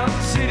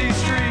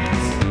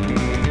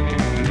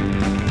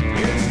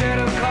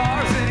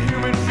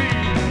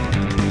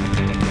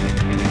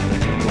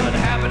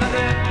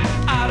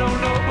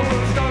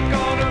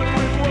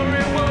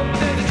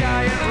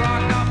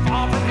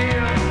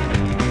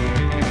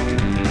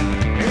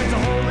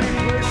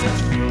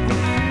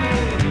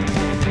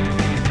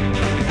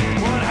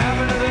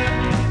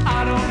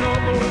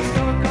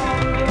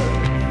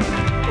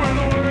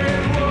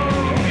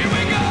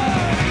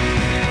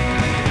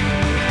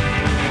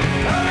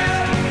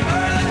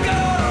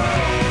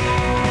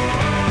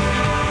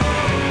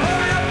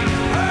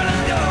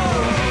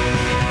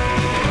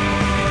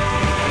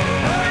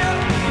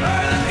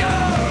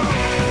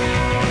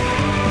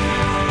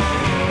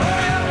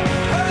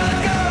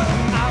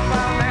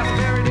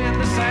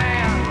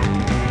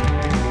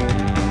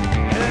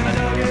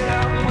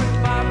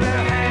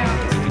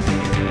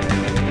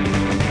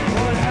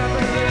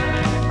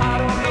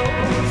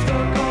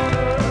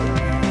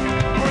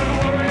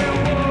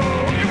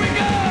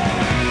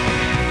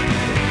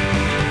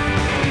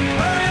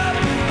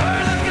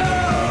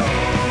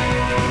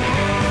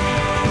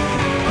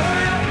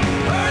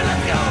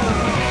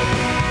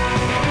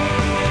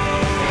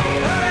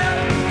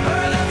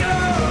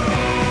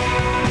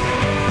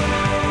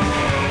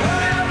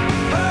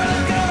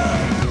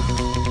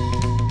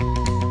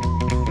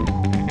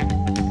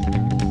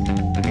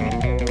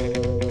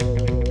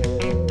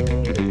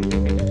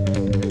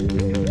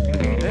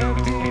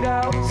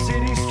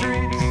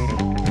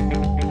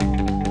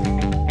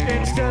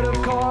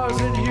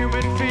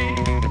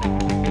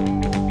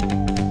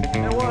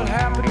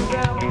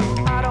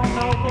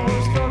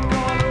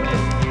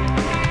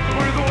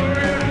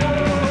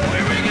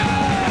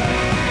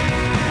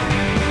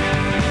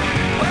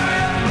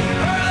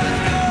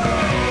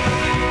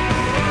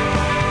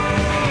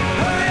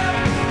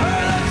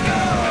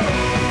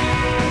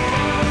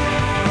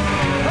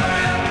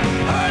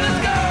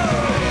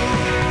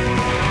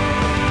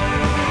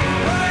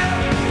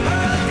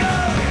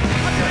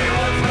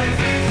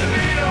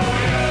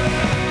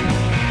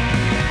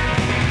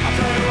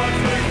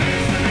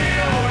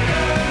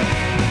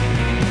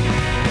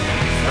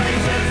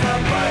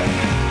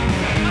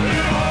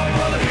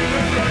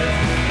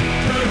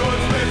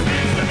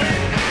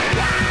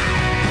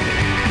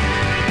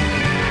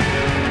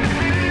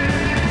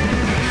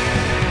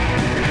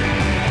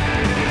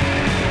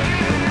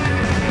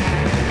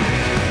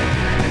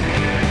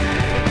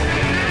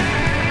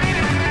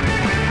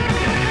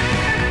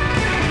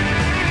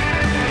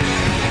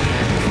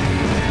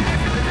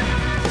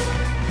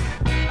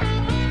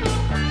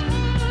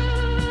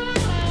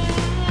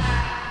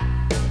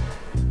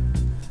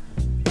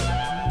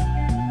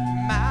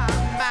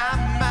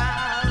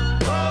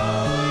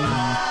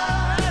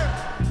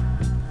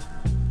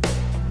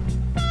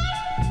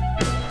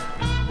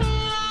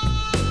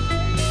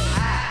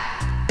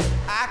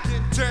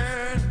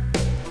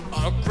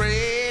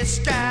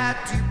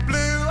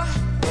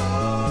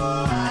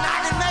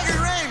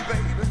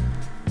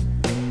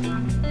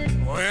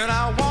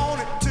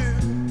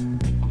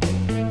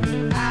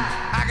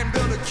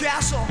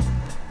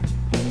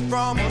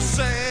 from a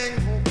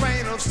single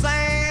grain of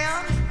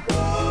sand. And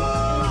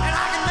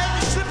I can make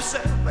the ship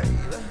sail, baby.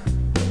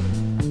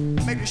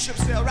 Make the ship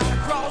sail right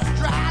across the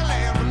dry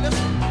land. But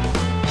listen,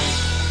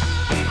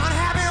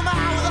 unhappy am I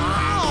with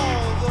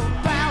all the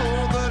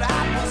power that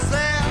I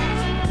possess.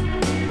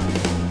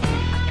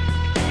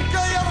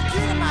 Girl, you're the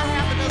key to my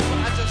happiness, but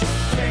I just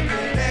can't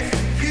get next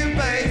to you,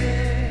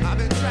 baby. I've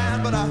been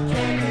trying, but I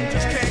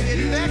just can't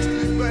get next to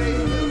you,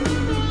 baby.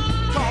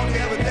 Call you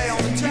every day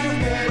on the telephone,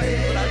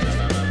 baby, but I just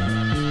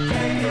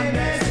can't get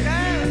next to you.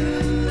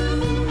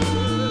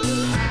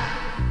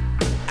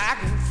 I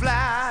can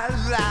fly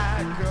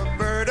like a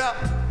bird up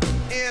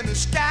in the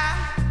sky.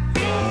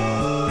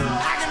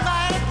 I can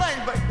buy anything,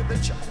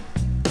 baby,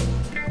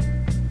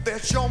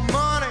 that your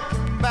money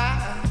can buy.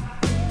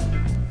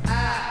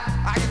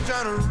 I can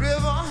turn a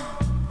river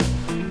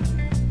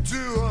to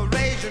a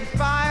raging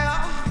fire,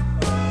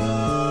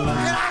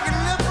 and I can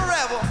live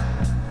forever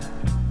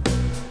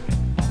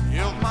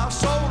if my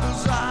soul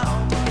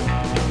desires.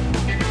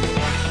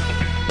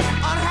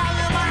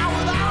 Unhappy am I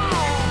with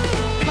all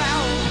the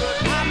power that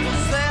I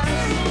possess.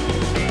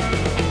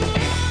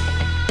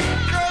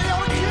 Girl,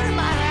 you're the key to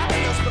my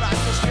happiness, but I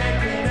just can't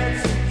get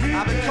next to you.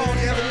 I've been calling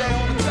you every day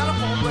on the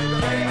telephone, baby.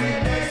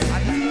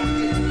 I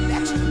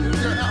just want to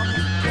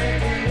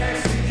get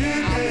next to you,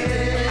 girl.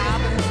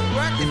 I've been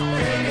working on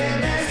it.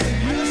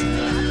 Listen,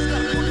 I just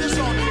gotta put this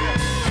on the air.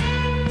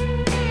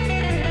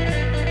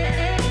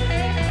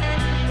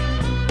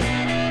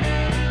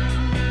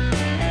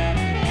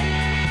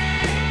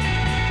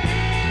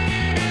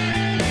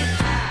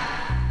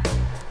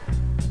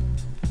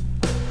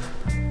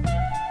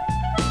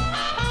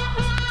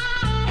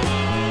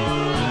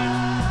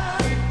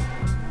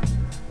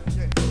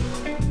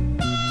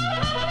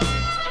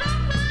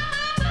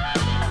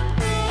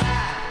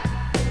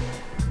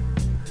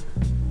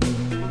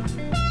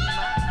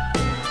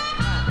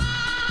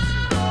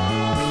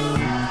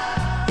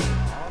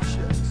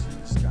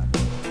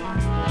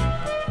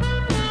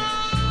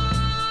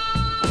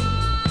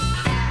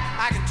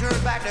 I can turn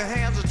back the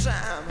hands of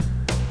time.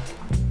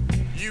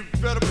 You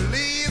better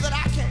believe that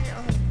I can.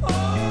 And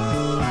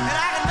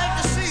I can make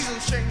the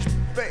seasons change,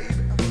 baby,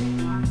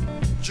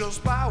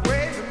 just by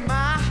waving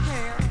my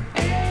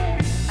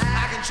hand.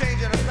 I can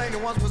change anything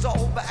that once was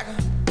old back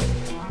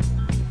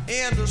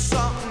into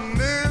something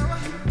new.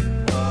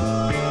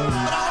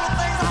 But all the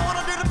things I want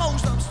to do the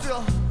most, I'm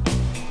still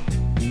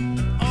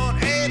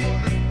unable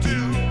to do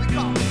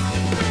because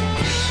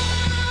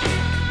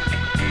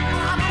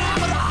I'm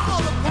having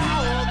all the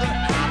power that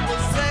I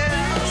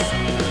possess.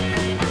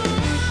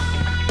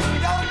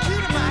 You're the key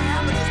to my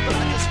happiness, but I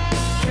just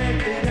can't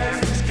get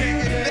next to you,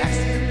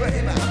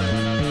 baby.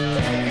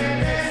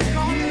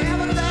 Call you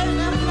every day and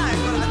every night,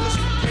 but I just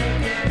can't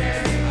get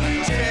next to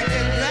you.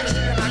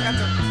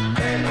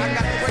 I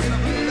got to wake up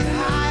a little bit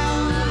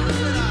higher.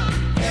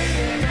 Can't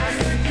get next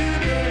to you,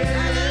 baby.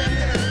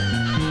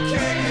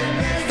 Can't get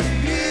next to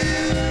you.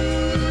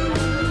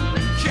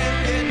 Can't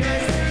get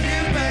next to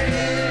you,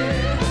 baby.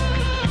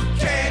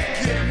 Can't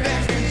get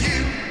next to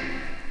you.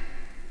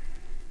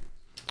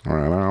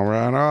 All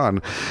right on.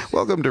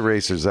 Welcome to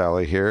Racers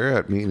Alley here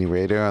at Mutiny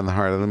Radio on the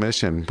Heart of the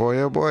Mission. Boy,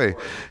 oh boy,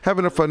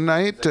 having a fun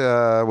night.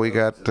 We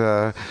got,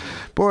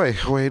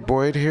 Wade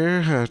Boyd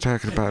here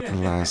talking about the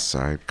last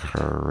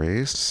sidecar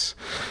race.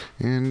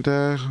 And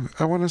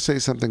I want to say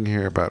something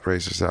here about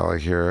Racers Alley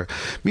here.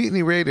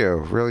 Mutiny Radio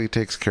really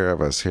takes care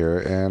of us here.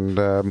 And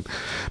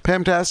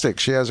Pamtastic,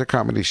 she has a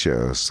comedy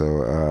show.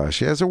 So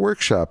she has a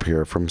workshop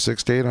here from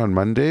 6 to 8 on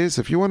Mondays.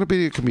 If you want to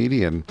be a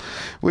comedian,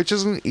 which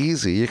isn't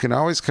easy, you can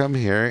always come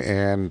here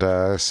and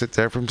sit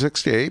there from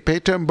 6 to 8, pay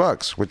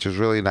 $10, which is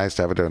really nice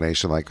to have a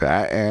donation like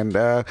that, and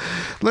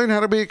learn how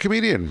to be a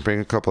comedian.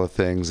 Bring a couple of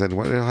things. And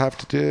what you'll have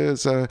to do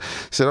is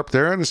sit up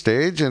there on the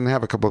stage and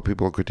have a couple of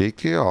people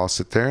critique you. I'll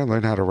sit there and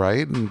learn how to write.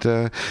 And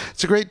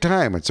it's a great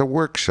time. It's a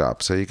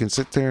workshop, so you can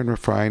sit there and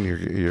refine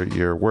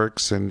your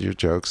works and your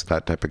jokes,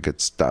 that type of good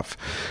stuff.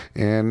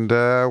 And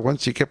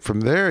once you get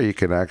from there, you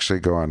can actually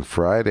go on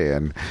Friday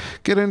and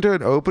get into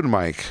an open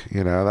mic.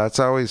 You know, that's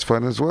always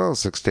fun as well,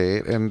 6 to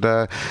 8. And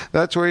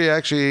that's where you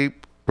actually,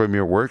 from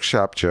your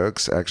workshop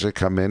jokes, actually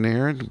come in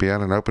here and be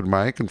on an open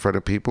mic in front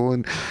of people.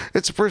 And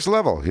it's the first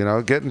level, you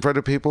know, get in front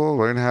of people,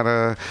 learn how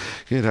to,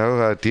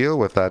 deal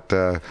with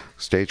that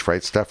stage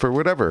fright stuff or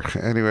whatever.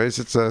 Anyways,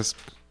 it's a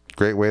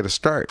great way to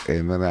start.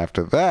 And then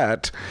after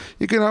that,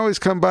 you can always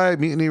come by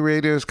Mutiny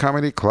Radio's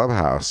Comedy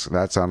Clubhouse.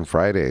 That's on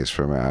Fridays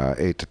from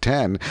 8 to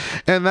 10.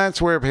 And that's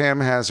where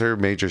Pam has her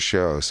major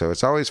show. So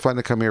it's always fun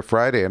to come here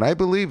Friday. And I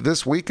believe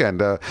this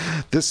weekend,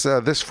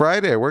 this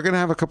Friday, we're going to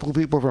have a couple of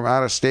people from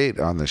out of state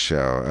on the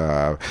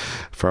show,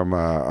 from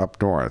up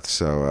north.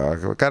 So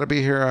we've got to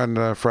be here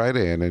on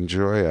Friday and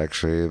enjoy,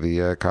 actually,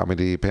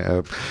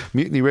 the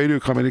Mutiny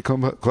Radio Comedy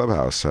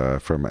Clubhouse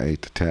from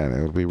 8 to 10.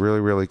 It'll be really,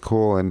 really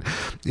cool. And,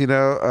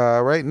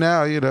 right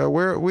now,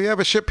 we have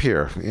a ship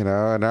here, and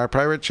our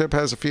pirate ship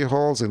has a few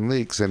holes and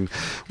leaks, and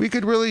we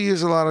could really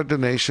use a lot of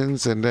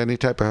donations and any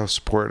type of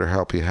support or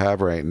help you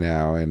have right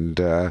now. And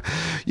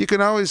you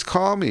can always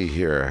call me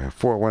here,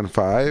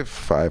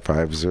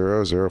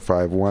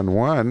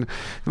 415-550-0511. And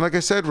like I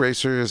said,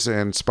 racers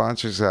and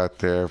sponsors out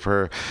there,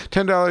 for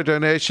 $10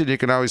 donation, you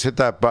can always hit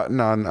that button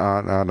on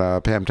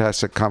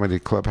Pamtastic Comedy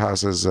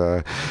Clubhouse's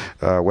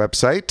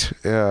website,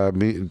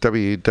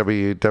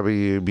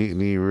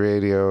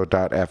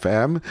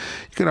 www.mutinyradio.fm. You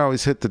can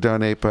always hit the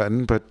donate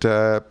button, but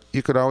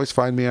you could always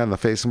find me on the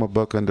Facebook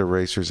book under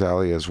Racers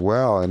Alley as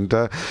well, and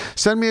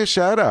send me a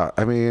shout out.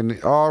 I mean,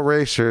 all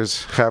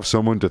racers have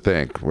someone to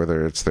thank,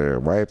 whether it's their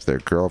wife, their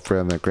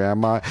girlfriend, their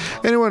grandma,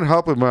 anyone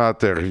help them out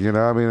there.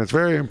 I mean, it's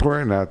very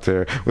important out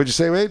there. Would you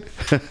say, Wade?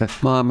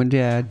 Mom and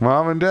Dad.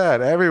 Mom and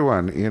Dad,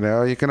 everyone.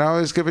 You can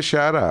always give a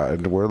shout out,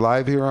 and we're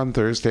live here on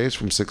Thursdays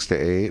from 6 to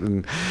 8,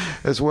 and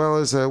as well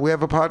as we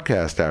have a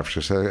podcast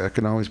after, so it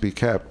can always be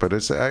kept. But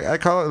it's I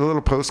call it a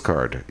little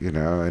postcard,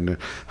 and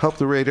help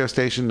the radio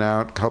station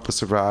out, help us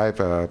survive,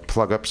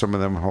 plug up some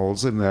of them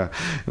holes in the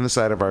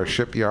side of our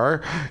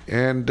shipyard,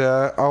 and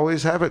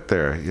always have it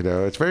there.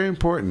 It's very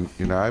important.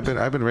 I've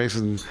been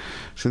racing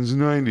since the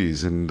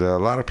 90s, and a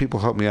lot of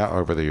people help me out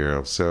over the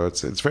years, so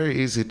it's very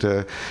easy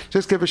to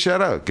just give a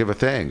shout out, give a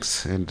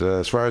thanks. And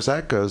as far as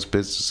that goes,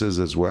 businesses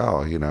as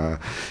well.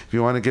 If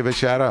you want to give a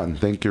shout out and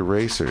thank your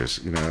racers,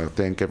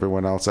 thank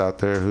everyone else out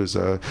there who's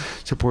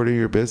supporting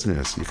your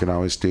business, you can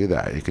always do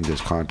that. You can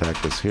just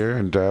contact us here,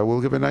 and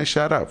we'll give a nice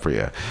shout out for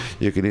you.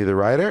 You can either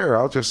write it, or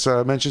I'll just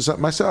mention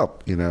something myself.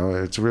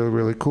 It's really,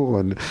 really cool,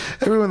 and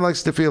everyone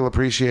likes to feel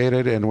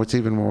appreciated. And what's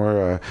even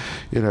more,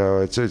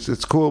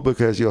 it's cool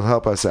because you'll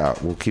help us out.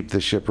 We'll keep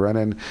this ship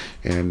running,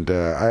 and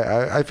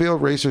I feel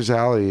Racers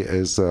Alley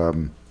is, I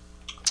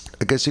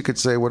guess you could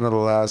say, one of the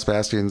last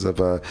bastions of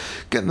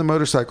getting the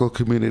motorcycle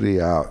community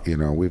out.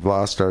 We've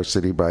lost our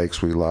city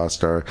bikes, we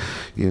lost our,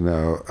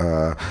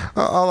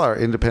 all our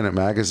independent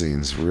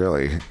magazines,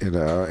 really,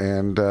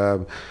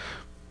 and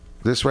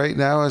this right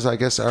now is, I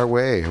guess, our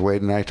way.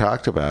 Wade and I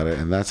talked about it,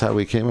 and that's how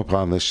we came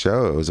upon this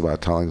show. It was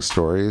about telling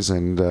stories,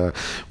 and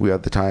we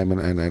had the time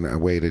and a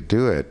way to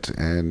do it,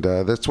 and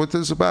that's what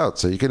this is about.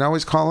 So you can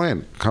always come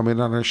in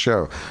on our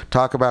show,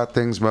 talk about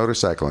things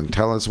motorcycling,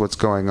 tell us what's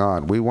going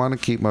on. We want to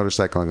keep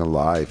motorcycling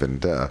alive,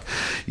 and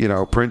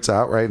print's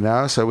out right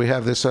now, so we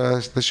have this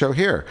the show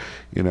here,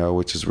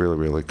 which is really,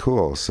 really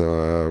cool.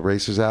 So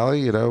Racers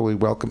Alley, we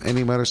welcome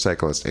any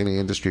motorcyclist, any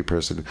industry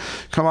person.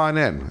 Come on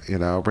in,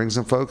 bring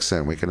some folks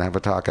in. We can have a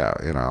talk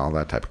out, all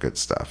that type of good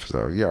stuff.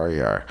 So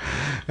yar.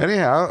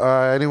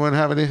 Anyhow, anyone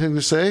have anything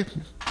to say?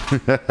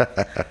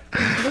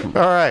 All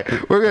right,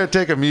 we're going to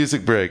take a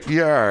music break.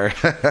 Yar.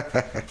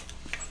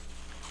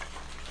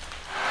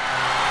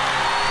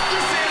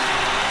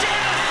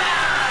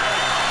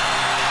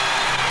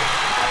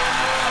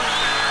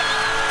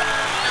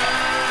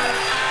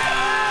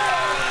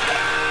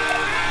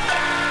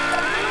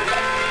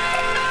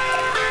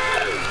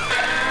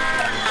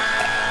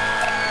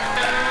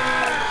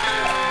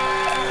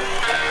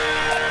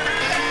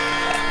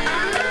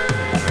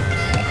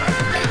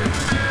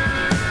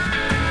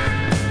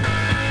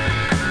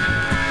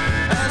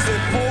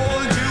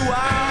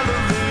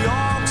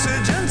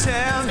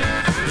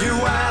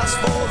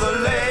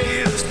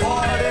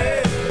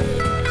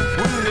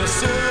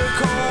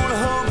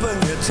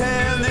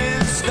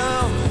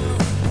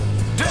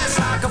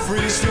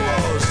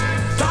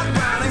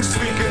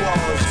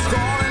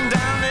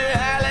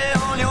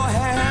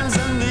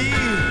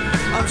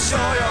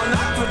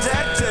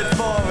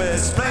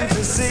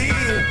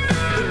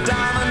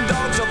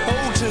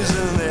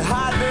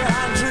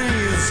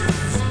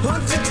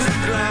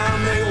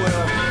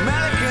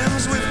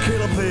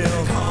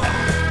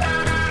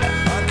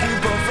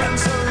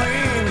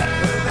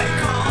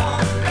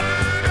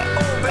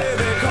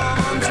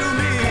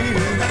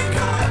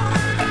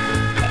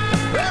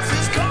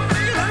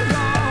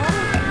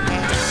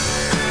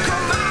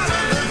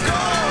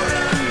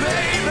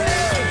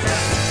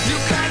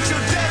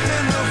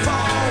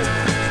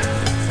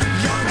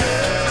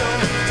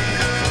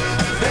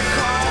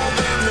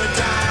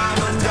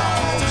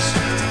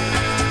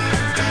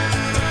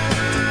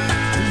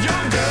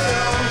 Young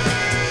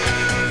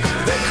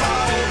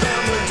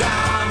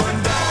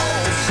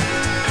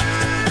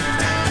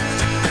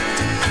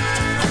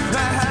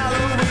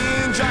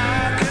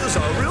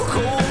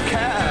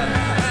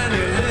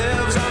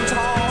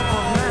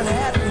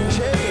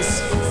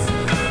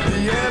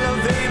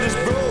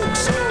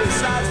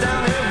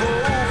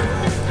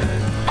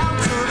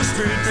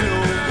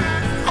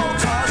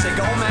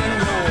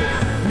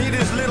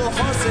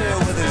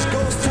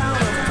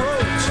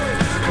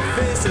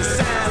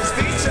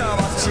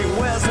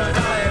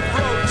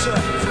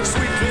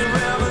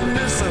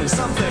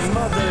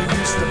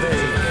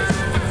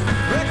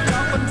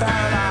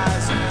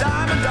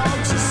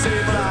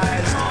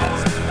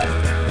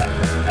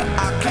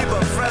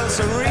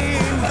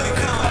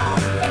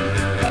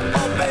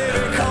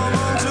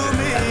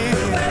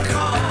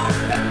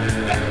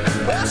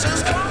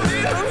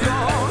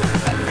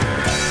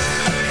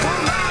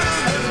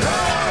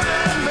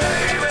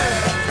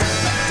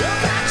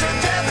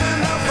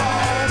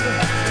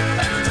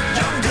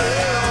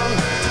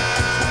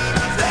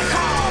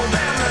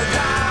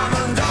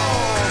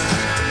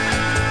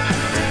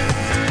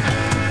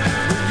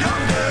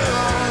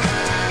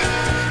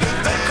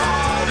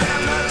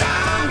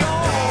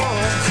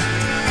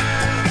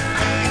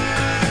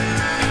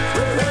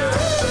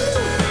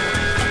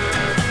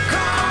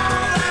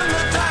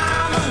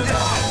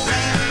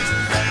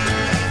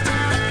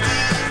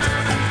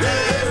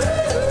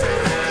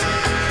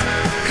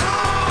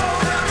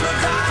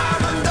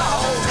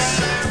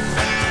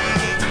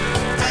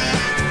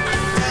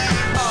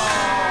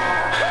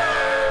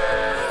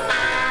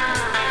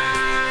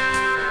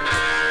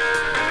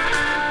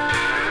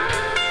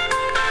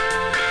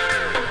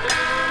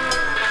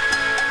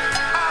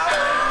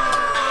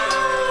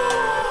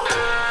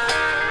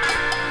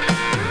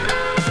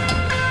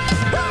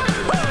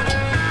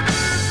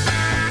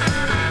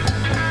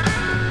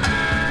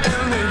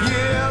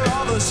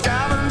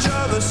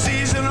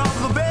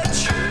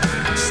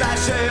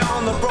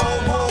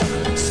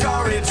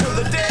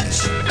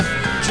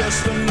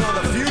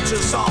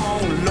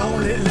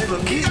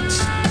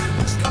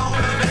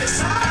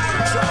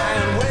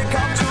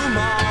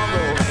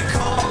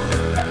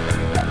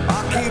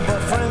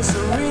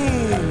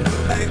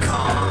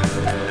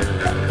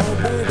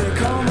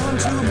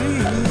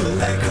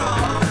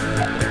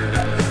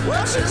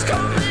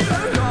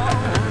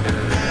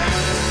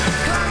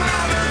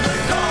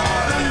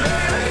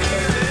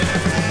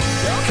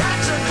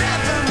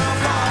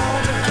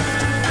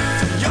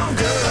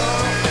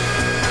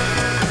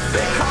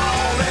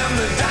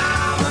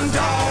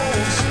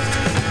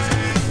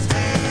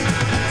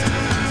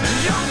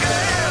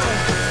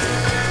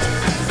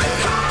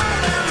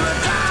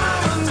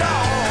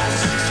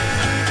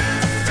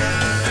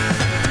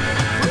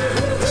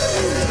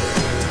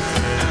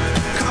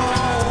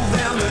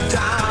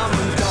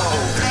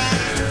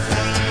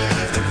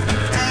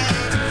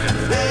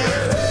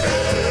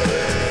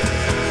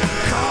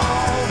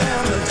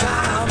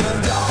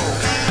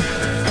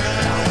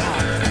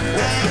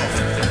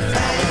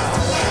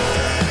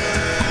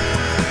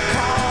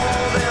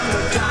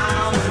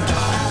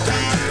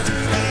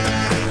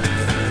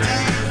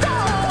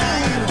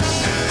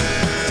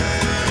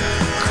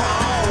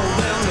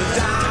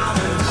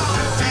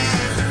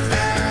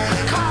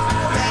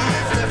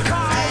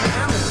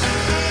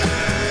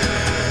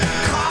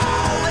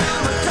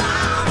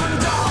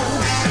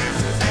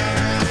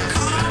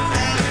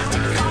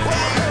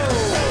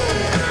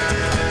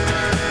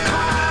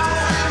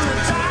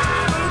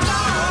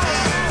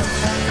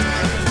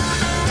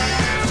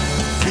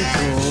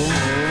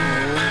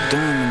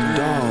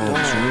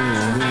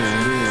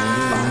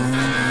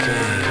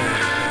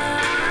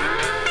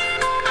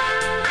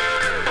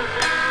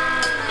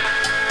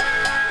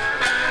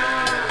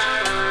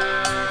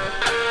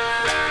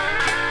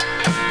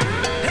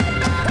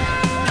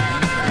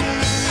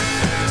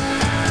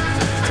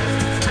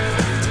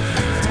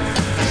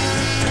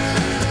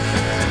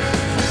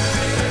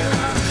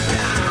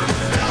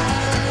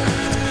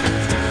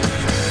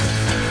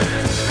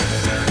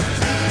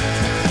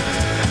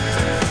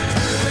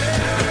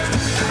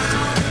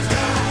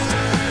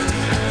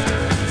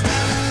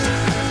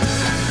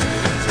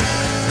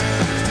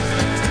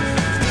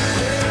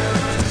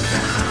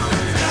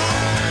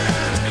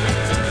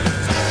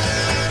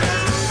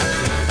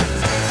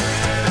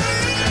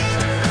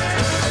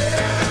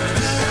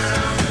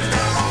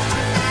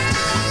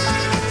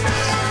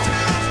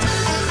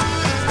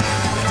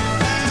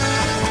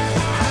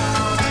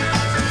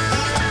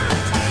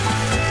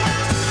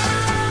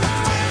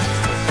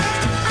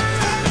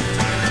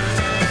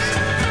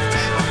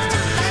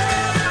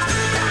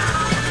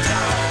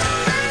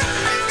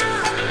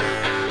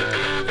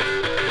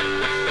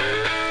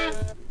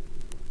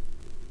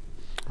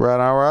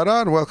Right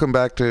on. Welcome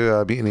back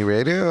to Mutiny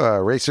Radio.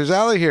 Racers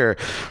Alley here.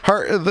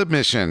 Heart of the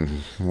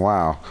Mission.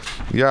 Wow.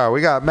 Yeah,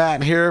 we got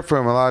Matt here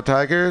from A Lot of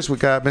Tigers. We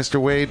got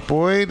Mr. Wade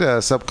Boyd,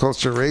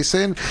 Subculture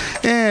Racing,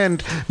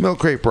 and Milk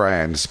Crate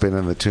Brian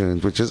spinning the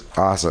tunes, which is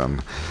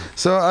awesome.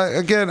 So,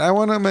 again, I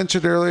want to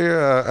mention earlier,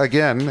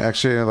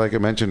 actually, like I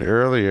mentioned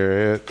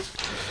earlier,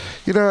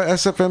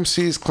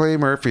 SFMC's Clay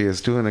Murphy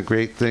is doing a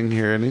great thing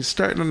here, and he's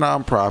starting a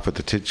nonprofit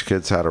to teach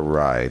kids how to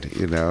ride.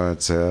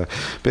 It's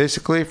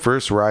basically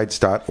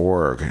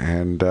firstrides.org,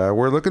 and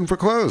we're looking for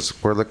clothes.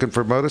 We're looking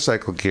for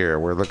motorcycle gear.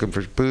 We're looking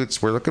for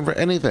boots. We're looking for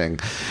anything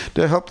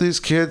to help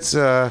these kids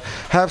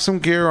have some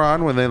gear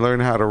on when they learn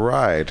how to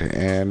ride,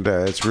 and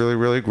it's really,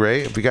 really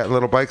great. If you got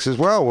little bikes as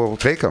well, we'll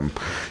take them.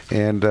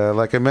 And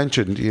like I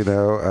mentioned,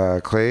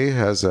 Clay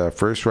has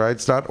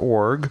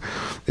firstrides.org,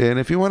 and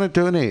if you want to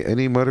donate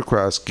any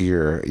motocross gear,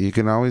 you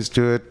can always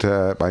do it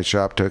at my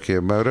shop, Tokyo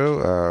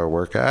Moto,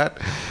 work at.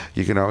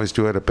 You can always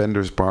do it at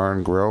Bender's Bar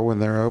and Grill when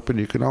they're open.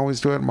 You can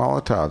always do it at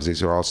Molotov's.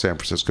 These are all San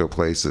Francisco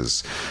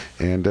places.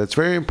 And it's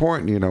very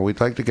important.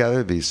 We'd like to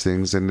gather these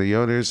things, and the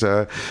owners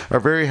are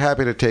very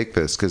happy to take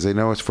this because they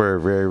know it's for a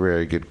very,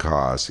 very good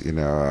cause.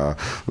 A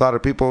lot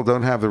of people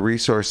don't have the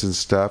resources and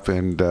stuff,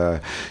 and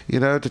to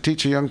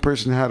teach a young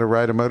person how to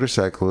ride a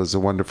motorcycle is a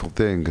wonderful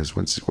thing because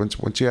once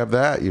you have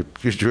that, you're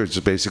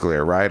just basically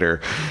a rider.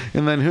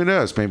 And then who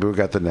knows? Maybe we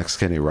got the next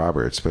Kenny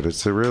Roberts, but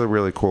it's a really,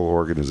 really cool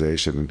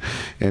organization.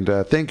 And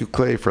thank you,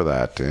 Clay, for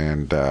that.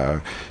 And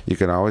you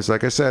can always,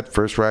 like I said,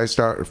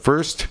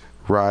 firstrides.org.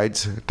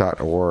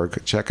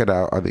 Check it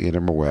out on the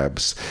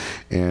interwebs.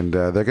 And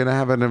they're going to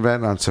have an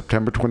event on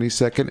September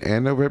 22nd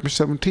and November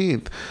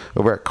 17th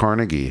over at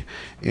Carnegie.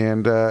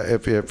 And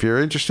if you're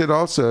interested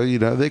also,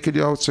 they could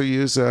also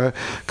use a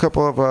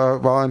couple of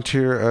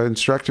volunteer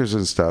instructors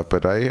and stuff.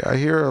 But I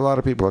hear a lot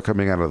of people are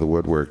coming out of the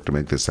woodwork to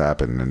make this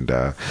happen. And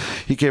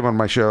he came on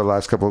my show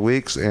last couple of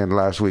weeks, and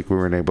last week we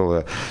weren't able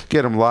to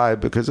get him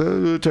live because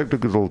of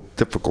technical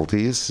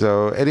difficulties.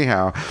 So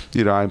anyhow,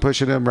 I'm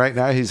pushing him right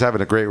now. He's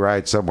having a great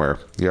ride somewhere.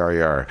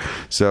 Yar.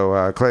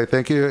 So, Clay,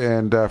 thank you.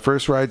 And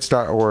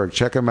firstrides.org.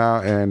 Check them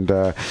out. And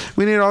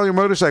we need all your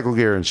motorcycle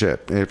gear and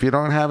shit. If you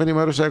don't have any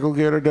motorcycle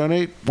gear to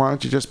donate, why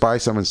don't you just buy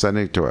some and send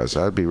it to us?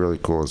 That'd be really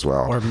cool as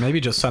well. Or maybe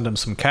just send them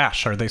some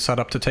cash. Are they set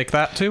up to take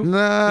that too?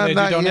 No, do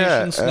not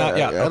donations? yet. Not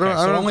yet. Okay.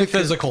 So only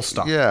physical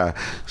stuff. Yeah.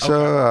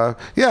 So,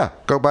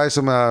 go buy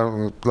some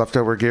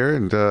leftover gear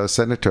and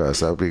send it to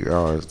us. That would be,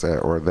 or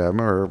them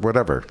or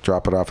whatever.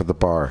 Drop it off at the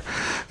bar.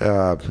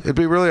 It'd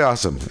be really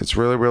awesome. It's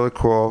really, really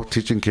cool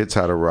teaching kids kids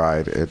how to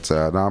ride. It's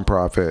a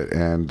nonprofit,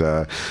 and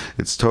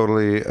it's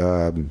totally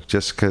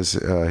just because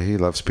he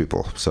loves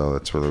people. So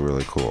that's really,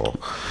 really cool.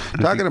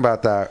 Talking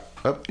about that.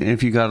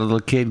 If you got a little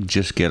kid,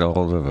 just get a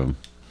hold of him.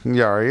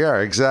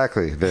 Yeah,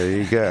 exactly. There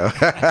you go.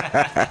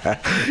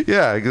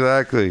 Yeah,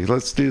 exactly.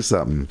 Let's do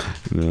something.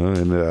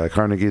 And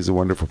Carnegie is a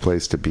wonderful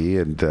place to be,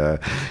 and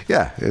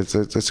yeah, it's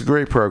a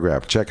great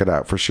program. Check it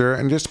out for sure,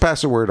 and just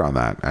pass a word on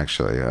that.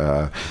 Actually,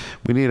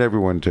 we need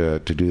everyone to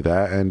do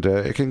that, and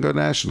it can go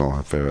national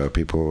if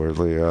people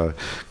really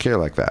care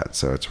like that.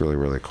 So it's really,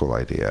 really cool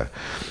idea.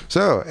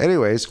 So,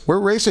 anyways,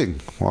 we're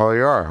racing. Well,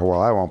 you are. Well,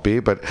 I won't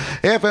be, but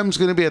AFM's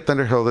going to be at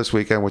Thunder Hill this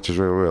weekend, which is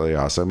really, really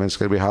awesome. It's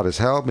going to be hot as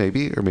hell,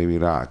 maybe or maybe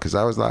not. Because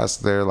I was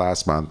there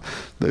last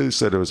month. They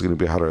said it was going to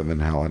be hotter than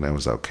hell, and it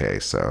was okay.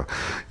 So,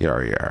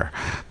 yar.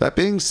 That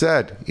being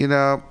said,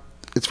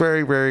 it's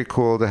very, very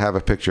cool to have a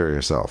picture of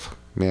yourself.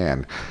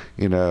 Man,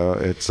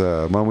 it's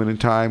a moment in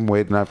time.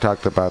 Wade and I've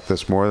talked about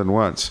this more than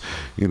once.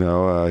 He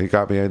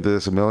got me into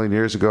this a million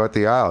years ago at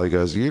the Isle. He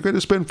goes, "You're going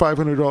to spend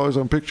 $500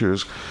 on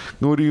pictures."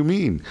 What do you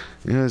mean?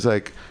 It's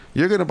like,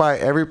 you're going to buy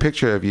every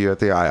picture of you at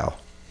the Isle.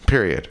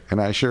 Period. And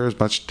I sure as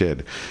much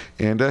did.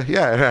 And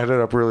yeah, it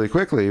added up really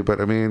quickly, but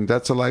I mean,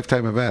 that's a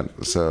lifetime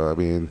event. So, I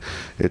mean,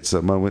 it's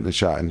a moment and a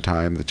shot in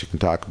time that you can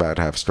talk about,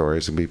 have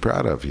stories, and be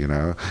proud of,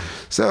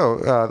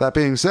 So, that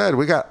being said,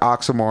 we got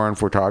Oxymoron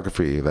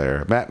Photography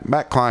there.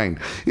 Matt Klein,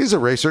 he's a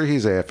racer.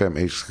 He's AFM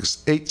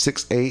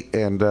 868,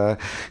 and,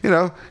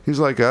 he's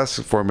like us,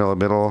 Formula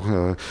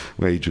Middle,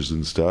 wages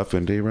and stuff,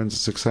 and he runs a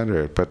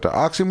 600. But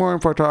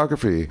Oxymoron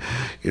Photography,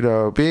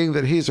 being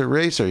that he's a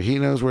racer, he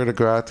knows where to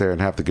go out there and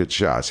have the good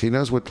shots. He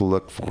knows what to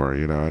look for,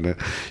 and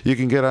you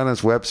can get on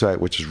his website,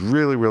 which is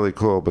really, really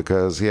cool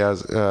because he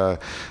has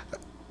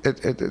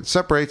it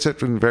separates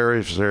it in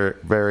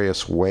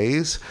various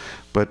ways.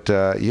 But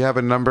you have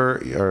a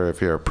number, or if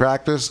you're a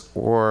practice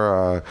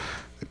or a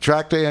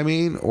track day,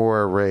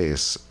 or a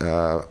race.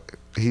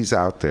 He's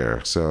out there.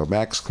 So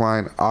Max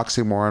Klein,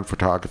 Oxymoron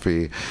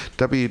Photography,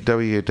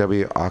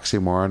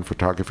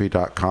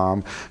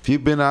 www.oxymoronphotography.com. If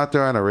you've been out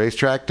there on a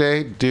racetrack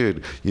day,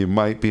 dude, you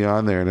might be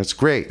on there, and it's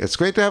great. It's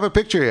great to have a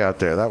picture of you out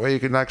there. That way you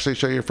can actually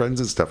show your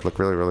friends and stuff. Look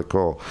really, really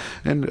cool.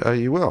 And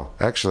you will,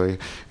 actually.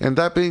 And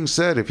that being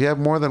said, if you have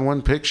more than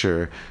one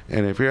picture,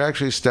 and if you're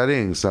actually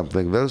studying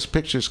something, those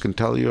pictures can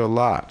tell you a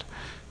lot.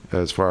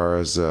 As far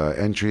as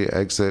entry,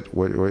 exit,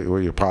 where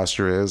your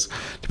posture is,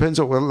 depends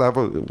on what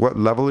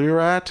level you're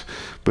at.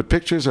 But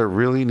pictures are a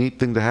really neat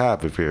thing to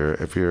have if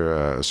you're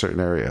a certain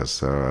area.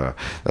 So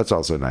that's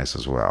also nice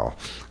as well.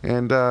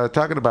 And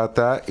talking about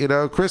that,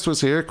 Chris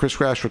was here, Chris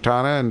Crash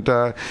Ratana, and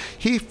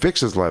he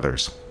fixes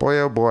leathers. Boy,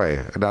 oh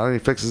boy! Not only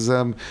fixes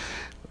them.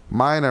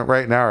 Mine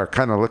right now are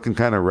kind of looking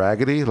kind of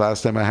raggedy.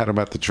 Last time I had them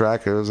at the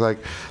track, it was like,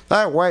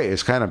 that white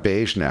is kind of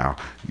beige now,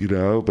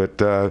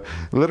 But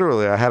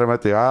literally, I had them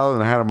at the Isle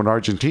and I had them in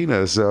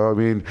Argentina. So, I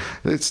mean,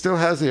 it still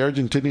has the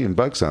Argentinian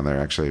bugs on there,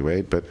 actually,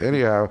 Wade. But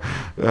anyhow,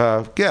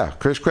 yeah,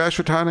 Chris Crash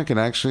Ratana can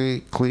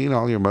actually clean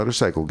all your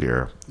motorcycle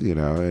gear,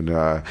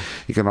 and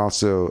he can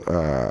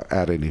also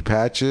add any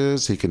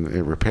patches. He can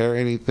repair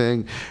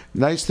anything.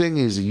 Nice thing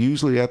is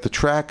usually at the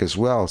track as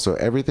well. So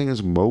everything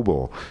is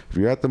mobile. If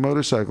you're at the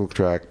motorcycle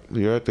track,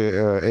 you're at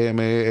the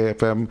AMA,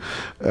 AFM,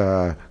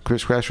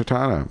 Chris Crash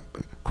Ratana,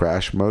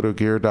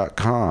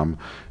 crashmotogear.com,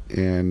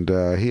 and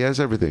he has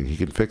everything. He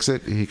can fix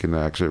it. He can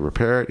actually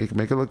repair it. He can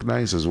make it look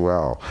nice as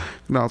well. You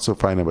can also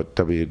find him at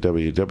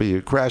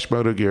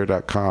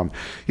www.crashmotogear.com.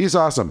 He's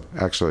awesome,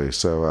 actually.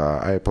 So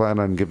I plan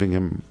on giving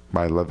him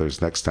my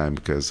leathers next time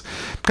because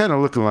I'm kind of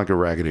looking like a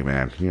raggedy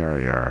man.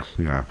 Yeah.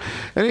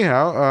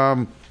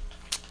 Anyhow,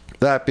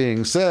 that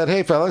being said,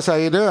 hey, fellas, how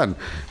you doing?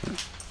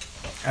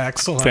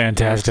 Excellent.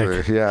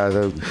 Fantastic.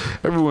 Yeah,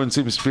 everyone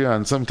seems to be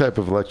on some type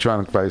of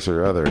electronic device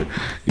or other.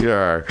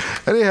 Yeah.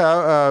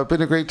 Anyhow,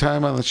 been a great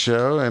time on the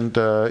show, and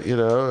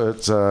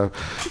it's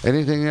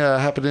anything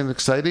happening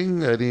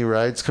exciting? Any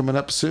rides coming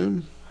up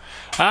soon?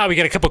 We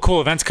got a couple cool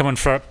events coming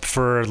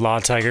for Law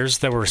Tigers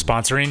that we're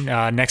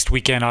sponsoring. Next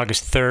weekend,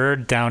 August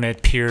 3rd, down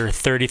at Pier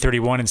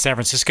 3031 in San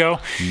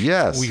Francisco.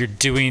 Yes. We are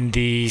doing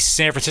the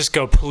San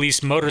Francisco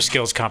Police Motor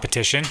Skills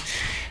Competition.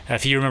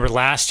 If you remember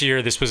last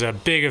year, this was a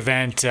big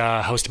event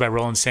hosted by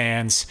Roland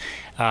Sands.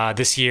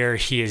 This year,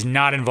 he is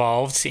not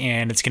involved,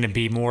 and it's going to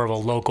be more of a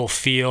local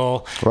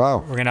feel. Wow.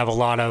 We're going to have a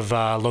lot of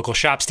local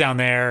shops down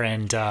there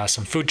and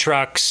some food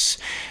trucks.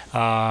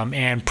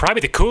 And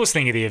probably the coolest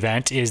thing of the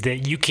event is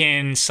that you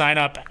can sign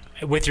up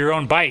with your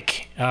own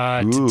bike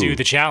to do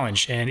the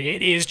challenge, and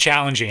it is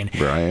challenging.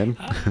 Brian,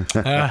 Take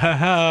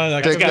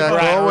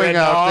that going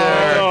out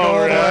there.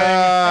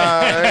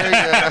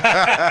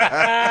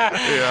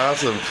 Yeah,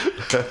 awesome.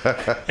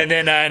 And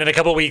then in a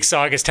couple of weeks,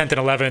 August 10th and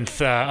 11th,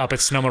 up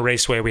at Sonoma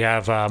Raceway, we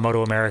have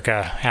Moto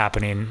America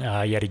happening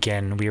yet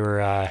again. We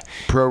were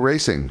Pro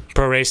Racing.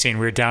 We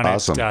were down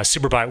awesome. at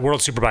Superbike,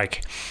 World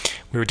Superbike,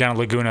 We were down at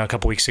Laguna a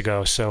couple weeks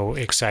ago, so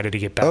excited to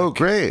get back. Oh,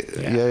 great.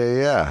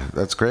 Yeah.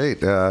 That's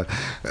great.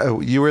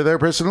 You were there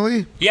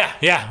personally? Yeah.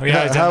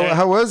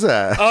 How was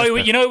that? Oh,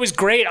 it was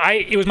great.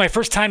 It was my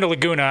first time to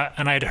Laguna,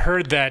 and I'd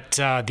heard that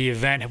the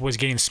event was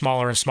getting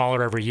smaller and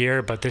smaller every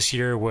year, but this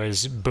year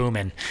was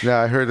booming. Yeah,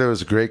 I heard there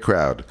was a great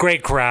crowd.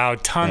 Great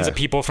crowd. Tons of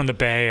people from the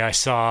Bay. I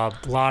saw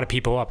a lot of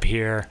people up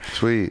here.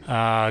 Sweet.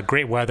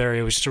 Great weather.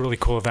 It was just a really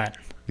cool event.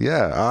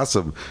 Yeah,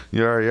 awesome.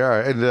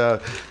 Yeah.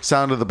 And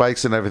sound of the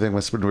bikes and everything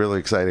must have been really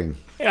exciting.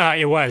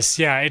 It was.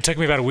 Yeah, it took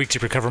me about a week to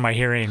recover my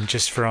hearing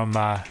just from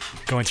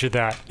going through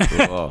that.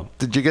 Cool.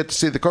 Did you get to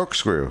see the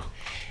corkscrew?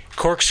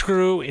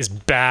 Corkscrew is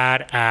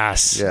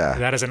badass. Yeah.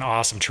 That is an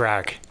awesome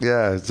track.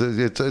 Yeah,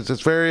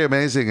 it's very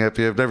amazing. If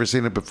you've never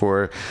seen it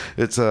before,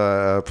 it's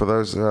for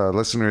those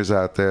listeners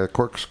out there,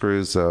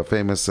 Corkscrew's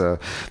famous. The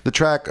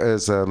track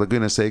is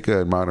Laguna Seca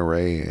in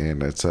Monterey,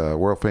 and it's a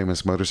world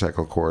famous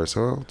motorcycle course.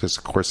 Well, just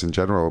a course in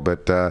general,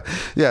 but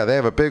yeah, they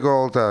have a big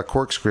old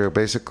corkscrew.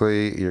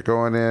 Basically, you're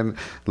going in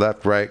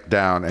left, right,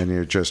 down, and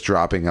you're just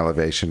dropping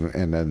elevation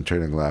and then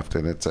turning left,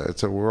 and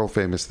it's a world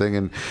famous thing,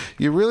 and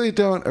you really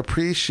don't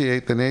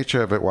appreciate the nature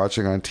of it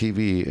watching on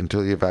TV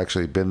until you've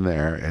actually been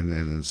there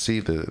and see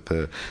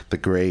the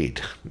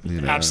grade.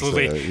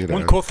 Absolutely. So,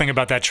 One cool thing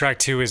about that track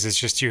too is it's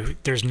just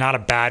there's not a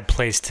bad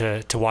place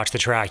to watch the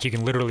track. You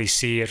can literally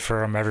see it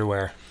from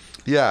everywhere.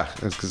 Yeah,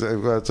 it's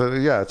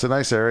a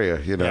nice area.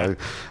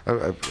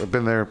 I've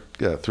been there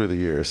through the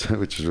years,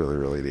 which is really,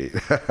 really neat.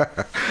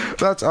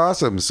 That's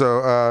awesome.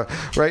 So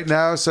right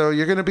now,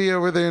 you're going to be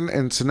over there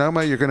in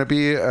Sonoma. You're going to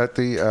be at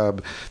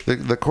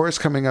the course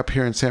coming up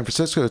here in San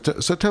Francisco.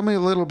 So tell me a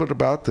little bit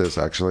about this.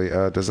 Actually,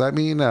 does that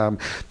mean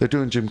they're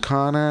doing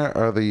Gymkhana?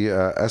 Are the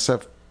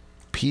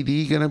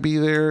SFPD going to be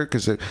there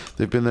because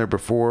they've been there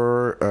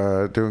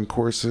before doing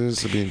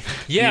courses? I mean,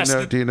 yes.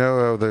 Do you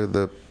know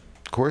the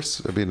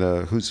course? I mean,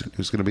 who's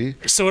going to be?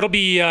 So it'll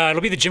be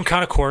the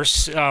Gymkhana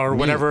course or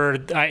whatever.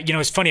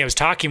 It's funny. I was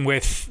talking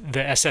with the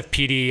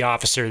SFPD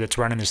officer that's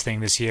running this thing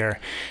this year,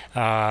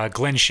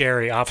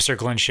 Officer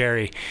Glenn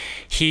Sherry.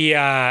 He,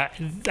 I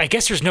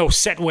guess there's no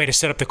set way to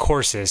set up the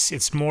courses.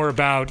 It's more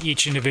about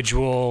each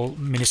individual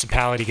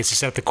municipality gets to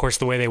set up the course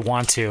the way they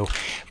want to.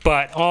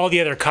 But all the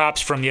other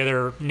cops from the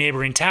other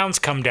neighboring towns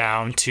come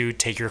down to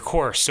take your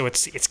course. So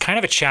it's kind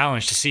of a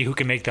challenge to see who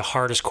can make the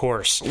hardest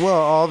course. Well,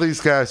 all these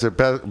guys are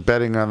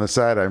betting on the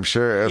side, I'm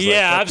sure.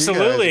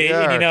 Absolutely.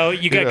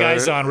 And, you got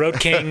guys on Road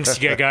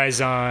Kings, you got guys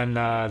on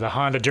the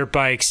Honda dirt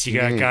bikes, you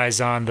got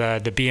guys on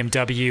the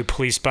BMW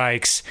police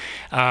bikes.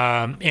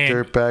 And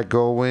Dirtbag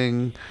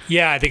Goldwing.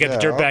 Yeah, they got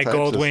the Dirtbag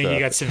Goldwing. You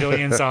got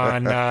civilians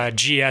on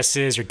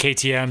GSs or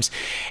KTMs.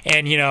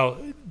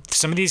 And,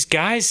 some of these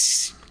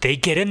guys, they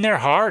get in there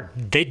hard.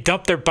 They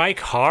dump their bike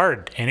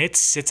hard, and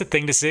it's a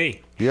thing to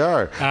see.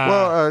 Yeah.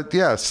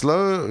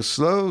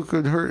 Slow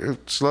could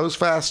hurt. Slow's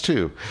fast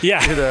too.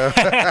 Yeah. In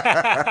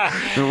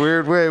a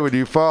weird way when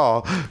you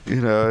fall.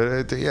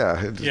 Yeah.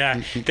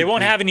 They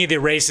won't have any of the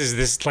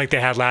races like they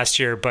had last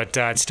year, but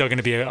it's still going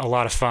to be a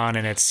lot of fun,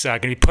 and it's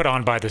going to be put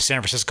on by the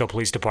San Francisco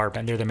Police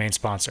Department. They're the main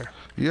sponsor.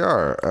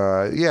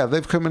 Yeah.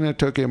 They've come in at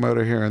Tokyo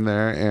Motor here and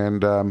there,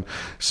 and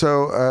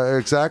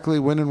exactly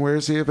when and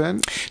where's the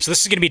event? So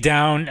this is going to be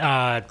down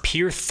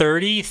Pier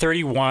 30,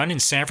 31 in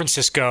San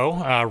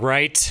Francisco,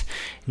 right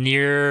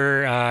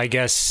near, I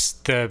guess,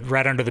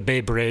 right under the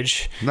Bay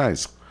Bridge.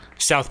 Nice.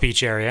 South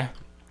Beach area.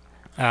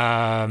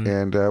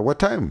 And what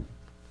time?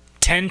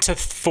 10 to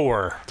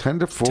 4. 10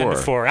 to 4. 10 to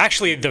 4.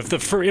 Actually,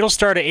 it'll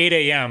start at 8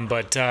 a.m.,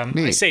 but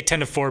I say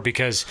 10 to 4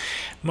 because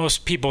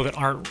most people that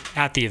aren't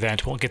at the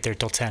event won't get there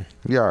till 10.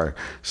 Yeah.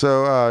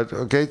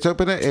 So gates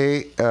open at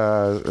 8.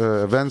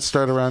 Events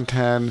start around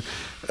 10.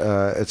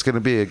 It's going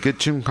to be a good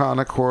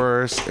Gymkhana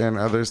course and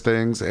other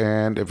things.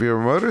 And if you're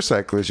a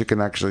motorcyclist, you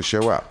can actually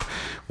show up,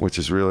 which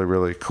is really,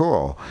 really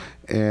cool.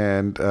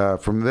 And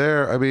from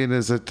there, I mean,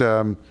 is it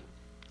an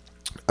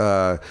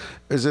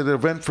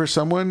event for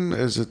someone?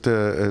 Is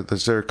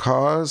there a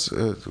cause?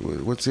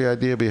 What's the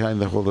idea behind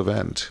the whole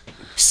event?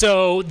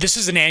 So this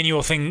is an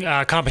annual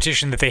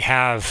competition that they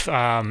have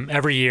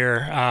every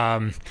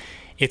year.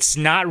 It's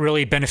not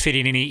really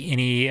benefiting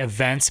any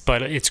events,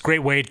 but it's a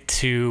great way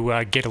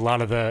to get a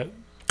lot of the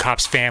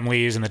cops'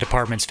 families and the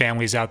department's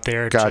families out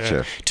there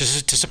to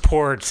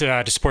support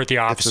the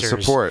officers.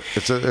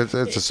 It's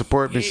a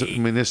support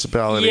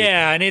municipality.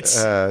 Yeah, and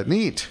it's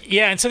neat.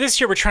 Yeah, and so this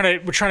year we're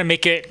trying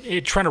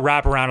to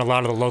wrap around a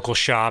lot of the local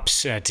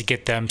shops to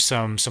get them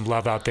some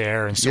love out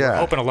there, and so we're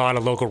hoping a lot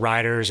of local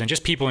riders and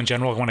just people in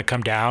general want to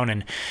come down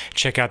and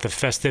check out the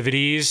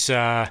festivities.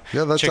 Check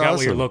out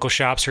what your local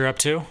shops are up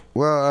to.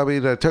 Well, I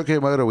mean,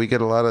 Tokyo Moto, we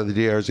get a lot of the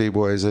DRZ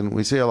boys, and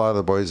we see a lot of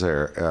the boys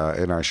there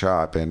in our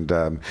shop, and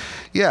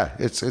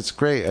it's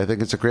great. I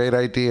think it's a great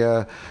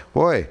idea.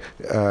 Boy,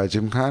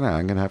 Gymkhana,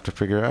 I'm going to have to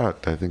figure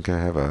out. I think I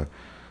have a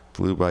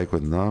blue bike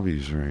with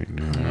knobbies right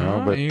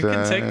now. But you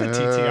can take the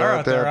TTR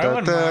out there. I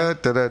wouldn't mind.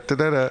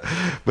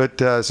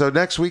 But so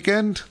next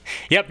weekend?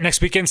 Yep,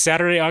 next weekend,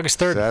 Saturday, August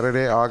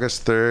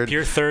 3rd.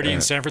 Pier 30 in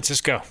San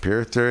Francisco.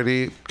 Pier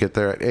 30, get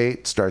there at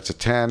 8, starts at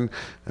 10.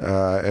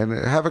 and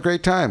have a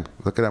great time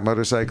looking at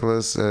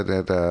motorcyclists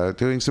and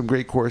doing some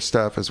great course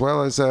stuff, as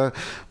well as,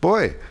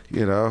 boy,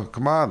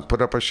 come on,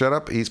 put up or shut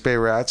up. East Bay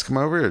Rats, come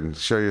over and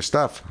show your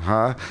stuff,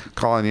 huh?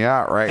 Calling you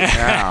out right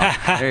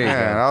now. There you go.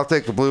 I'll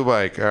take the blue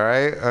bike, all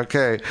right?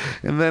 Okay.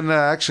 And then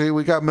actually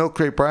we got Milk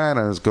Crate Brian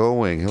on his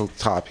Going. He'll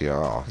top you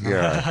all.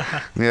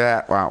 Yeah.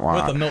 Yeah. Wah, wah.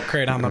 With the milk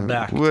crate on the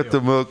back. With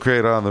the milk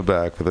crate on the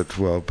back with a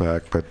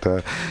 12-pack.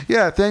 But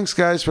yeah, thanks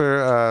guys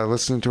for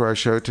listening to our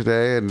show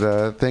today, and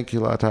thank you,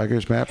 Law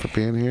Tigers, Matt, for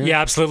being here.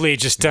 Yeah, absolutely.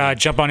 Just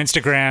jump on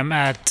Instagram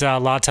at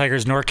Law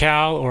Tigers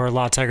NorCal, or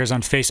Law Tigers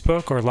on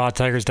Facebook, or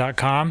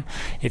lawtigers.com.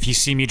 If you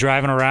see me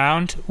driving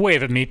around,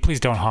 wave at me. Please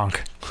don't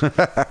honk.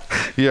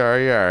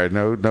 Yeah.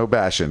 No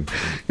bashing.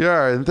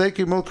 Yeah, and thank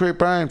you, Milk Crate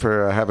Brian,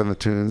 for having the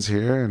tunes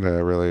here, and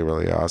really,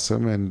 really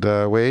awesome. And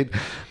Wade,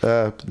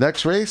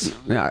 next race?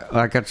 Yeah,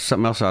 I got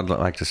something else I'd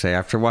like to say.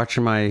 After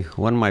watching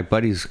one of my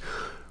buddies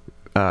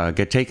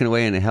get taken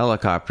away in a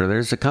helicopter,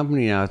 there's a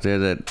company out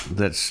there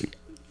that's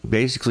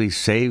basically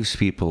saves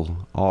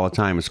people all the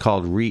time. It's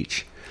called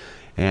Reach,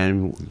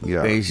 and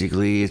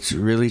basically it's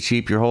really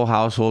cheap. Your whole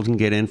household can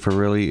get in for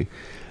really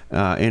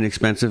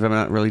inexpensive. I'm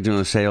not really doing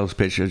a sales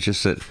pitch. It's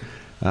just that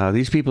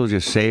these people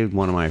just saved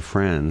one of my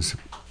friends.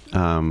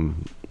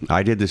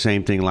 I did the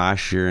same thing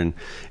last year, and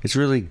it's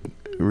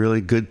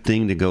really good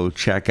thing to go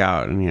check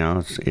out.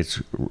 And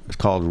it's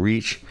called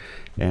Reach,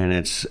 and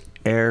it's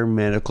Air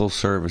Medical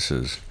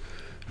Services.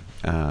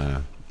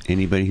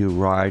 Anybody who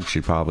rides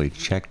should probably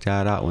check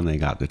that out when they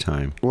got the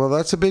time. Well,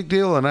 that's a big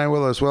deal, and I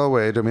will as well,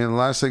 Wade. I mean, the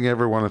last thing you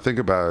ever want to think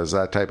about is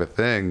that type of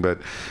thing. But,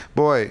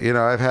 boy,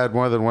 I've had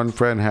more than one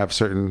friend have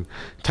certain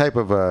type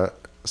of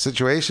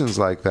situations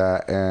like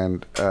that,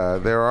 and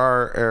there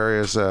are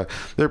areas, there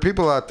are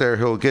people out there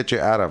who'll get you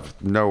out of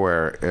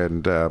nowhere,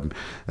 and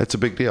it's a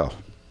big deal.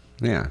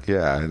 Yeah.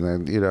 And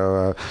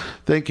then,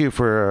 thank you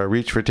for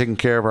Reach for taking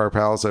care of our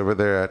pals over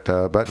there at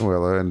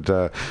Buttonwillow, and,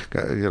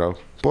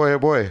 boy, oh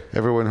boy,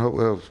 everyone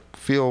will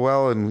feel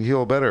well and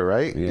heal better,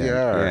 right?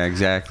 Yeah,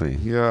 exactly.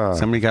 Yeah.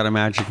 Somebody got a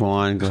magic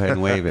wand, go ahead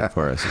and wave it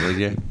for us, would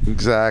you?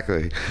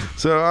 Exactly.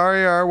 So,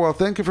 RER, well,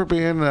 thank you for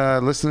being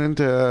listening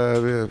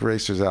to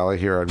Racers Alley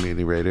here on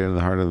Mutiny Radio in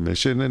the heart of the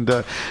mission. And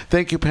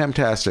thank you,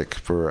 Pamtastic,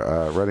 for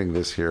running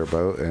this here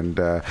boat. And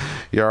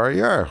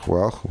RER,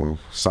 well, we're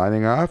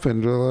signing off,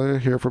 and we'll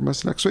hear from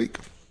us next week.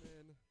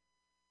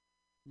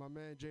 My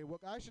man Jay Wook.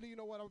 Actually, you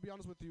know what? I'll be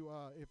honest with you.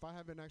 If I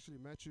haven't actually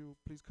met you,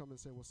 please come and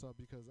say what's up,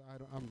 because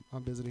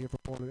I'm visiting here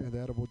from Portland, and the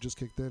edible just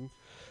kicked in.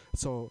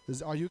 So,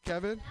 are you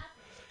Kevin?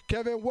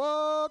 Kevin,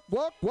 what?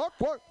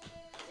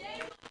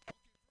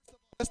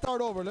 Let's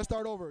start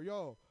over.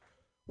 Yo,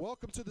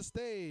 welcome to the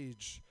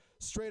stage.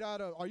 Straight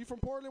out of. Are you from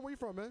Portland? Where you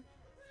from, man?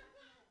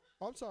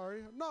 I'm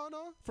sorry. No.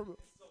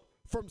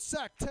 From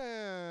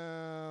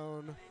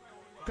Sacktown.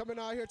 Coming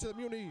out here to the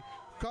Mutiny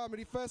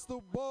Comedy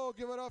Festival.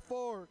 Give it up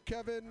for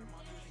Kevin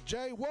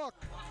J. Wook.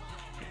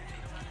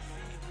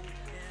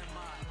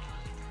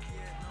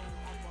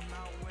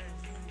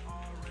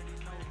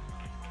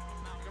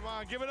 Come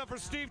on, give it up for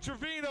Steve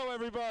Trevino,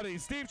 everybody.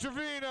 Steve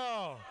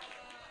Trevino.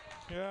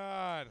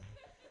 God,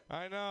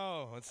 I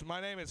know.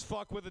 My name is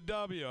Fuck with a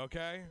W,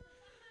 okay?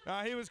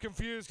 He was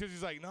confused because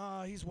he's like,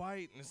 nah, he's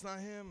white, and it's not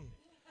him.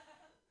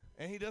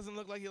 And he doesn't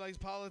look like he likes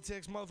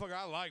politics. Motherfucker,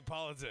 I like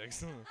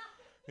politics.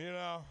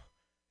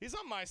 He's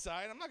on my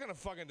side. I'm not going to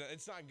fucking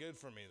it's not good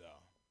for me,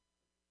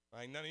 though.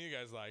 Like, none of you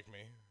guys like me.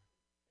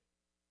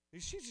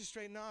 She just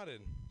straight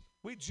nodded.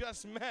 We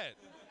just met.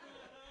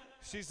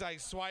 She's like,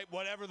 swipe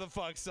whatever the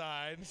fuck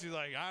side. She's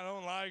like, I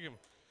don't like him.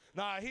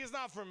 Nah, he's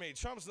not for me.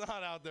 Trump's not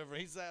out there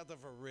he's out there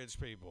for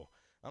rich people.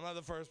 I'm not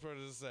the first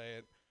person to say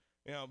it,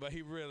 but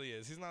he really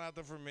is. He's not out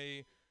there for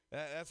me.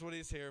 That's what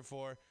he's here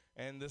for.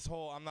 And this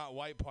whole I'm not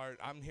white part,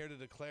 I'm here to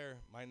declare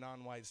my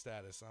non-white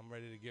status. I'm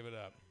ready to give it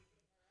up.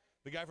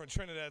 The guy from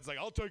Trinidad's like,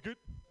 I'll take it.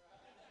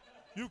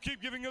 You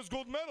keep giving us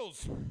gold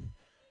medals.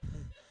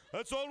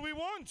 That's all we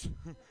want.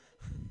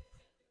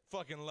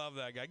 Fucking love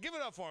that guy. Give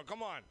it up for him.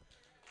 Come on.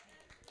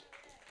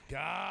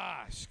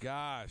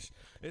 Gosh.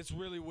 It's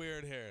really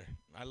weird here.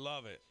 I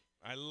love it.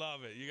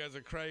 You guys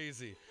are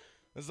crazy.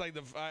 It's like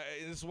this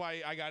is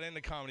why I got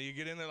into comedy. You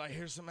get in there like,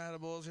 here's some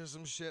edibles, here's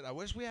some shit. I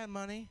wish we had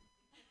money.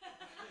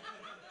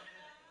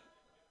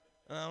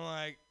 And I'm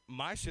like,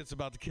 my shit's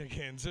about to kick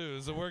in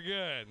too, so we're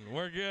good.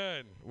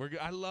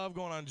 I love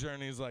going on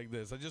journeys like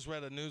this. I just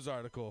read a news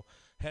article,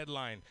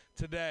 headline,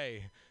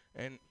 today,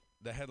 and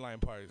the headline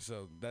part,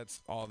 so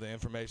that's all the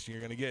information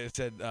you're going to get. It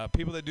said,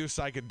 people that do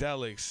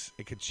psychedelics,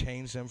 it could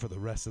change them for the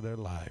rest of their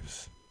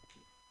lives.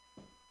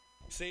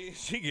 See,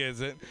 she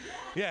gets it.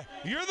 Yeah,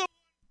 you're the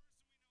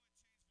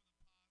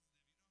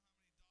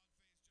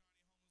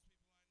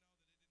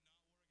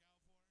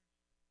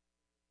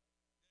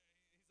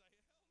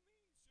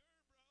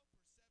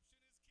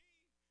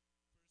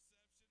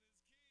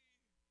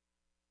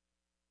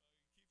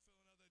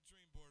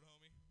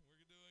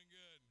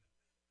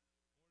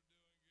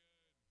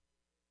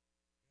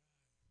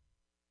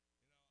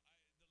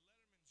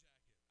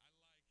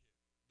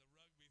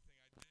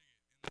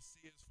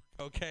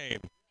cocaine.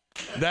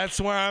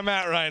 That's where I'm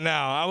at right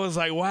now. I was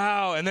like,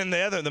 wow. And then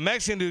the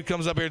Mexican dude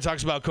comes up here and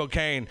talks about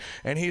cocaine,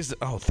 and he's,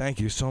 oh, thank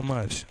you so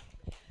much.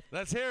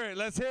 Let's hear it.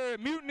 Let's hear it.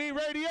 Mutiny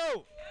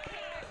Radio.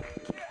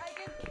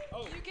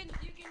 You can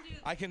do.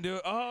 I can do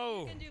it.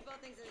 Oh. You can do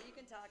both things. You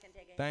can talk and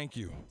take it. Thank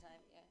you. At the same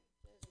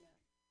time.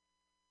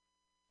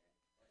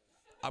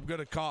 Yeah. I'm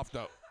gonna cough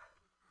though.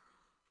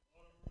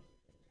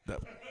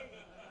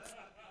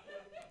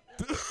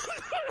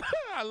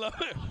 I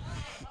love it.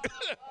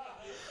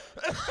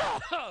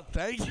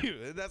 Thank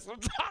you. That's what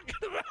I'm talking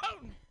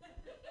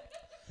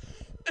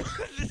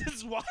about. This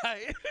is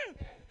why.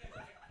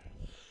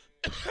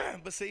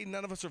 But see,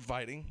 none of us are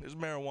fighting. There's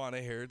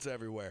marijuana here. It's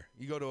everywhere.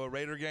 You go to a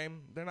Raider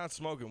game, they're not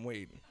smoking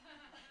weed.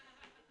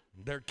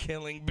 They're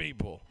killing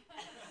people.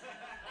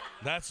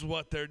 That's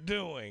what they're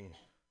doing.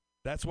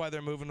 That's why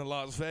they're moving to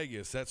Las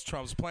Vegas. That's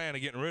Trump's plan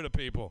of getting rid of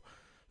people.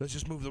 Let's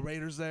just move the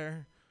Raiders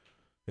there.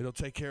 It'll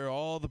take care of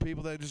all the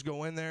people that just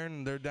go in there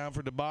and they're down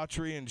for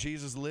debauchery and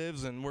Jesus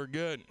lives and we're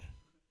good.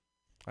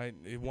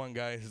 One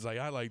guy is like,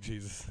 I like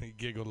Jesus. He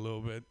giggled a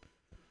little bit.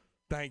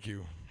 Thank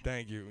you.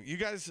 Thank you. You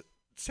guys,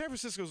 San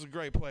Francisco's a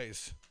great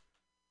place.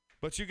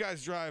 But you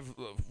guys drive.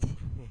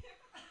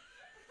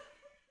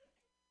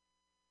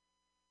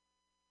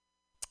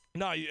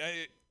 No,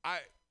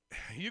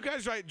 you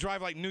guys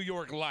drive like New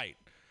York light.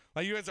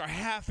 Like you guys are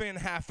half in,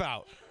 half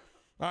out.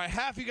 All right,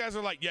 half you guys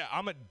are like, yeah,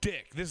 I'm a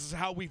dick. This is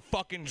how we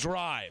fucking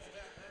drive.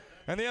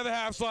 And the other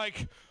half's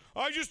like,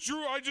 I just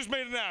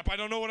made an app. I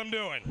don't know what I'm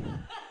doing.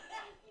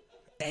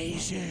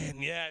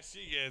 Asian. Yeah,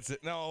 she gets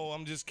it. No,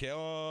 I'm just kidding.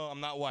 Oh, I'm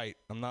not white.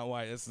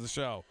 This is the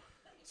show.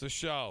 It's a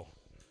show.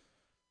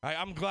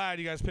 I'm glad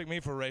you guys picked me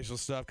for racial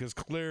stuff because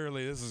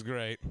clearly this is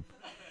great.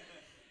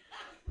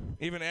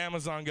 Even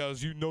Amazon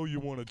goes, you know you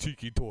want a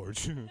tiki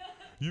torch.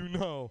 You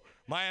know.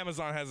 My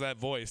Amazon has that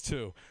voice,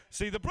 too.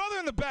 See, the brother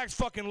in the back's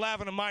fucking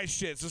laughing at my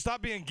shit, so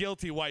stop being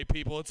guilty, white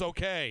people. It's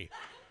okay.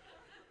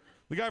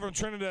 The guy from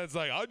Trinidad's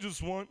like, I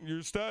just want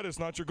your status,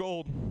 not your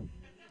gold.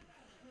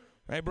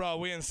 Hey, bro,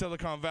 we in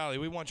Silicon Valley.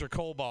 We want your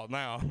cobalt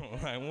now.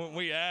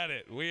 We at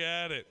it. We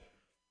at it.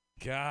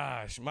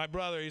 Gosh. My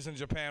brother, he's in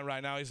Japan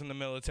right now. He's in the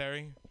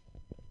military.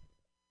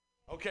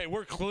 Okay,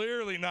 we're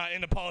clearly not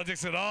into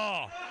politics at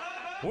all.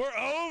 We're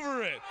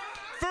over it.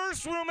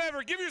 First room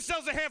ever. Give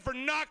yourselves a hand for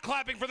not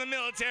clapping for the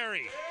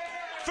military.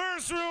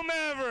 First room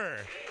ever.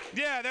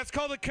 Yeah, that's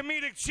called a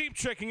comedic cheap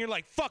trick, and you're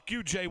like, fuck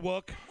you, Jay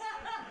Wook.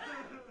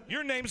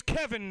 Your name's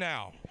Kevin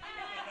now.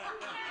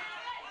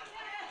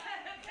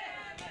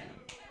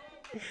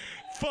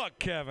 Fuck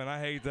Kevin. I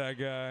hate that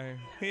guy.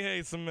 He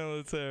hates the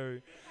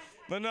military.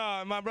 But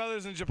no, my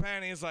brother's in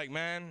Japan. He's like,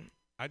 man,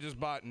 I just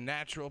bought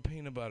natural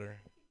peanut butter.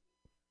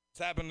 It's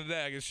happened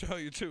today. I can show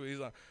you, too. He's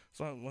like,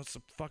 so what's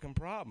the fucking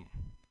problem?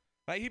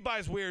 Like, he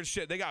buys weird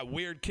shit. They got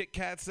weird Kit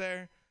Kats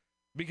there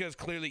because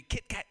clearly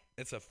Kit Kat,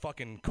 it's a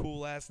fucking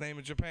cool-ass name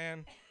in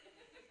Japan.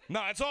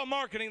 No, it's all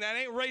marketing. That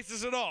ain't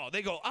racist at all.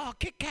 They go, oh,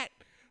 Kit Kat.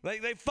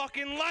 Like, they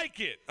fucking like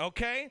it,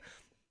 okay?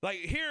 Like,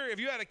 here, if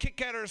you had a Kit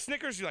Kat or a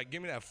Snickers, you're like,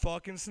 give me that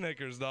fucking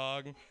Snickers,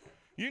 dog.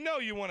 You know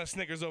you want a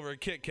Snickers over a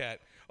Kit Kat.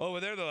 Over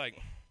there, they're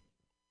like,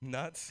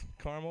 nuts,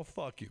 caramel,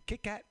 fuck you.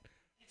 Kit Kat.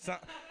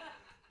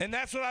 And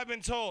that's what I've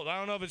been told. I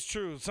don't know if it's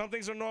true. Some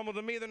things are normal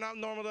to me. They're not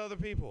normal to other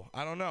people.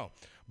 I don't know.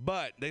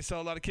 But they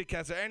sell a lot of Kit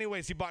Kats there.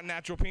 Anyways, he bought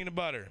natural peanut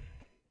butter.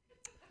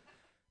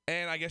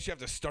 And I guess you have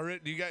to stir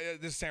it. You guys,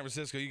 this is San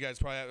Francisco. You guys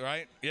probably have,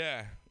 right?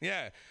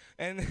 Yeah.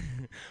 And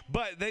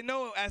but they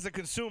know as a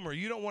consumer,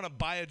 you don't want to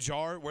buy a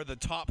jar where the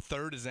top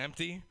third is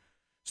empty.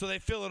 So they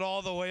fill it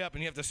all the way up,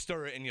 and you have to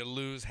stir it, and you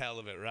lose hell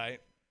of it, right?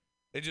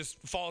 It just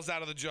falls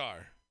out of the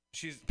jar.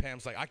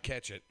 Pam's like, I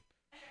catch it.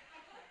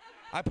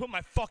 I put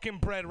my fucking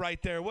bread right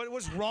there.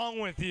 What's wrong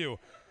with you?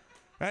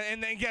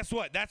 And then guess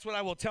what? That's what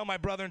I will tell my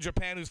brother in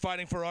Japan who's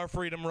fighting for our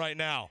freedom right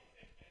now.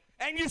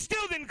 And you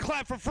still didn't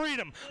clap for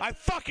freedom. I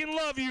fucking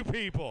love you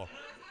people.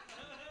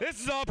 This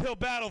is an uphill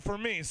battle for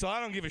me, so I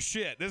don't give a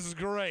shit. This is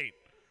great.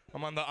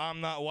 I'm on the I'm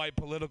Not White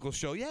political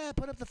show. Yeah,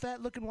 put up the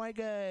fat-looking white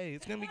guy.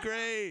 It's going to be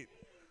great.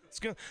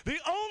 The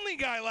only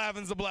guy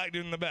laughing is the black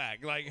dude in the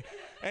back. Like,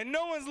 and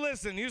no one's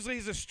listening. Usually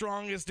he's the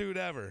strongest dude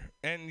ever.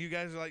 And you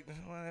guys are like,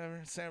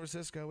 whatever, San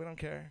Francisco, we don't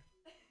care.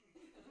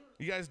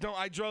 You guys don't.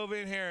 I drove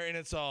in here, and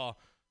it's all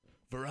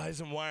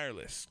Verizon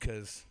Wireless,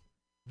 because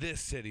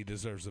this city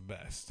deserves the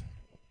best.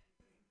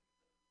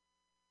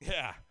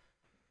 Yeah.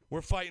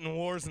 We're fighting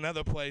wars in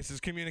other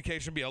places.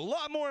 Communication be a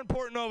lot more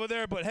important over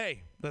there, but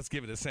hey, let's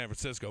give it to San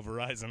Francisco,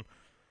 Verizon.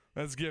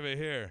 Let's give it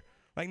here.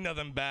 Like,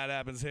 nothing bad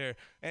happens here.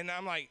 And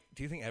I'm like,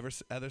 do you think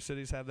other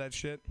cities have that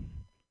shit?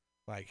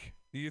 Like,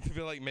 do you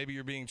feel like maybe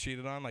you're being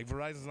cheated on? Like,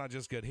 Verizon's not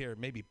just good here.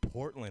 Maybe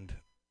Portland.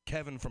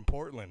 Kevin from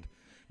Portland.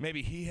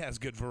 Maybe he has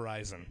good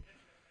Verizon.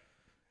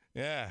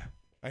 Yeah.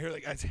 I hear,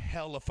 like, it's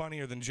hella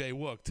funnier than Jay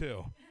Wook,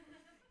 too.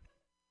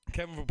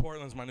 Kevin from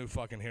Portland's my new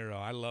fucking hero.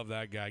 I love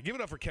that guy. Give it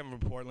up for Kevin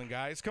from Portland,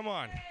 guys. Come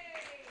on.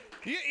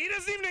 He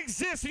doesn't even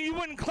exist, and you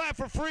wouldn't clap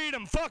for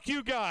freedom. Fuck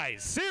you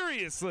guys.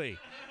 Seriously.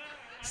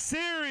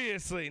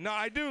 Seriously. No,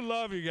 I do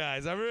love you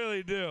guys. I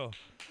really do.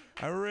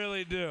 I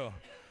really do.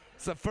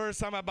 It's the first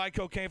time I buy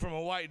cocaine from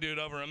a white dude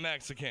over a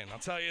Mexican. I'll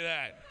tell you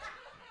that.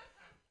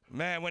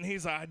 Man, when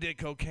he's like, I did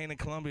cocaine in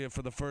Colombia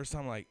for the first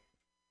time, like,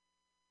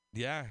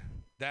 yeah,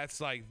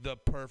 that's like the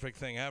perfect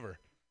thing ever.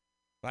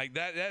 Like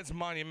that's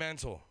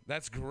monumental.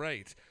 That's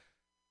great.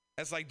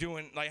 That's like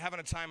having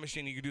a time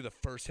machine. You could do the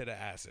first hit of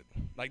acid,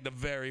 like the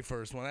very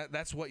first one.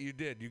 That's what you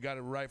did. You got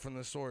it right from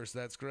the source.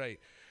 That's great.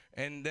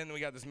 And then we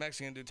got this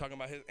Mexican dude talking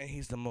about and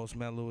he's the most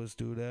mellowest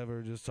dude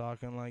ever, just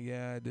talking like,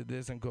 yeah, I did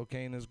this and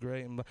cocaine is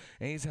great, and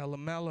he's hella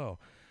mellow.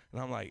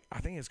 And I'm like,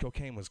 I think his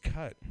cocaine was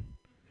cut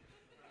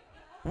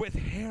with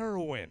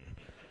heroin.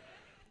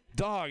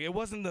 Dog, it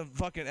wasn't the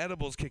fucking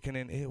edibles kicking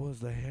in. It was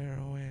the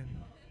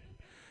heroin.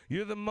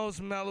 You're the most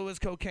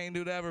mellowest cocaine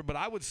dude ever, but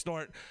I would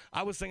snort.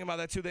 I was thinking about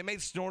that too. They made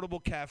snortable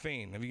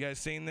caffeine. Have you guys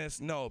seen this?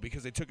 No,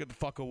 because they took it the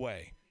fuck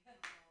away.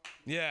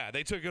 Yeah,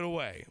 they took it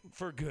away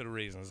for good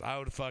reasons. I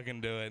would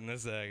fucking do it in a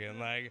second.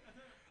 Like,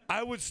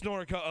 I would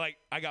snort, like,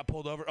 I got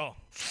pulled over. Oh,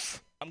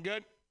 I'm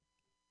good.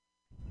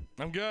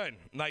 I'm good.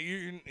 Like,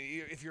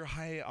 if you're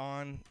high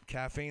on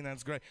caffeine,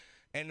 that's great.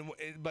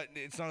 But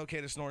it's not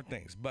okay to snort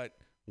things. But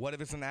what if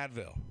it's an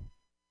Advil?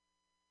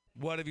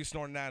 What if you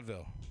snort an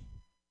Advil?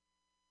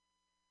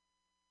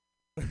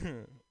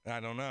 I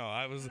don't know.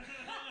 I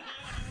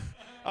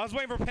was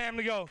waiting for Pam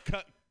to go.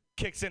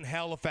 Kicks in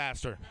hella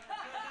faster.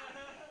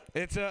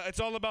 It's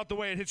all about the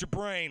way it hits your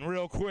brain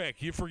real quick.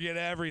 You forget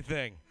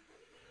everything.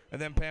 And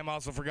then Pam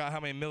also forgot how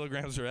many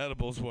milligrams her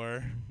edibles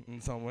were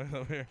in some way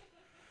over here.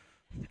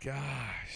 Gosh.